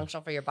just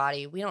functional for your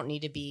body. We don't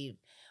need to be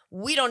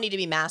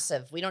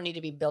massive. We don't need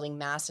to be building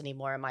mass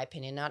anymore, in my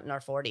opinion, not in our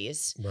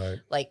 40s. Right.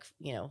 Like,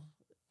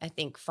 I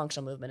think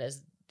functional movement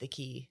is the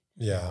key.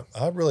 Yeah,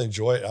 I really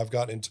enjoy it. I've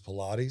gotten into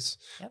Pilates,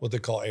 Yep. what they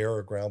call air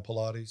or ground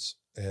Pilates.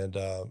 And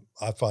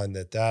I find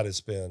that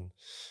has been,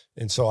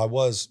 and so I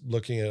was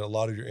looking at a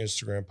lot of your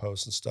Instagram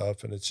posts and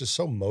stuff, and it's just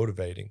so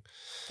motivating.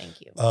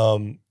 Thank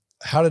you.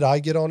 How did I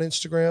get on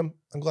Instagram?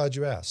 I'm glad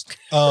you asked.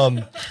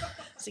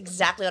 That's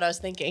exactly what I was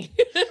thinking.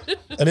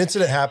 An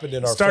incident happened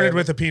in our Started family.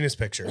 with a penis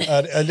picture.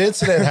 An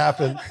incident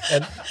happened,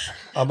 and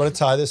I'm going to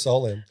tie this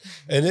all in.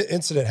 An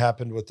incident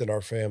happened within our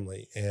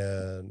family,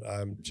 and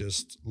I'm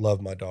just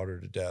love my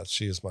daughter to death.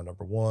 She is my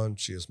number one.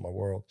 She is my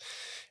world.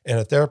 And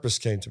a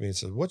therapist came to me and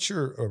said, "What's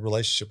your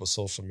relationship with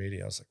social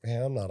media?" I was like,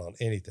 "Man, I'm not on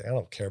anything. I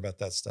don't care about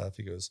that stuff."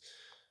 He goes,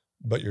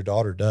 "But your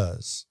daughter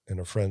does, and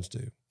her friends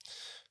do."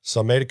 So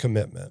I made a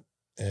commitment,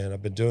 and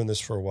I've been doing this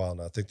for a while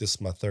now. I think this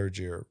is my 3rd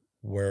year,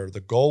 where the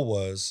goal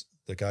was,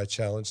 the guy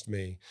challenged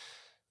me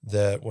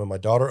that when my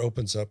daughter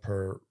opens up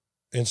her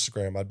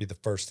Instagram, I'd be the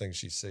first thing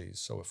she sees.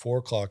 So at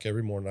 4:00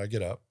 every morning, I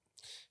get up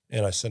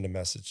and I send a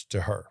message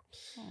to her.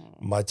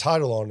 My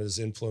title on it is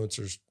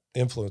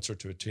influencer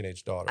to a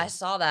teenage daughter. I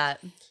saw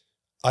that.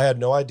 I had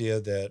no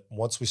idea that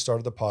once we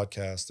started the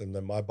podcast, and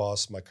then my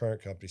boss, my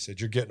current company, said,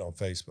 "You're getting on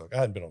Facebook." I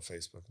hadn't been on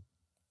Facebook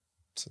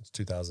since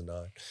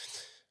 2009.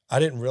 I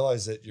didn't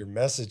realize that your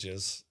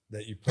messages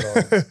that you put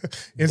on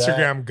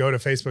Instagram, go to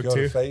Facebook go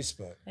too. to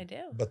Facebook. I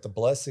do. But the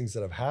blessings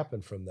that have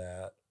happened from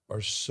that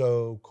are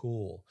so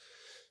cool.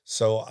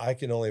 So I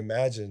can only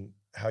imagine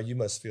how you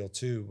must feel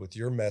too with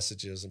your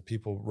messages and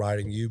people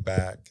writing you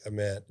back. I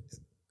mean,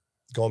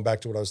 going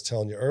back to what I was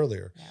telling you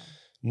earlier,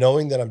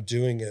 knowing that I'm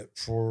doing it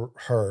for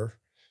her,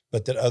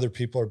 but that other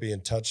people are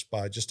being touched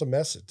by just a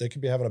message. They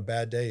could be having a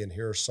bad day and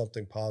hear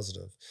something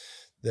positive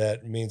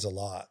that means a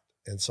lot.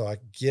 And so I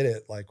get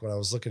it, like when I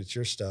was looking at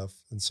your stuff.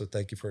 And so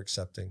thank you for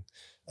accepting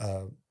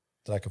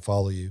that I can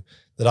follow you,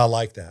 that I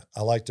like that.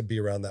 I like to be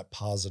around that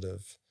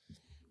positive.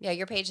 Yeah,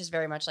 your page is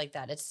very much like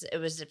that. It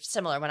was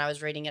similar when I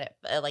was reading it.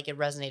 Like it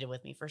resonated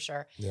with me for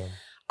sure. Yeah.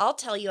 I'll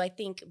tell you, I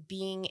think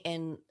being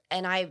in,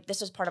 and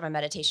this was part of my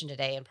meditation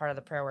today and part of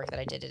the prayer work that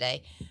I did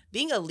today,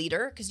 being a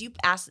leader, because you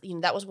asked,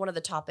 that was one of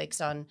the topics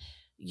on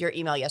your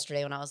email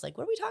yesterday when I was like,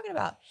 what are we talking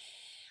about?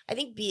 I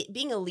think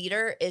being a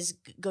leader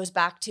goes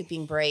back to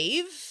being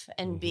brave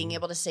and being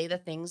able to say the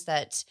things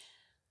that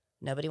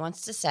nobody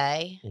wants to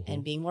say,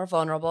 and being more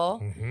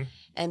vulnerable,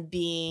 and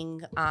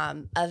being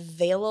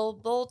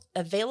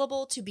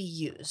available to be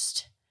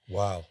used.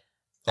 Wow.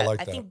 I like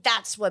that. I think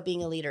that's what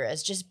being a leader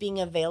is, just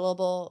being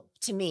available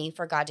to me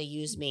for God to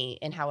use me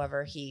in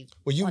however he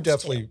Well, you wants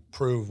definitely to.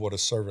 prove what a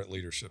servant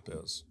leadership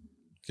is.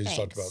 Because you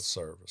talked Thanks. about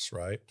service,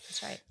 right?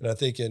 That's right. And I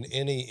think in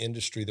any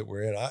industry that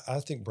we're in,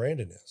 I think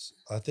Brandon is.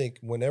 I think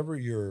whenever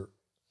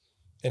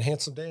and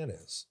Handsome Dan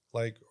is,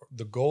 like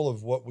the goal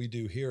of what we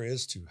do here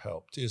is to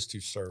help, is to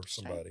serve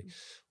somebody. Right.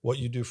 What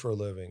you do for a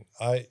living.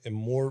 I am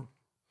more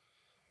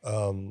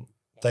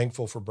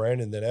thankful for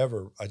Brandon than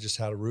ever. I just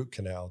had a root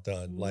canal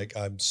done. Like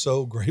I'm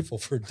so grateful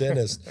for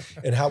dentists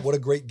and what a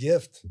great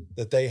gift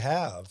that they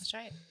have. That's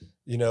right.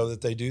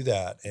 That they do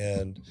that.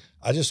 And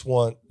I just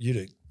want you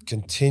to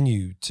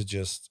continue to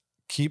just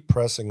keep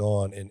pressing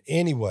on in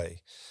any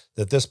way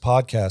that this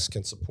podcast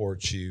can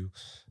support you.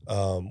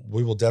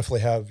 We will definitely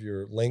have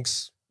your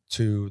links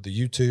to the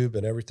YouTube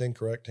and everything,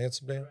 correct,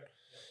 Handsome Dan?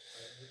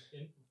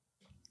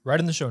 Right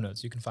in the show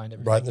notes, you can find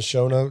everything. Right in the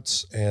show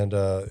notes. And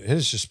it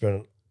has just been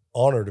an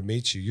honor to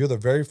meet you. You're the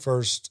very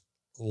first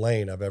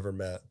Lane I've ever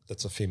met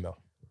that's a female.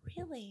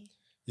 Really?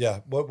 Yeah.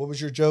 What was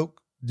your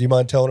joke? Do you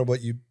mind telling her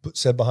what you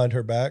said behind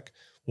her back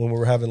when we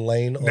were having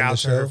Lane on Now the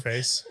to her show?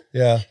 face.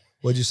 Yeah.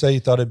 What'd you say? You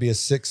thought it'd be a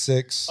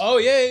 6'6"? Oh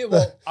yeah.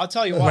 Well, I'll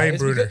tell you why. Lane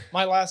It's because Bruder.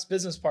 my last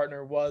business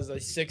partner was a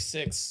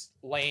 6'6"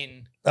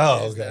 Lane.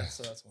 Oh, Is okay. that,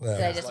 so that's why. Yeah.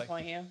 Did I It's like-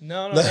 disappoint you?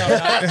 No,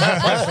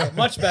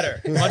 much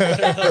better. Much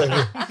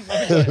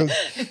better.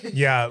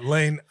 Yeah,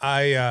 Lane,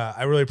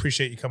 I really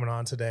appreciate you coming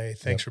on today.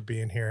 Thanks for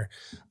being here.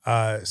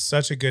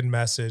 Such a good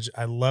message.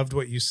 I loved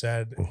what you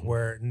said,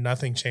 where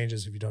nothing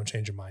changes if you don't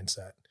change your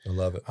mindset. I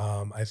love it.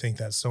 I think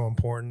that's so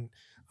important.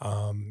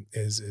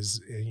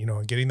 Is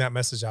getting that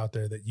message out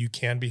there that you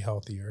can be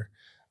healthier,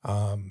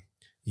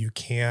 you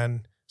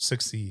can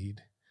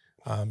succeed,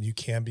 you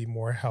can be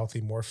more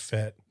healthy, more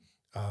fit,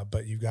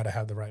 but you've got to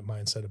have the right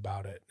mindset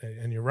about it.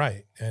 And you're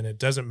right. And it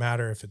doesn't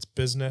matter if it's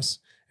business,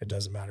 it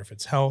doesn't matter if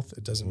it's health,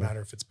 it doesn't matter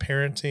if it's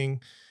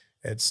parenting.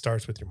 It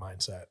starts with your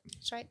mindset.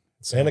 That's right.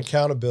 So, And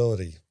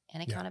accountability.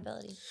 And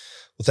accountability.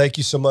 Well, thank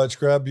you so much.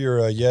 Grab your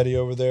Yeti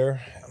over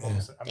there. I'm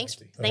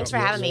Thanks empty. for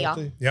having me,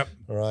 y'all. Yep.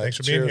 All right. Thanks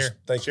for being Cheers. here.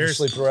 Thank you Cheers.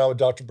 for sleeping around with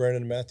Dr.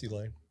 Brandon and Matthew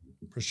Lane.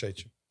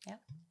 Appreciate you.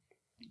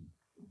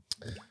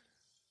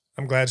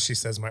 I'm glad she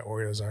says my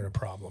Oreos aren't a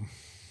problem.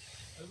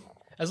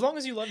 As long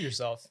as you love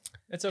yourself,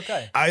 it's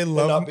okay. I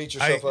love not beat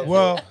yourself up.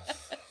 Well,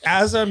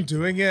 as I'm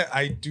doing it,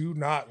 I do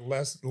not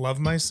less love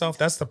myself.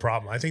 That's the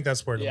problem. I think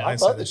that's where the Yeah, I I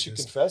mindset love that you is.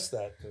 confess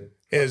that.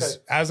 Is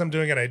as I'm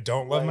doing it, I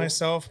don't love Right.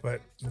 myself,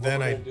 but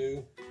then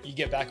do. You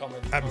get back on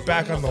the. I'm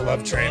back on the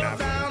love train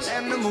after.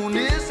 And the moon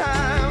is high.